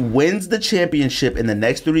Miami Heat wins the championship in the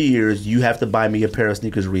next 3 years, you have to buy me a pair of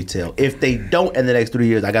sneakers retail. If they don't in the next 3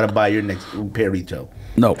 years, I got to buy your next pair retail.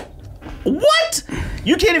 No. What?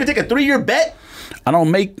 You can't even take a 3-year bet? I don't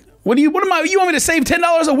make... You want me to save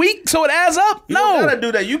 $10 a week so it adds up? No. You gotta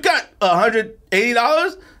do that. You got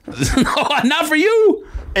 $180? No, not for you.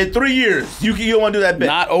 In 3 years, you don't want to do that bet.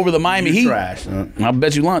 Not over the Miami Heat. Trash. I'll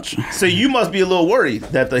bet you lunch. So you must be a little worried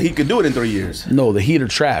that the Heat could do it in 3 years. No, the Heat are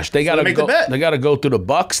trash. They gotta make the bet. They gotta go through the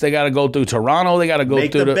Bucks. They gotta go through Toronto. They gotta go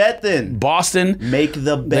through the bet then. Boston. Make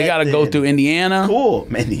the bet. They gotta go through Indiana. Cool.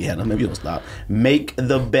 Indiana. Maybe you'll stop. Make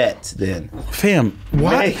the bet then. Fam,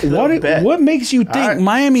 what makes you think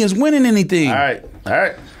Miami is winning anything? All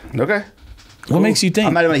right. Okay. What makes you think?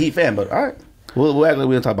 I'm not even a Heat fan, but all right. We'll act like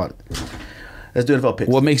we don't talk about it. Let's do NFL picks.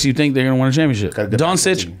 What makes you think they're going to win a championship?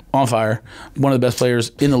 Doncic, on fire. One of the best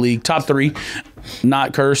players in the league. Top 3.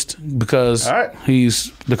 Not cursed because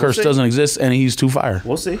the curse doesn't exist and he's too fire.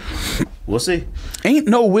 We'll see. Ain't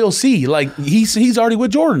no we'll see. Like, he's already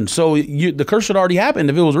with Jordan. So the curse should already happen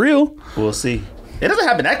if it was real. We'll see. It doesn't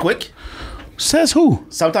happen that quick. Says who?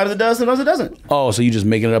 Sometimes it does, sometimes it doesn't. Oh, so you just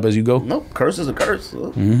making it up as you go? No, curse is a curse.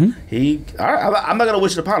 I'm not gonna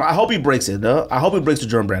wish it upon him. I hope he breaks it. No? I hope he breaks the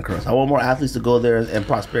Jordan Brand curse. I want more athletes to go there and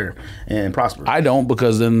prosper. I don't,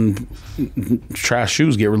 because then trash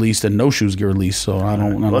shoes get released and no shoes get released. So I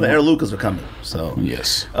don't. Well, the Air Lucas are coming. So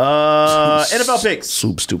yes. NFL picks.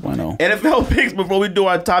 Soups 2.0. NFL picks before we do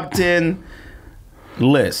our top 10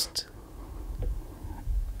 list.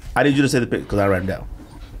 I need you to say the pick because I write them down.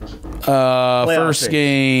 First picks.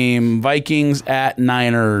 Game, Vikings at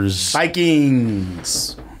Niners.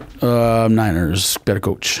 Vikings. Niners, better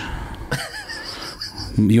coach.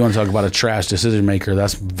 You want to talk about a trash decision maker?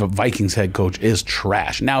 That's Vikings head coach is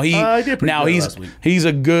trash. Now he's a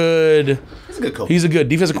good coach. He's a good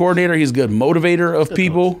defensive coordinator. He's a good motivator of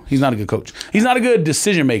people. Coach. He's not a good coach. He's not a good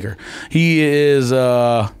decision maker. He is.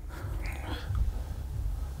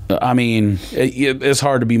 I mean, it's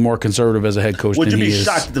hard to be more conservative as a head coach. Would than you be he is.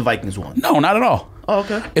 shocked if the Vikings won? No, not at all. Oh,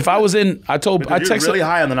 okay. If I was in, I texted really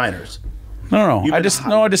high on the Niners. No. I just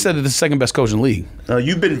said that the second best coach in the league. No,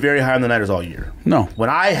 you've been very high on the Niners all year. No, when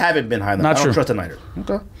I haven't been high on the Niners, I don't trust the Niners.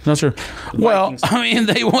 Okay, not true. Well, I mean,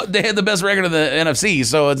 they had the best record in the NFC,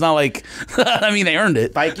 so it's not like they earned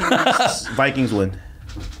it. Vikings win.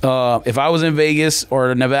 If I was in Vegas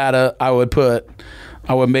or Nevada, I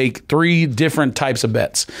would make 3 different types of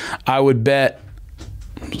bets. I would bet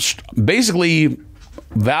basically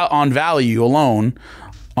on value alone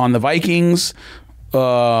on the Vikings,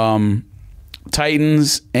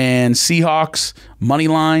 Titans, and Seahawks money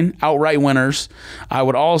line outright winners. I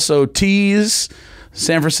would also tease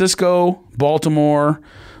San Francisco, Baltimore,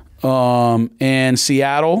 and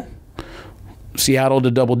Seattle. Seattle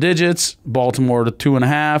to double digits, Baltimore to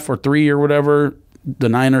 2.5 or 3 or whatever, the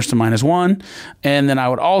Niners to -1. And then I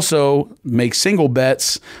would also make single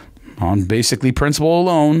bets on basically principle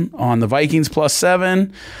alone on the Vikings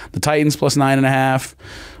 +7, the Titans +9.5,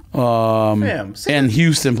 and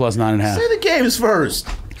Houston +9.5. Say the games first.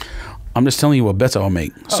 I'm just telling you what bets I'll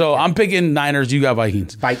make. Okay. So I'm picking Niners. You got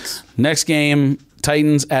Vikings. Vikes. Next game,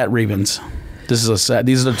 Titans at Ravens. These are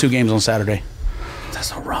the 2 games on Saturday.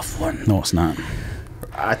 That's a rough one. No, it's not.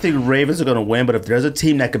 I think Ravens are going to win, but if there's a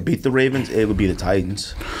team that could beat the Ravens, it would be the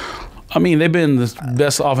Titans. I mean, they've been the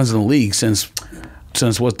best offense in the league since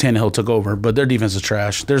what Tannehill took over, but their defense is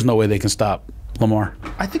trash. There's no way they can stop Lamar.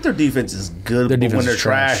 I think their defense is good, but when they're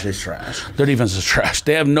trash, it's trash. Their defense is trash.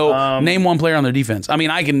 They have no name one player on their defense. I mean,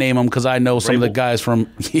 I can name them because I know some of the guys from.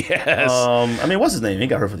 Yes. I mean, what's his name? He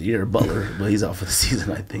got hurt for the year. Butler, but he's out for the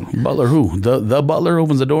season, I think. Butler who? The Butler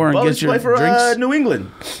opens the door and gets your for, drinks. New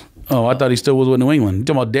England. Oh, I thought he still was with New England. You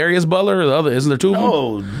talking about Darius Butler or the other? Isn't there 2 of them?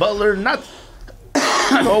 No, Butler not.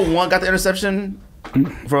 One got the interception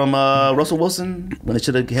from Russell Wilson when they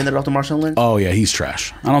should have handed it off to Marshawn Lynch. Oh, yeah, he's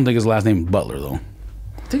trash. I don't think his last name is Butler, though.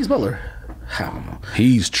 I think it's Butler. I don't know.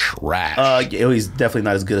 He's trash. He's definitely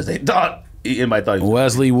not as good as they thought. Anybody thought he was.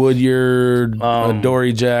 Wesley Woodyard,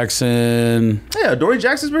 Dory Jackson. Yeah, Dory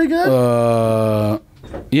Jackson's pretty good.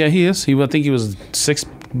 Yeah, he is. I think he was 6th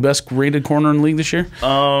best rated corner in the league this year.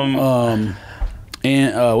 And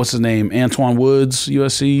what's his name? Antoine Woods,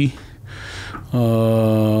 USC.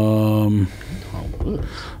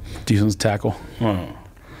 Defensive tackle.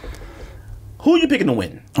 Who are you picking to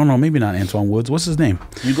win? Oh no, maybe not Antoine Woods. What's his name?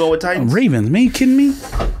 You go with Titans? Ravens. Man, you kidding me?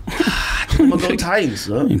 I'm gonna go Titans.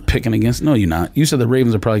 You picking against? No, you're not. You said the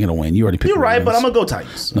Ravens are probably gonna win. You already picked. You're the right, Ravens. but I'm gonna go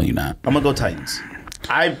Titans. No, you're not. I'm gonna go Titans.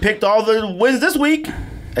 I picked all the wins this week,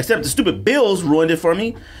 except the stupid Bills ruined it for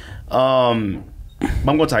me. I'm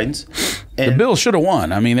going Titans. And the Bills should have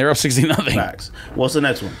won. I mean, they're up 60-0. Facts. What's the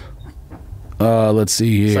next one? Let's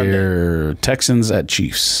see here. Sunday. Texans at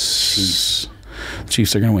Chiefs.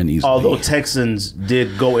 Chiefs are going to win easily. Although Texans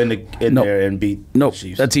did go in there and beat the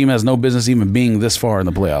Chiefs. That team has no business even being this far in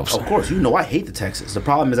the playoffs. Of course. I hate the Texans. The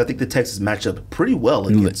problem is I think the Texans match up pretty well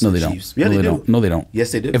against the Chiefs. Yeah, they don't. No, they don't.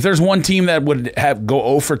 Yes, they do. If there's one team that would go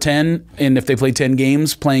 0 for 10, and if they play 10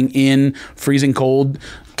 games playing in freezing cold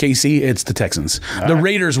KC, it's the Texans. The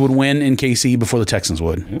Raiders would win in KC before the Texans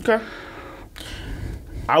would. Okay.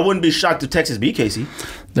 I wouldn't be shocked if Texas beat KC.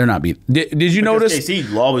 They're not beat. Did you notice?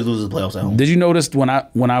 KC always loses the playoffs at home. Did you notice when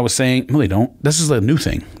I was saying no, they don't? This is a new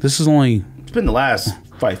thing. This is only. It's been the last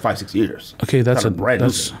 5-6 years. Okay, that's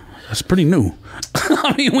pretty new.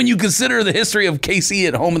 I mean, when you consider the history of KC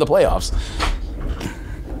at home in the playoffs.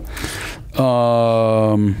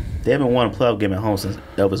 They haven't won a playoff game at home since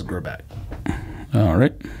Elvis Grbac. All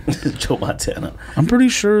right. Joe Montana. I'm pretty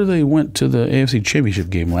sure they went to the AFC Championship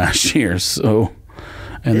game last year. So.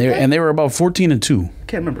 And they were about 14-2.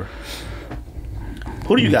 Can't remember.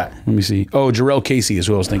 Who do you got? Let me see. Oh, Jarrell Casey is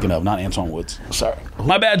who I was thinking of, not Antoine Woods. Sorry.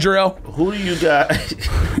 My bad, Jarrell. Who do you got?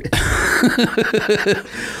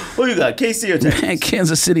 Who you got? KC or Texans? Man,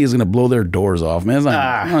 Kansas City is going to blow their doors off, man. It's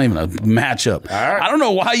not even a matchup. Right. I don't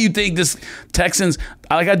know why you think this Texans,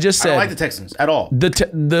 like I just said. I don't like the Texans at all.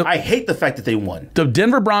 I hate the fact that they won. The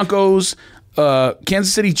Denver Broncos,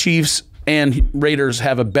 Kansas City Chiefs, and Raiders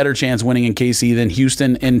have a better chance winning in KC than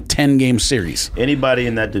Houston in 10-game series. Anybody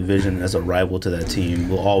in that division as a rival to that team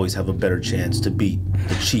will always have a better chance to beat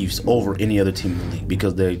the Chiefs over any other team in the league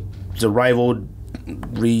because it's a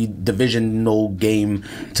divisional game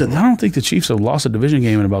to them. I don't think the Chiefs have lost a division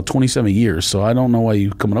game in about 27 years, so I don't know why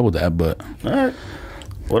you're coming up with that. But all right.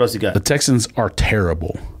 What else you got? The Texans are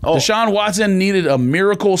terrible. Deshaun Watson needed a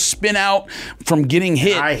miracle spin out from getting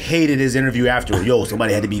hit. I hated his interview after.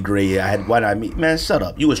 Somebody had to be great. Man, shut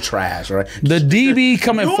up. You was trash, all right? The DB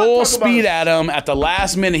coming full speed at him at the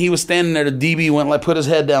last minute. He was standing there. The DB went put his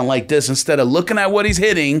head down like this. Instead of looking at what he's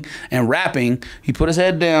hitting and rapping, he put his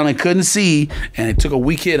head down and couldn't see, and it took a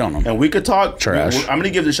weak hit on him. And we could talk. Trash. I'm going to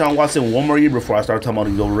give Deshaun Watson one more year before I start talking about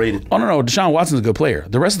he's overrated. Oh, no. Deshaun Watson's a good player.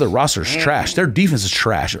 The rest of the roster is trash. Their defense is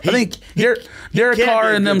trash. I think Derek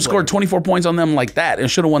Carr and them scored 24 points on them like that and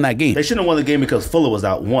should have won that game. They should have won the game because Fuller was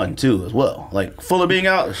out 1 too as well. Like Fuller being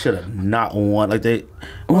out should have not won. I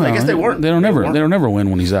guess they weren't. They don't never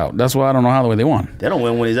win when he's out. That's why I don't know how the way they won. They don't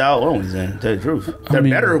win when he's out or when he's in. Tell you the truth, they're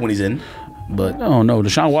better when he's in. But no,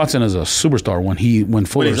 Deshaun Watson is a superstar when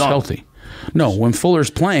Fuller's healthy. No, when Fuller's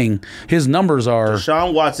playing, his numbers are...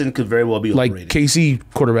 Deshaun Watson could very well be overrated. Like KC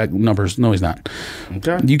quarterback numbers. No, he's not.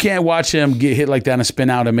 Okay. You can't watch him get hit like that and spin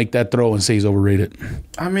out and make that throw and say he's overrated.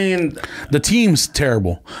 I mean... The team's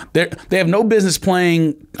terrible. They have no business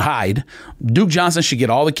playing Hyde. Duke Johnson should get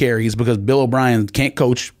all the carries because Bill O'Brien can't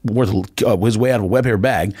coach worth his way out of a web hair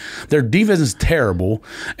bag. Their defense is terrible,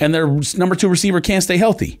 and their number 2 receiver can't stay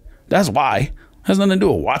healthy. That's why. Has nothing to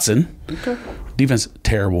do with Watson. Okay. Defense,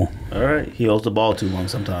 terrible. All right. He holds the ball too long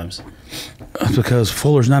sometimes. That's because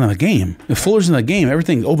Fuller's not in the game. If Fuller's in the game,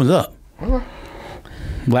 everything opens up.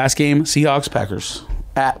 Last game, Seahawks, Packers.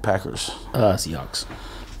 At Packers. Seahawks.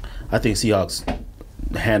 I think Seahawks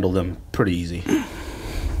handle them pretty easy.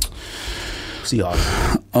 Seahawks.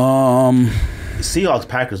 Seahawks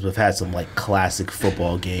Packers have had some like classic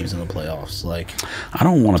football games in the playoffs. Like, I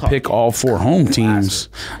don't want to pick all 4 home teams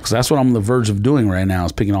because that's what I'm on the verge of doing right now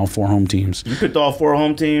is picking all 4 home teams. You picked all 4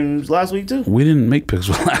 home teams last week too. We didn't make picks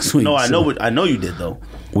for last week. No, I know you did though.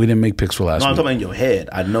 We didn't make picks for last week. I'm talking about in your head.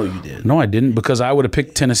 I know you did. No, I didn't because I would have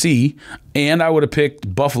picked Tennessee and I would have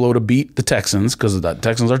picked Buffalo to beat the Texans because the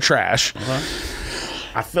Texans are trash.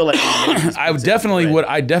 I feel like I definitely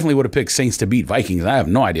would have picked Saints to beat Vikings. I have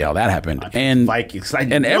no idea how that happened. And Vikings. I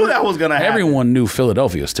knew that was gonna happen. Everyone knew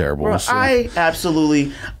Philadelphia was terrible. Bro, so. I'm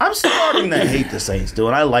starting to hate the Saints, dude.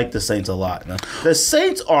 And I like the Saints a lot. The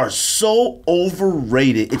Saints are so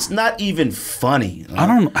overrated. It's not even funny. I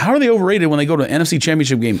don't know. How are they overrated when they go to an NFC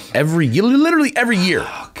Championship game every year? Literally every year.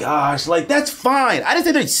 Oh, gosh. Like, that's fine. I didn't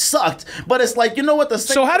say they sucked, but it's like, you know what?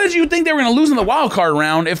 So how did you think they were going to lose in the wild card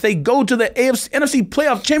round if they go to the NFC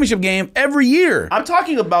playoff championship game every year? I'm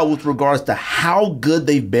talking about with regards to how good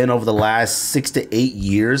they've been over the last 6 to 8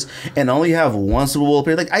 years and only have one Super Bowl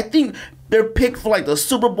appearance. Like, I think they're picked for like the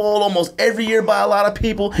Super Bowl almost every year by a lot of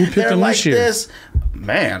people. Who picked they're them like this year? This.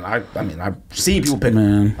 Man, I've seen people pick.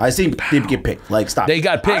 Man, I've seen people get picked. Like, stop. They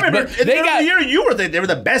got picked. But they got the year you were there. They were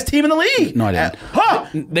the best team in the league. No, I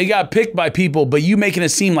didn't. They got picked by people, but you making it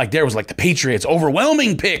seem like there was like the Patriots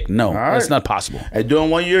overwhelming pick. No, that's not possible. And during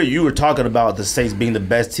one year, you were talking about the Saints being the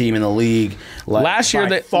best team in the league. Like, last year,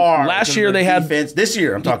 they had defense. This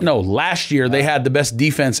year, I'm talking. No, last year they had the best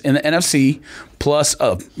defense in the NFC. Plus,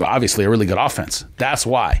 obviously, a really good offense. That's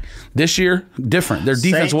why. This year, different. Their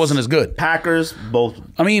defense wasn't as good. Packers, both.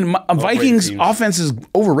 I mean, Vikings' offense is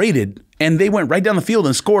overrated, and they went right down the field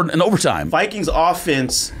and scored in overtime. Vikings'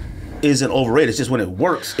 offense isn't overrated. It's just when it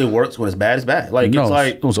works, it works. When it's bad, it's bad. Like, no, it's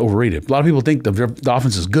like it was overrated. A lot of people think the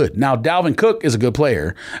offense is good. Now, Dalvin Cook is a good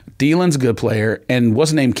player. Thielen's a good player. And what's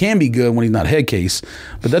the name can be good when he's not head case.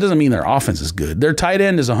 But that doesn't mean their offense is good. Their tight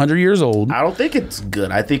end is 100 years old. I don't think it's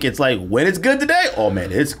good. I think it's like when it's good today, oh,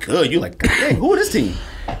 man, it's good. You're like, God dang, who is this team?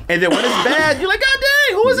 And then when it's bad, you're like, God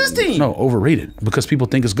dang, who is this team? No, overrated because people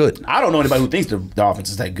think it's good. I don't know anybody who thinks the offense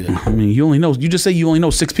is that good. I mean, you just say you only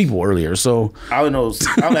know 6 people earlier, so. I don't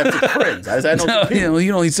have 6 friends. I know 6 people.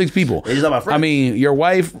 You only 6 people. They're just not my friends. I mean, your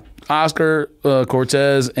wife, Oscar,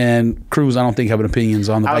 Cortez, and Cruz, I don't think have opinions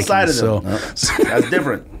on the outside Vikings. Of them. So. No, that's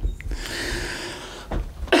different.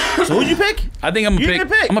 So who'd you pick? I think I'm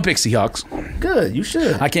gonna pick Seahawks. Good, you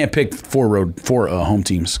should. I can't pick 4 home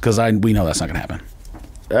teams because we know that's not gonna happen.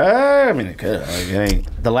 I mean, it could.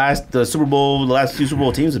 The last few Super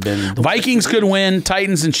Bowl teams have been. Vikings could win.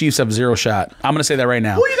 Titans and Chiefs have 0 shot. I'm gonna say that right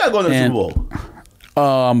now. Who you got going to the Super Bowl?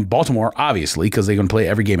 Baltimore, obviously, because they're going to play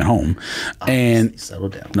every game at home. And settle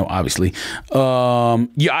down. No, obviously.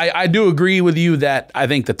 I do agree with you that I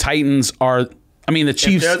think the Titans are. I mean, the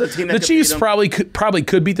Chiefs. The Chiefs probably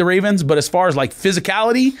could beat the Ravens, but as far as like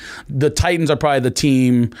physicality, the Titans are probably the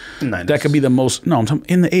team that could be the most. No, I'm talking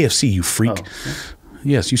in the AFC. You freak. Oh, okay.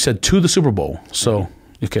 Yes, you said to the Super Bowl. So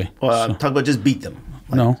okay. Well, I'm talking about just beat them.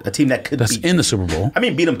 Like no, a team that could. That's beat in the Super Bowl. I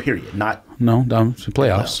mean, beat them. Period. Not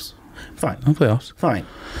playoffs. Fine. No playoffs. Fine.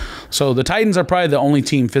 So the Titans are probably the only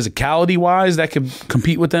team physicality-wise that could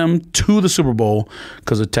compete with them to the Super Bowl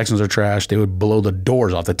because the Texans are trash. They would blow the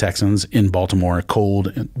doors off the Texans in Baltimore.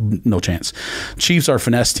 Cold, no chance. Chiefs are a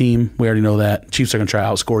finesse team. We already know that. Chiefs are going to try to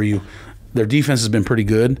outscore you. Their defense has been pretty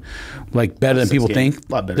good, like better than people think.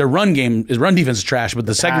 A lot better. Their run defense is trash, but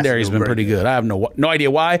the secondary has been pretty good. I have no idea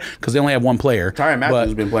why because they only have one player. Tyrann Matthew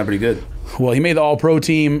has been playing pretty good. Well, he made the All-Pro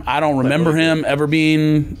team. I don't remember him ever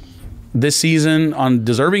being this season on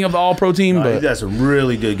deserving of the All-Pro team. But he's had some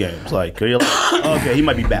really good games. Like, you're like, okay, he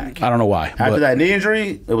might be back. I don't know why. After that knee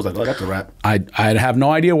injury, it was like, oh, that's a wrap. I have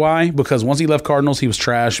no idea why because once he left Cardinals, he was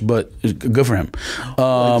trash, but good for him.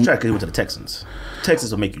 Well, he's trash because he went to the Texans.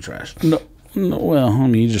 Texans will make you trash. No, well, I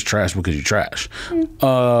mean, you just trash because you trash.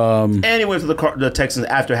 And he went to the Texans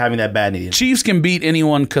after having that bad knee. Chiefs can beat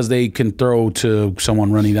anyone because they can throw to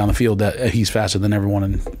someone running down the field that he's faster than everyone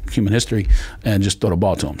in human history and just throw the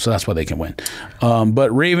ball to him. So that's why they can win.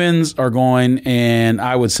 But Ravens are going, and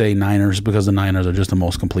I would say Niners because the Niners are just the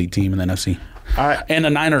most complete team in the NFC. And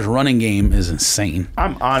the Niners running game is insane.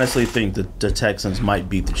 I honestly think that the Texans might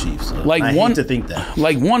beat the Chiefs. I hate to think that.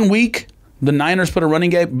 Like 1 week, the Niners put a running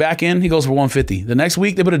back in, he goes for 150. The next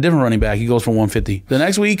week, they put a different running back, he goes for 150. The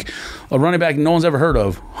next week, a running back no one's ever heard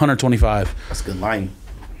of, 125. That's a good line.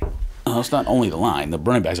 It's not only the line. The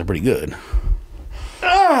running backs are pretty good.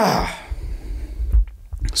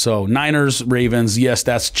 So, Niners, Ravens, yes,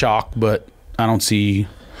 that's chalk, but I don't see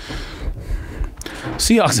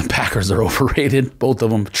Seahawks and Packers are overrated. Both of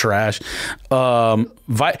them trash.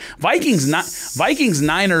 Vikings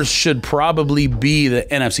Niners should probably be the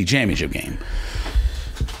NFC Championship game.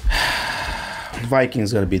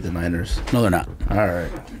 Vikings gonna beat the Niners. No, they're not. All right.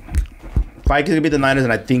 Vikings gonna beat the Niners,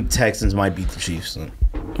 and I think Texans might beat the Chiefs.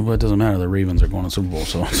 Well, it doesn't matter. The Ravens are going to Super Bowl,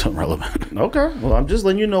 so it's irrelevant. Okay. Well, I'm just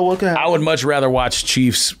letting you know what could happen. I would much rather watch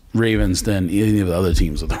Chiefs Ravens than any of the other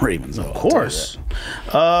teams with the Ravens. Of course.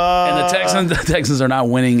 And the Texans are not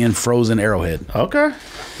winning in frozen Arrowhead. Okay.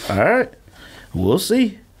 All right. We'll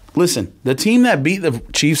see. Listen, the team that beat the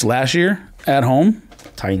Chiefs last year at home.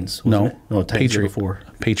 Titans. No, Titans year before.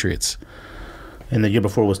 Patriots. And the year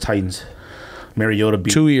before was Titans. Mariota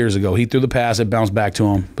beat 2 years ago. He threw the pass. It bounced back to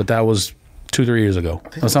him, but that was 2-3 years ago.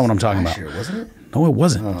 That's not what I'm talking about. Year, wasn't it? No, it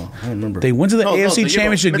wasn't. Oh, I don't remember. They went to the AFC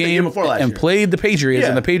Championship game and played the Patriots,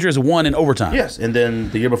 and the Patriots won in overtime. Yes, and then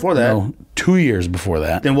the year before that. No, 2 years before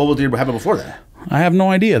that. Then what was the year happened before that? I have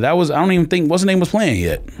no idea. I don't even think what's the name was playing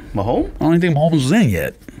yet. Mahomes? I don't even think Mahomes was in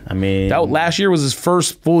yet. I mean, that last year was his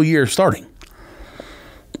first full year starting.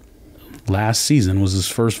 Last season was his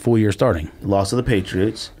first full year starting. Lost to the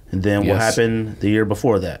Patriots, and then what happened the year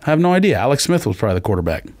before that? I have no idea. Alex Smith was probably the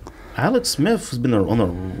quarterback. Alex Smith has been on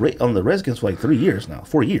the Redskins for like 3 years now.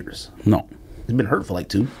 4 years. No. He's been hurt for like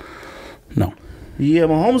 2. No. Yeah,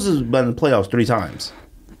 Mahomes has been in the playoffs 3 times.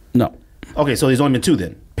 No. Okay, so he's only been 2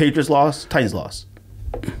 then. Patriots lost, Titans lost.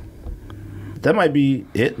 That might be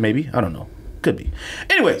it, maybe. I don't know. Could be.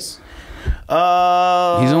 Anyways.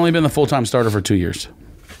 He's only been the full-time starter for 2 years.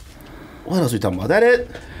 What else are we talking about? That it?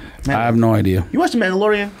 Man, I have no idea. You watched The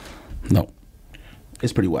Mandalorian? No.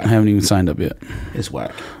 It's pretty whack. I haven't even signed up yet. It's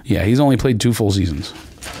whack. Yeah, he's only played 2 full seasons.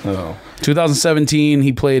 Oh. 2017,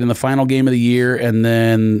 he played in the final game of the year, and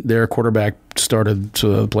then their quarterback started to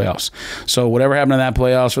the playoffs. So whatever happened in that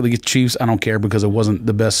playoffs for the Chiefs, I don't care because it wasn't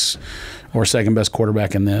the best or second best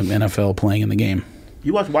quarterback in the NFL playing in the game.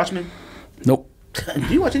 You watch Watchmen? Nope.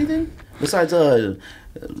 Do you watch anything besides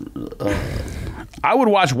I would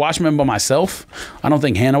watch Watchmen by myself. I don't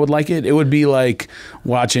think Hannah would like it. It would be like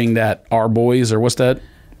watching that Our Boys, or what's that?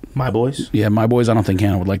 My Boys? Yeah, My Boys. I don't think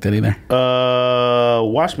Hannah would like that either.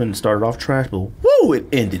 Watchmen started off trash, but woo, it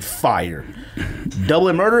ended fire.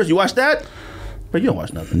 Double Murders, you watch that? But you don't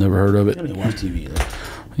watch nothing. Never heard of it. You don't even watch TV either.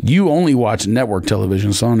 You only watch network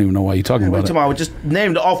television, so I don't even know why you're talking about it. I just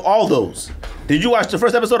named off all those. Did you watch the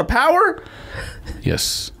first episode of Power?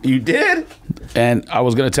 Yes. You did? And I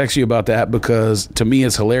was going to text you about that because to me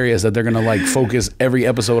it's hilarious that they're going to like focus every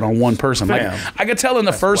episode on one person. Fam, like I could tell in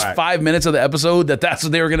the first whack. 5 minutes of the episode that that's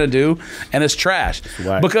what they were going to do, and it's trash.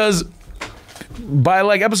 Because by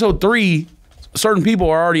like episode 3, certain people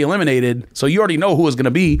are already eliminated, so you already know who it's going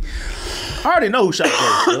to be. I already know who shot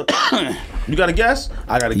Ghost. You got a guess?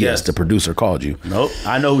 I got a guess. Yes, the producer called you. Nope.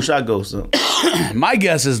 I know who shot Ghost. My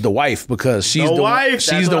guess is the wife because she's the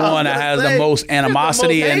one that has the most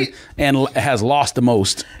animosity and has lost the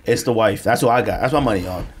most. It's the wife. That's what I got. That's my money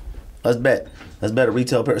on. Let's bet. Let's bet a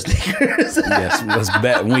retail pair of sneakers. Yes, let's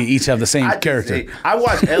bet. We each have the same character. I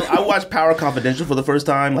watched Power Confidential for the first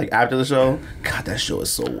time, like after the show. God, that show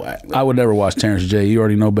is so whack. I would never watch Terrence J. You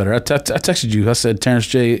already know better. I texted you. I said Terrence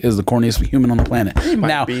J. is the corniest human on the planet. He might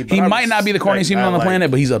not be the corniest human on the planet,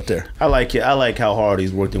 but he's up there. I like it. I like how hard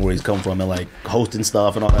he's worked and where he's come from and like hosting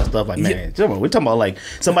stuff and all that stuff. Like, man, we're talking about like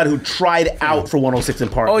somebody who tried out for 106 in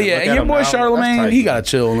Park. Oh yeah, and your boy Charlamagne, he gotta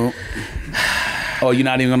chill. Oh, you're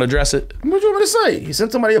not even going to address it? What do you want me to say? He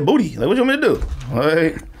sent somebody a booty. Like, what do you want me to do?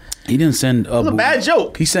 Like, he didn't send a booty. It was a bad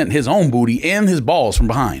joke. He sent his own booty and his balls from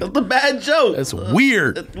behind. It's a bad joke. That's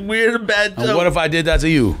weird. It's weird and bad joke. And what if I did that to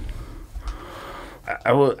you?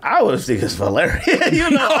 I would think it's hilarious.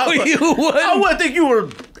 You know, you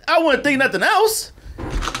wouldn't. I wouldn't think nothing else.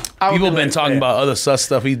 People have been talking about other sus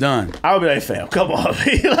stuff he's done. I would be like, fam, come on.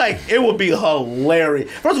 Like, it would be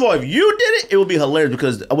hilarious. First of all, if you did it, it would be hilarious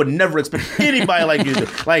because I would never expect anybody like you to.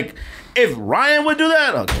 Like, if Ryan would do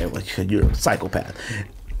that, okay, well, you're a psychopath.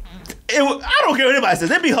 I don't care what anybody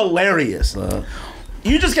says. It'd be hilarious.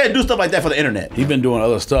 You just can't do stuff like that for the internet. He's been doing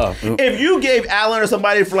other stuff. If you gave Alan or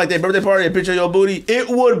somebody for like their birthday party a picture of your booty, it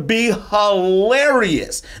would be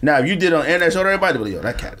hilarious. Now, if you did it on the internet, showed everybody, but yo,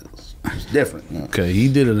 that cat is different. Okay,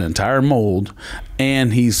 he did an entire mold,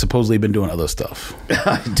 and he's supposedly been doing other stuff.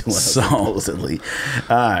 Supposedly.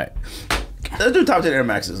 All right. Let's do top 10 Air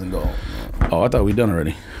Maxes and go home. Oh, I thought we'd done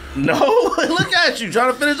already. No, look at you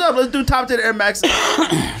trying to finish up. Let's do top 10 Air Maxes.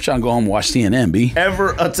 Trying to go home and watch CNN, B.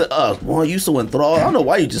 Ever to us. Well, you so enthralled. I don't know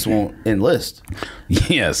why you just won't enlist.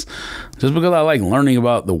 Yes. Just because I like learning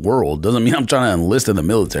about the world doesn't mean I'm trying to enlist in the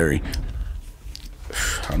military.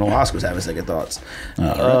 I know Oscar's having second thoughts.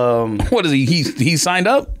 What is he? He signed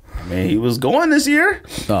up? I mean, he was going this year.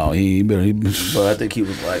 Oh, But I think he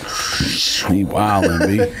was like, he wilding,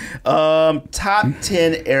 B. Top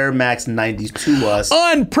 10 Air Max 90s to us.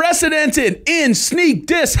 Unprecedented in sneak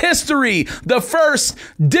diss history. The first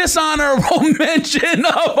dishonorable mention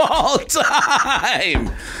of all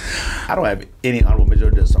time. I don't have any honorable mention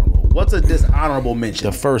or dishonorable. What's a dishonorable mention?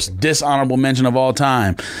 The first dishonorable mention of all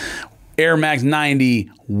time. Air Max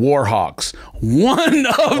 90 Warhawks. One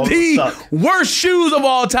of the worst shoes of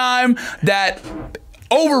all time that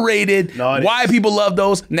overrated. Why people love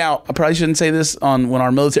those. Now, I probably shouldn't say this on when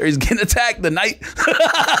our military is getting attacked the night.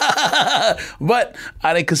 But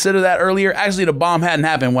I didn't consider that earlier. Actually, the bomb hadn't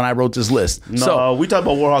happened when I wrote this list. No, so, we talked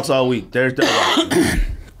about Warhawks all week. They're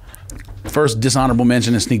first dishonorable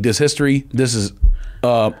mention in sneak diss history. This is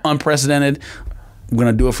unprecedented. I'm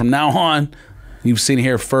going to do it from now on. You've seen it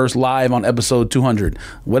here first live on episode 200.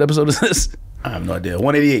 What episode is this? I have no idea.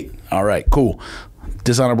 188. All right, cool.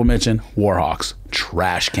 Dishonorable mention, Warhawks.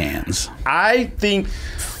 Trash cans. I think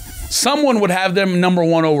someone would have them number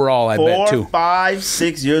one overall, I bet, too. 4, 5,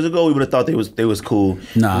 6 years ago, we would have thought they was cool.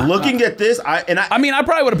 Nah. Looking at this, I mean, I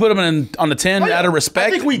probably would have put them on the 10 out of respect, I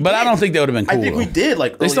think we did. But I don't think they would have been cool. I think we did.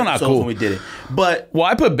 Like, they're still not cool when we did it. But well,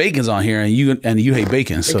 I put Bacons on here, and you hate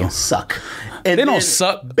Bacons, so suck. And they don't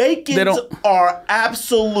suck. Bacons are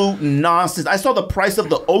absolute nonsense. I saw the price of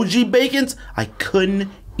the OG Bacons. I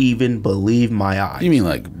couldn't even believe my eyes. You mean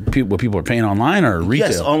like what people are paying online or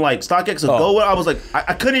retail? Yes, on like StockX or Go. I was like,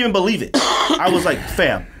 I couldn't even believe it. I was like,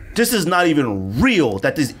 fam, this is not even real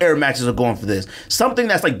that these Air Maxes are going for this. Something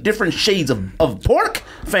that's like different shades of pork,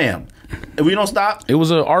 fam. If we don't stop. It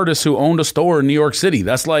was an artist who owned a store in New York City.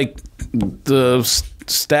 That's like the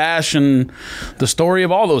stash and the story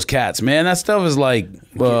of all those cats, man. That stuff is like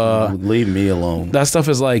leave me alone. That stuff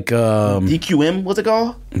is like DQM, what's it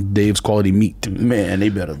called? Dave's Quality Meat. Man, they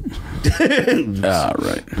better. All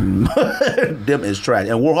right. Them is trash.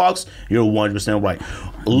 And Warhawks, you're 100% right.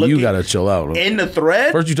 You gotta chill out. In the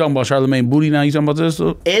thread. First you talking about Charlemagne Booty, now you talking about this?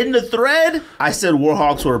 In the thread, I said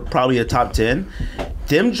Warhawks were probably a top 10.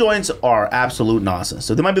 Them joints are absolute nonsense.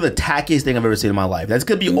 So they might be the tackiest thing I've ever seen in my life. That's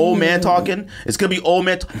gonna be old man talking. It's gonna be old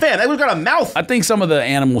man. Fam, that one's got a mouth. I think some of the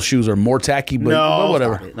animal shoes are more tacky, but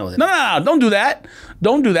whatever. No, don't do that.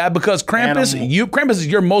 Don't do that because Krampus, Krampus is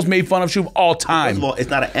your most made fun of shoe of all time. First of all, it's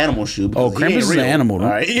not an animal shoe. Oh, Krampus is an animal. All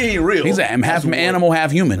right, he ain't real. He's half animal,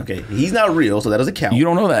 half human. Okay, he's not real, so that doesn't count. You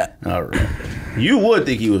don't know that. All right. You would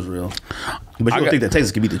think he was real, but you don't think that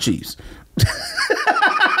Texas can beat the Chiefs.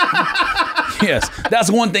 Yes,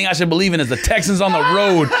 that's one thing I should believe in is the Texans on the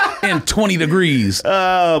road in 20 degrees.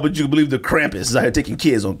 But you believe the Krampus is out here taking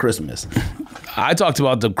kids on Christmas. I talked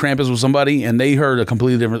about the Krampus with somebody, and they heard a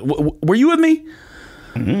completely different. Were you with me?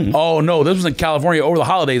 Mm-hmm. Oh no, this was in California over the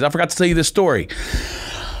holidays. I forgot to tell you this story.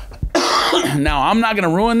 Now I'm not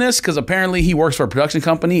gonna ruin this because apparently he works for a production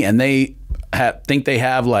company, and they think they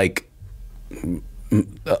have like.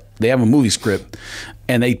 They have a movie script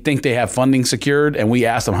and they think they have funding secured, and we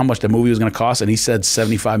asked him how much the movie was going to cost, and he said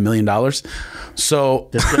 $75 million. So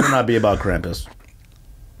this could not be about Krampus.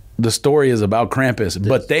 The story is about Krampus,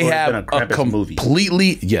 but they have a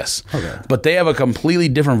completely but they have a completely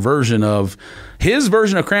different version of his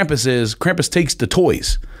version of Krampus. Is Krampus takes the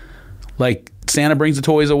toys, like Santa brings the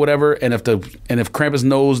toys or whatever, and if Krampus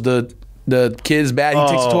knows the kid's bad, he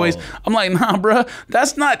takes the toys. I'm like, nah, bruh,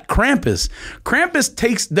 that's not Krampus. Krampus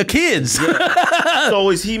takes the kids. Yeah.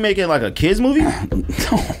 So is he making like a kids movie?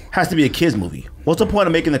 No. Has to be a kids movie. What's the point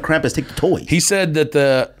of making the Krampus take the toys? He said that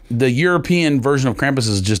the European version of Krampus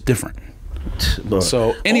is just different. But,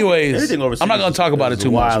 so, anyways, I'm not going to talk about it too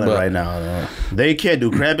much. But right now, they can't do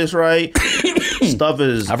Krampus right. Stuff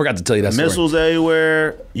is. I forgot to tell you that. Missiles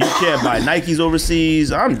everywhere. You can't buy Nikes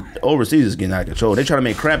overseas. Overseas is getting out of control. They trying to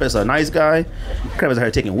make Krampus a nice guy. Krampus out here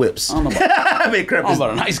taking whips. I don't know about, I don't know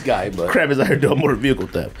about a nice guy, but Krampus out here doing motor vehicle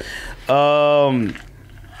theft.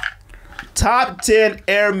 Top 10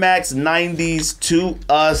 Air Max 90s to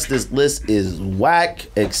us. This list is whack,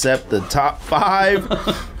 except the top 5.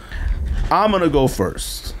 I'm going to go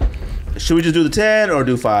first. Should we just do the 10 or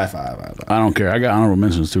do 5? I don't care. I got honorable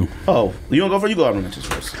mentions too. Oh, you want to go first? You go honorable mentions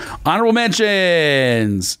first. Honorable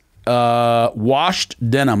mentions. Washed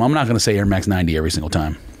denim. I'm not going to say Air Max 90 every single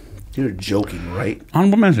time. You're joking, right?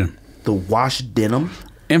 Honorable mention. The washed denim?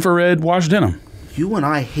 Infrared washed denim. You and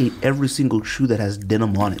I hate every single shoe that has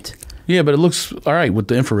denim on it. Yeah, but it looks all right with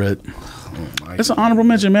the infrared. It's an honorable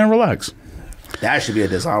mention, man. Relax. That should be a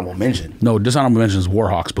dishonorable mention. No, dishonorable mention is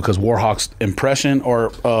Warhawks, because Warhawks' impression or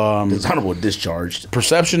dishonorable discharged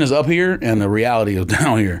perception is up here and the reality is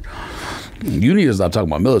down here. You need to stop talking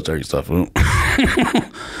about military stuff. King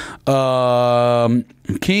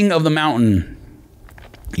of the Mountain.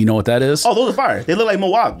 You know what that is? Oh, those are fire. They look like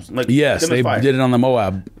Moabs. Like, yes, they did it on the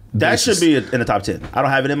Moab. That should be in the top 10. I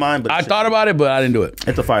don't have it in mind, but I thought about it, but I didn't do it.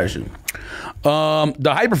 It's a fire shoe.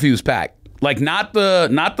 The Hyperfuse pack, like not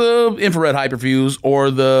the infrared Hyperfuse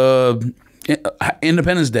or the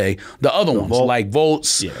Independence Day, the other ones like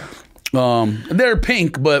Volts. Yeah. They're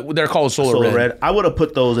pink, but they're called Solar Red. I would have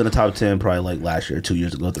put those in the top 10 probably like last year, 2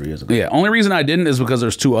 years ago, 3 years ago. Yeah, only reason I didn't is because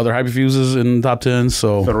there's 2 other Hyperfuses in the top 10.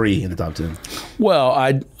 So 3 in the top 10.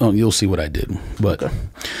 Well, you'll see what I did, but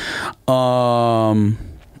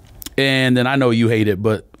and then I know you hate it,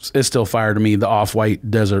 but it's still fire to me. The Off-White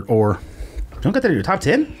Desert Ore. You don't get that in your top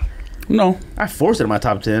 10? No, I forced it in my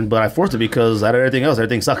top 10, but I forced it because out of everything else,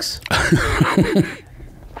 everything sucks.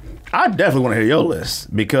 I definitely want to hear your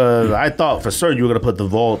list because I thought for certain you were going to put the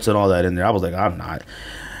Vaults and all that in there. I was like, I'm not.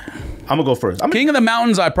 I'm going to go first. King of the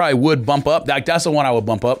Mountains, I probably would bump up. Like, that's the one I would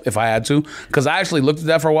bump up if I had to. Because I actually looked at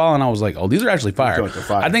that for a while and I was like, oh, these are actually fire.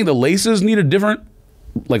 I think the laces need a different,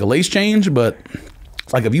 like a lace change, but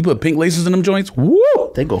like if you put pink laces in them joints, woo!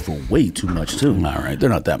 They go for way too much too. All right, they're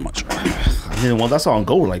not that much. I mean, the ones I saw on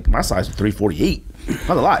Go were like my size was 348.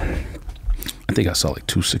 Not a lot. I think I saw like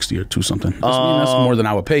 260 or 2 something. That's more than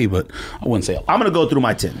I would pay, but I wouldn't say a lot. I'm gonna go through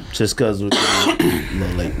my 10 just because we're a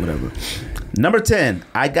little late, whatever. Number 10,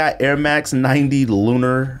 I got Air Max 90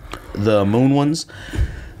 Lunar, the moon ones.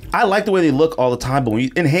 I like the way they look all the time, but when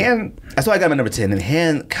you in hand, that's why I got my number 10. In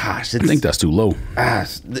hand, gosh, I think that's too low.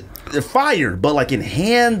 They're fire, but like in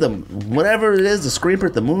hand, the whatever it is, the screen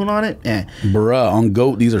print, the moon on it, Bruh, on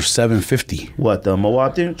GOAT, these are $750. What, the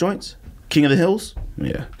Moab joints? King of the Hills?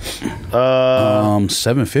 Yeah.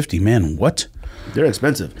 $750, man. What? They're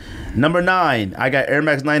expensive. Number 9, I got Air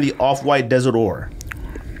Max 90 Off-White Desert Ore.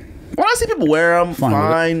 When I see people wear them,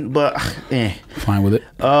 fine, but Fine with it.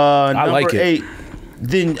 I like it. 8,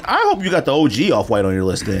 then I hope you got the OG Off-White on your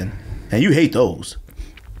list then. And you hate those.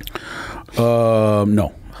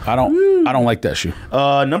 No. I don't like that shoe.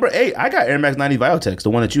 Number 8, I got Air Max 90 Viotex, the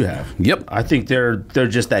one that you have. Yep. I think they're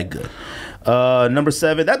just that good. Number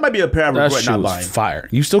 7, that might be a pair I regret not buying. Fire.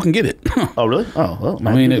 You still can get it. Oh, really? Oh, well,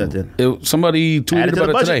 I mean, somebody tweeted about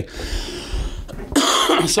it today.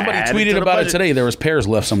 Somebody tweeted about it today. There was pairs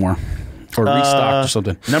left somewhere. Or restocked or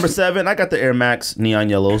something. Number 7, I got the Air Max Neon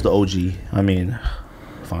Yellows, the OG. I mean,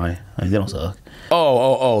 fine. I mean, they don't suck.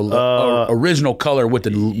 Original color with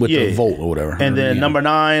the Volt or whatever. And then number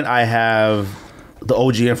 9, I have the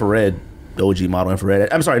OG Infrared. The OG model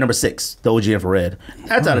infrared. I'm sorry, number 6, the OG infrared.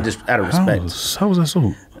 That's out of respect. How was that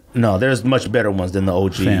so? No, there's much better ones than the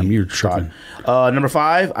OG. Fam, you're tripping. Number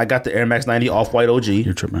 5, I got the Air Max 90 Off-White OG.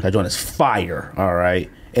 You're tripping. That joint is fire, all right?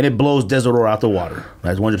 And it blows Desert Ore out the water.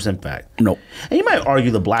 That's 100% fact. Nope. And you might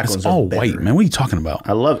argue the black ones are all better. white, man. What are you talking about?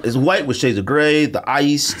 I love it. It's white with shades of gray, the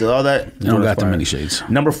ice, all that. I don't got that many shades.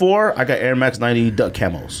 Number 4, I got Air Max 90 Duck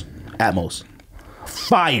Camos. Atmos.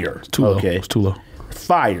 Fire. It's too low. It's too low.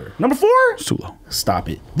 Fire. Number 4? It's too low. Stop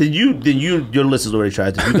it. Your list is already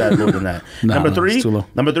tried. You got more than that. Number 3. It's too low.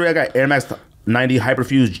 Number 3, I got Air Max 90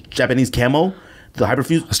 Hyperfuse Japanese Camo. The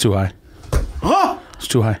Hyperfuse. That's too high. Huh? It's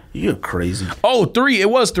too high. You're crazy. Oh, 3. It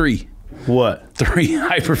was 3. What? 3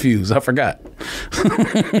 Hyperfuse. I forgot.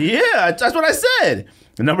 Yeah, that's what I said.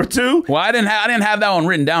 Number 2. Well, I didn't have that one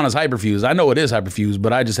written down as Hyperfuse. I know it is Hyperfuse,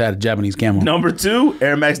 but I just had a Japanese Camo. Number 2,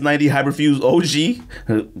 Air Max 90 Hyperfuse OG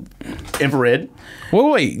infrared.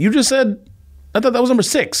 Wait. You just said. I thought that was number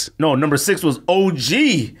 6. No, number 6 was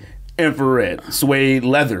OG infrared suede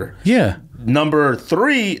leather. Yeah. Number 2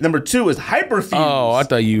 is Hyperfuse. Oh, I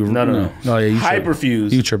thought you. No. Oh, yeah,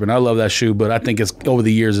 Hyperfuse. You tripping? I love that shoe, but I think it's over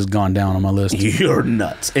the years it's gone down on my list. You're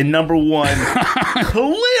nuts. And number 1,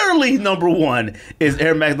 clearly number 1 is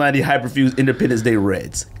Air Max 90 Hyperfuse Independence Day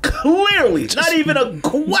Reds. Clearly, not even a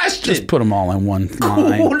question. Just put them all in one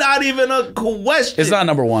line. Not even a question. It's not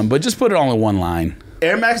number 1, but just put it all in one line.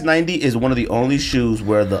 Air Max 90 is one of the only shoes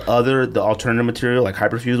where the alternative material, like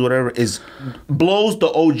Hyperfuse or whatever, blows the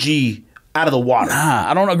OG out of the water. Nah,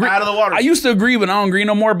 I don't agree. Out of the water. I used to agree, but I don't agree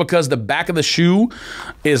no more because the back of the shoe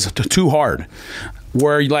is too hard.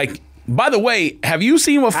 Where, like, by the way, have you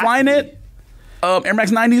seen what Flyknit Air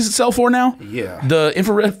Max 90s sell for now? Yeah. The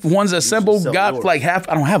infrared ones that Simple got like half.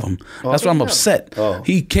 I don't have them. That's why I'm upset. Oh.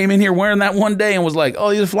 He came in here wearing that one day and was like,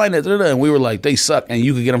 "Oh, these are Flyknit," and we were like, "They suck," and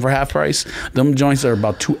you could get them for half price. Them joints are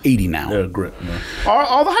about $280 now. They're a grip, man.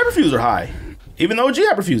 All the Hyperfuse are high. Even the OG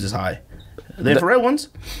Hyperfuse is high. The infrared ones?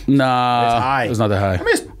 Nah, it's high. It's not that high. I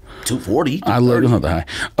mean, 240. I look, it's not that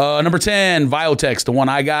high. Number 10, Viotex, the one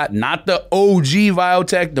I got, not the OG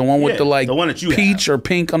Viotech, the one with the like the one that you peach or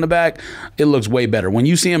pink on the back. It looks way better. When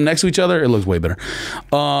you see them next to each other, it looks way better.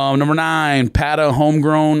 Number 9, Pata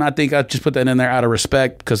Homegrown. I think I just put that in there out of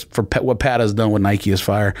respect because for what Pata's done with Nike is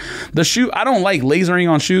fire. The shoe, I don't like lasering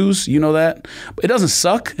on shoes. You know that. It doesn't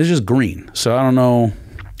suck. It's just green. So I don't know.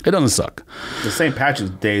 It doesn't suck. The St.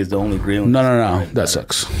 Patrick's Day is the only green one. No. That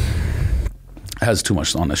sucks. Has too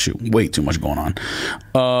much on the shoe. Way too much going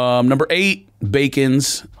on. Number 8,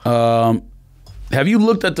 Bacons. Have you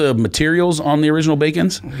looked at the materials on the original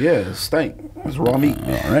Bacons? Yeah, it's stank. It's raw meat.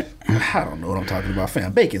 All right. I don't know what I'm talking about,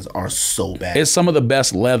 fam. Bacons are so bad. It's some of the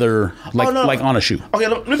best leather, like on a shoe. Okay,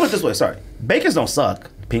 let me put it this way. Sorry. Bacons don't suck.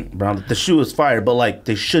 Pink, brown. The shoe is fire, but like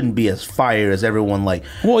they shouldn't be as fire as everyone like.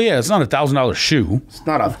 Well, yeah, it's not $1,000 shoe. It's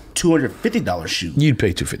not a $250 shoe. You'd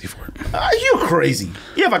pay $250 for it. Are you crazy?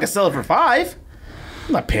 Yeah, if I could sell it for $5.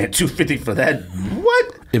 I'm not paying $250 for that.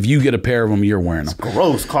 What? If you get a pair of them, you're wearing them. It's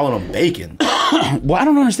gross calling them bacon. Well, I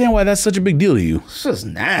don't understand why that's such a big deal to you. It's just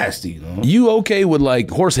nasty, you know? You okay with like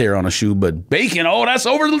horsehair on a shoe, but bacon, oh, that's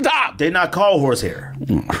over the top. They not call horsehair.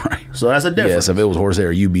 Right. So that's a difference. Yes, if it was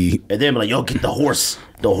horsehair, you'd be. And then be like, yo, get the horse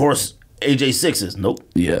AJ6s. Nope.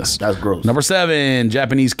 Yes. That's gross. Number 7,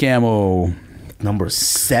 Japanese camo. Number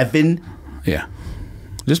 7? Yeah.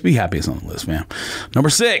 Just be happy it's on the list, man.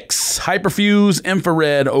 Number 6, Hyperfuse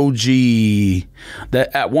Infrared OG.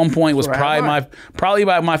 That at one point was probably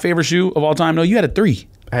my favorite shoe of all time. No, you had a 3.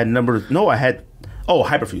 I had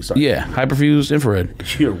Hyperfuse. Sorry. Yeah, Hyperfuse Infrared.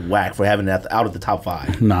 You're whack for having that out of the top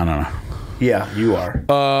 5. No. Yeah, you are.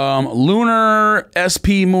 Lunar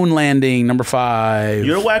SP Moon Landing, number 5.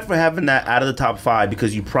 You're whack for having that out of the top 5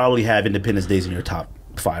 because you probably have Independence Days in your top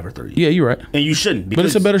 5 or 3. Yeah, you're right. And you shouldn't. But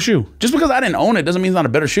it's a better shoe. Just because I didn't own it doesn't mean it's not a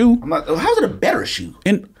better shoe. How's it a better shoe?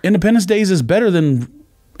 Independence Days is better than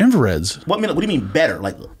Infrareds. What do you mean better?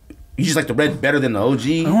 Like, you just like the red better than the OG?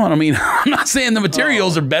 I mean, I'm not saying the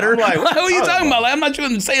materials are better. Like, what are you talking about? Like, I'm not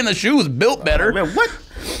even saying the shoe is built better. Man, what?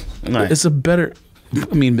 It's a better.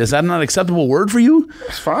 I mean, is that not an acceptable word for you?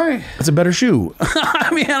 It's fine. It's a better shoe. I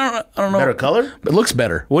mean, I don't know. Better color? It looks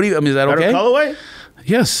better. What do you? I mean, is that better okay? Better colorway?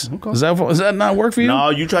 Yes. Okay. Does that not work for you? No,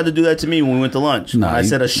 you tried to do that to me when we went to lunch. No, I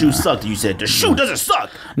said a shoe sucked. You said the shoe doesn't suck.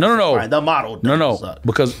 No. Right, the model doesn't suck.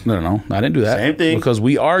 Because I didn't do that. Same thing. Because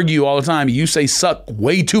we argue all the time. You say suck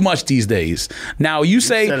way too much these days. Now you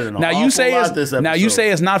say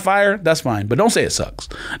it's not fire. That's fine, but don't say it sucks.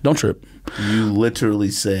 Don't trip. You literally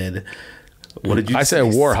said. What did you say? I said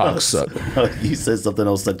Warhawks suck. You said something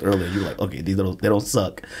else sucked earlier. You were like, okay, they don't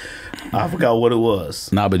suck. I forgot what it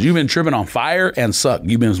was. Nah, but you've been tripping on fire and suck.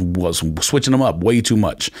 You've been switching them up way too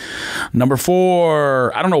much. Number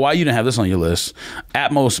 4, I don't know why you didn't have this on your list.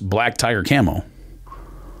 Atmos Black Tiger Camo.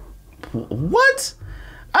 What?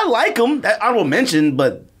 I like them. That honorable mention,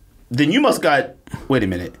 but then you must got. Wait a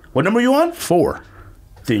minute. What number are you on? 4.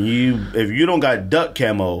 Then if you don't got duck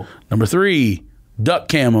camo. Number 3. Duck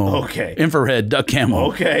camo. Okay. Infrared duck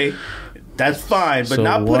camo. Okay. That's fine. But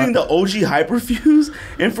not putting the OG Hyperfuse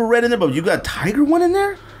infrared in there, but you got Tiger one in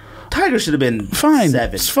there? Tiger should have been fine.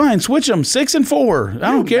 7. It's fine. Switch them. 6 and 4. I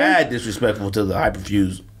don't care. Bad disrespectful to the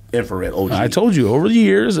Hyperfuse infrared OG. I told you, over the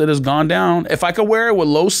years, it has gone down. If I could wear it with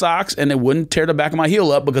low socks and it wouldn't tear the back of my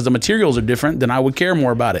heel up because the materials are different, then I would care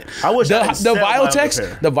more about it. I wish the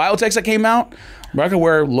Viotex that came out, where I could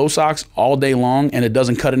wear low socks all day long and it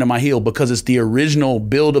doesn't cut into my heel because it's the original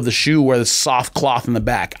build of the shoe where the soft cloth in the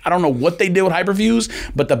back. I don't know what they did with Hyperfuse,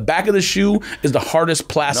 but the back of the shoe is the hardest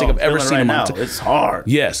plastic I've ever seen in my life. It's hard.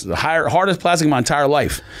 Yes, the hardest plastic in my entire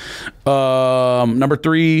life. Number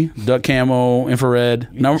 3, duck camo, infrared.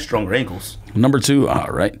 Stronger ankles. Number 2, all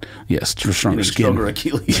right. Yes, stronger skin. Stronger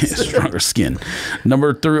Achilles. Yes, stronger skin.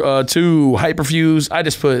 Number 2, Hyperfuse. I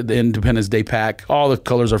just put the Independence Day pack. All the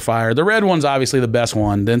colors are fire. The red one's obviously the best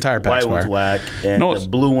one. The entire pack's fire. White one's whack. And the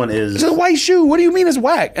blue one is... It's a white shoe. What do you mean it's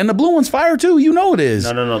whack? And the blue one's fire too. You know it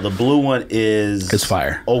is. No. The blue one is... It's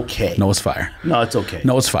fire. Okay. No, it's fire. No, it's okay.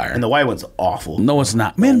 No, it's fire. And the white one's awful. No, it's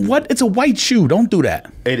not. Man, what? It's a white shoe. Don't do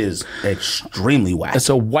that. It is extremely whack. It's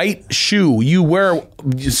a white shoe. You wear...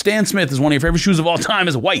 Stan Smith is one of your favorite shoes of all time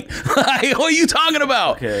is white. What are you talking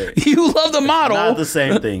about? Okay. You love the model. Not the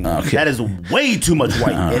same thing. Okay. That is way too much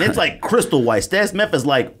white. And it's like crystal white. Stan Smith is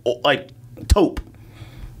like taupe.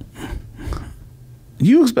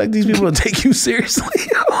 You expect these people to take you seriously?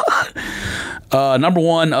 Number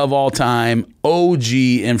 1 of all time, OG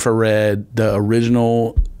infrared, the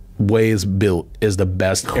original way it's built is the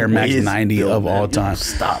best Air Max 90 of all time.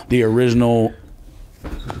 Stop. The original,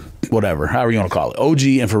 whatever, however you want to call it. OG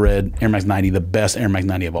infrared Air Max 90, the best Air Max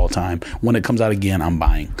 90 of all time. When it comes out again, I'm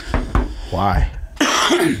buying. Why?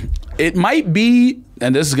 It might be,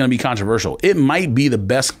 and this is going to be controversial, it might be the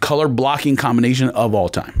best color blocking combination of all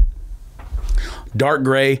time. Dark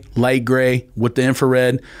gray, light gray with the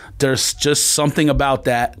infrared. There's just something about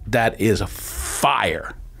that is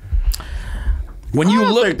fire. When you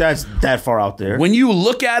look, think that's that far out there. When you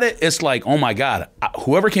look at it, it's like, oh my God,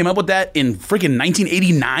 whoever came up with that in freaking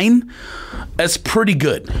 1989, that's pretty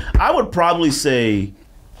good. I would probably say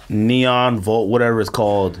neon, volt, whatever it's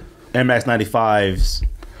called, Air Max 95's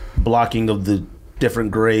blocking of the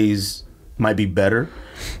different grays might be better.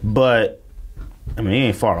 But, I mean, it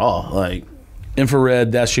ain't far off. Like,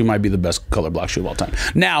 infrared, that shoe might be the best color block shoe of all time.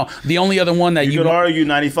 Now, the only other one that you could argue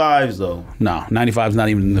 95s, though. No, 95's not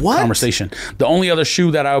even in the conversation. The only other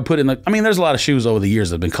shoe that I would put in the... I mean, there's a lot of shoes over the years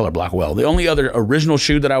that have been color block well. The only other original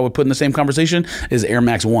shoe that I would put in the same conversation is Air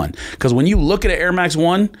Max 1. Because when you look at an Air Max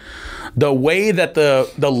 1, the way that the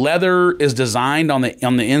leather is designed on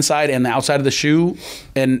the inside and the outside of the shoe,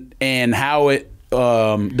 and how it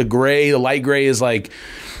the gray, the light gray is like...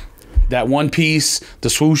 That one piece, the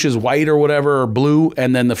swoosh is white or whatever, or blue,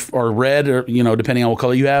 and then or red, or depending on what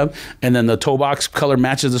color you have, and then the toe box color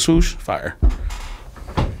matches the swoosh. Fire.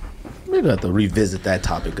 Maybe I have to revisit that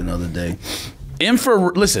topic another day.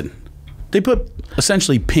 Listen, they put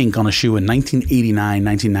essentially pink on a shoe in 1989,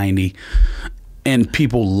 1990, and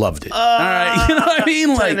people loved it. All right, you know what I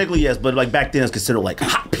mean? Technically, yes, but like back then, it's considered like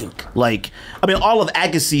hot pink. Like, I mean, all of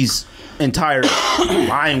Agassi's entire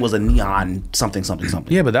line was a neon something.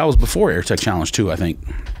 Yeah, but that was before AirTech Challenge 2, I think.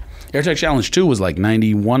 AirTech Challenge 2 was like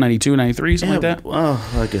 91, 92, 93, something like that. Well,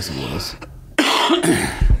 I guess it was.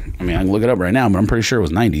 I mean, I can look it up right now, but I'm pretty sure it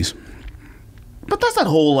was 90s. But that's that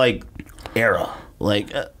whole, like, era.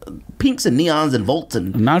 Like, pinks and neons and volts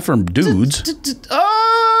and... Not from dudes.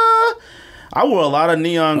 I wore a lot of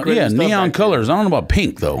neon crazy stuff neon colors. I don't know about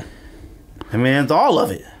pink, though. I mean, it's all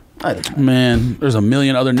of it. Man, there's a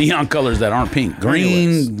million other neon colors that aren't pink.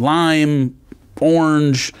 Green, lime,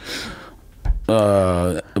 orange,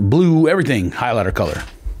 blue, everything. Highlighter color.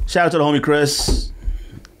 Shout out to the homie Chris.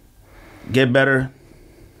 Get better.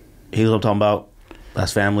 He's what I'm talking about.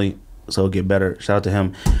 That's family. So get better. Shout out to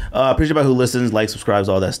him. Appreciate everybody who listens, likes, subscribes,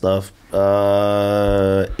 all that stuff.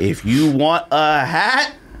 If you want a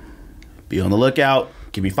hat, be on the lookout.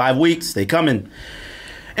 Give me 5 weeks. They coming.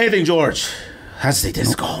 Anything, George. I say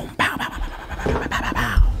this. Go. Pow, pow, pow, pow, pow, pow, pow,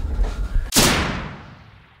 pow.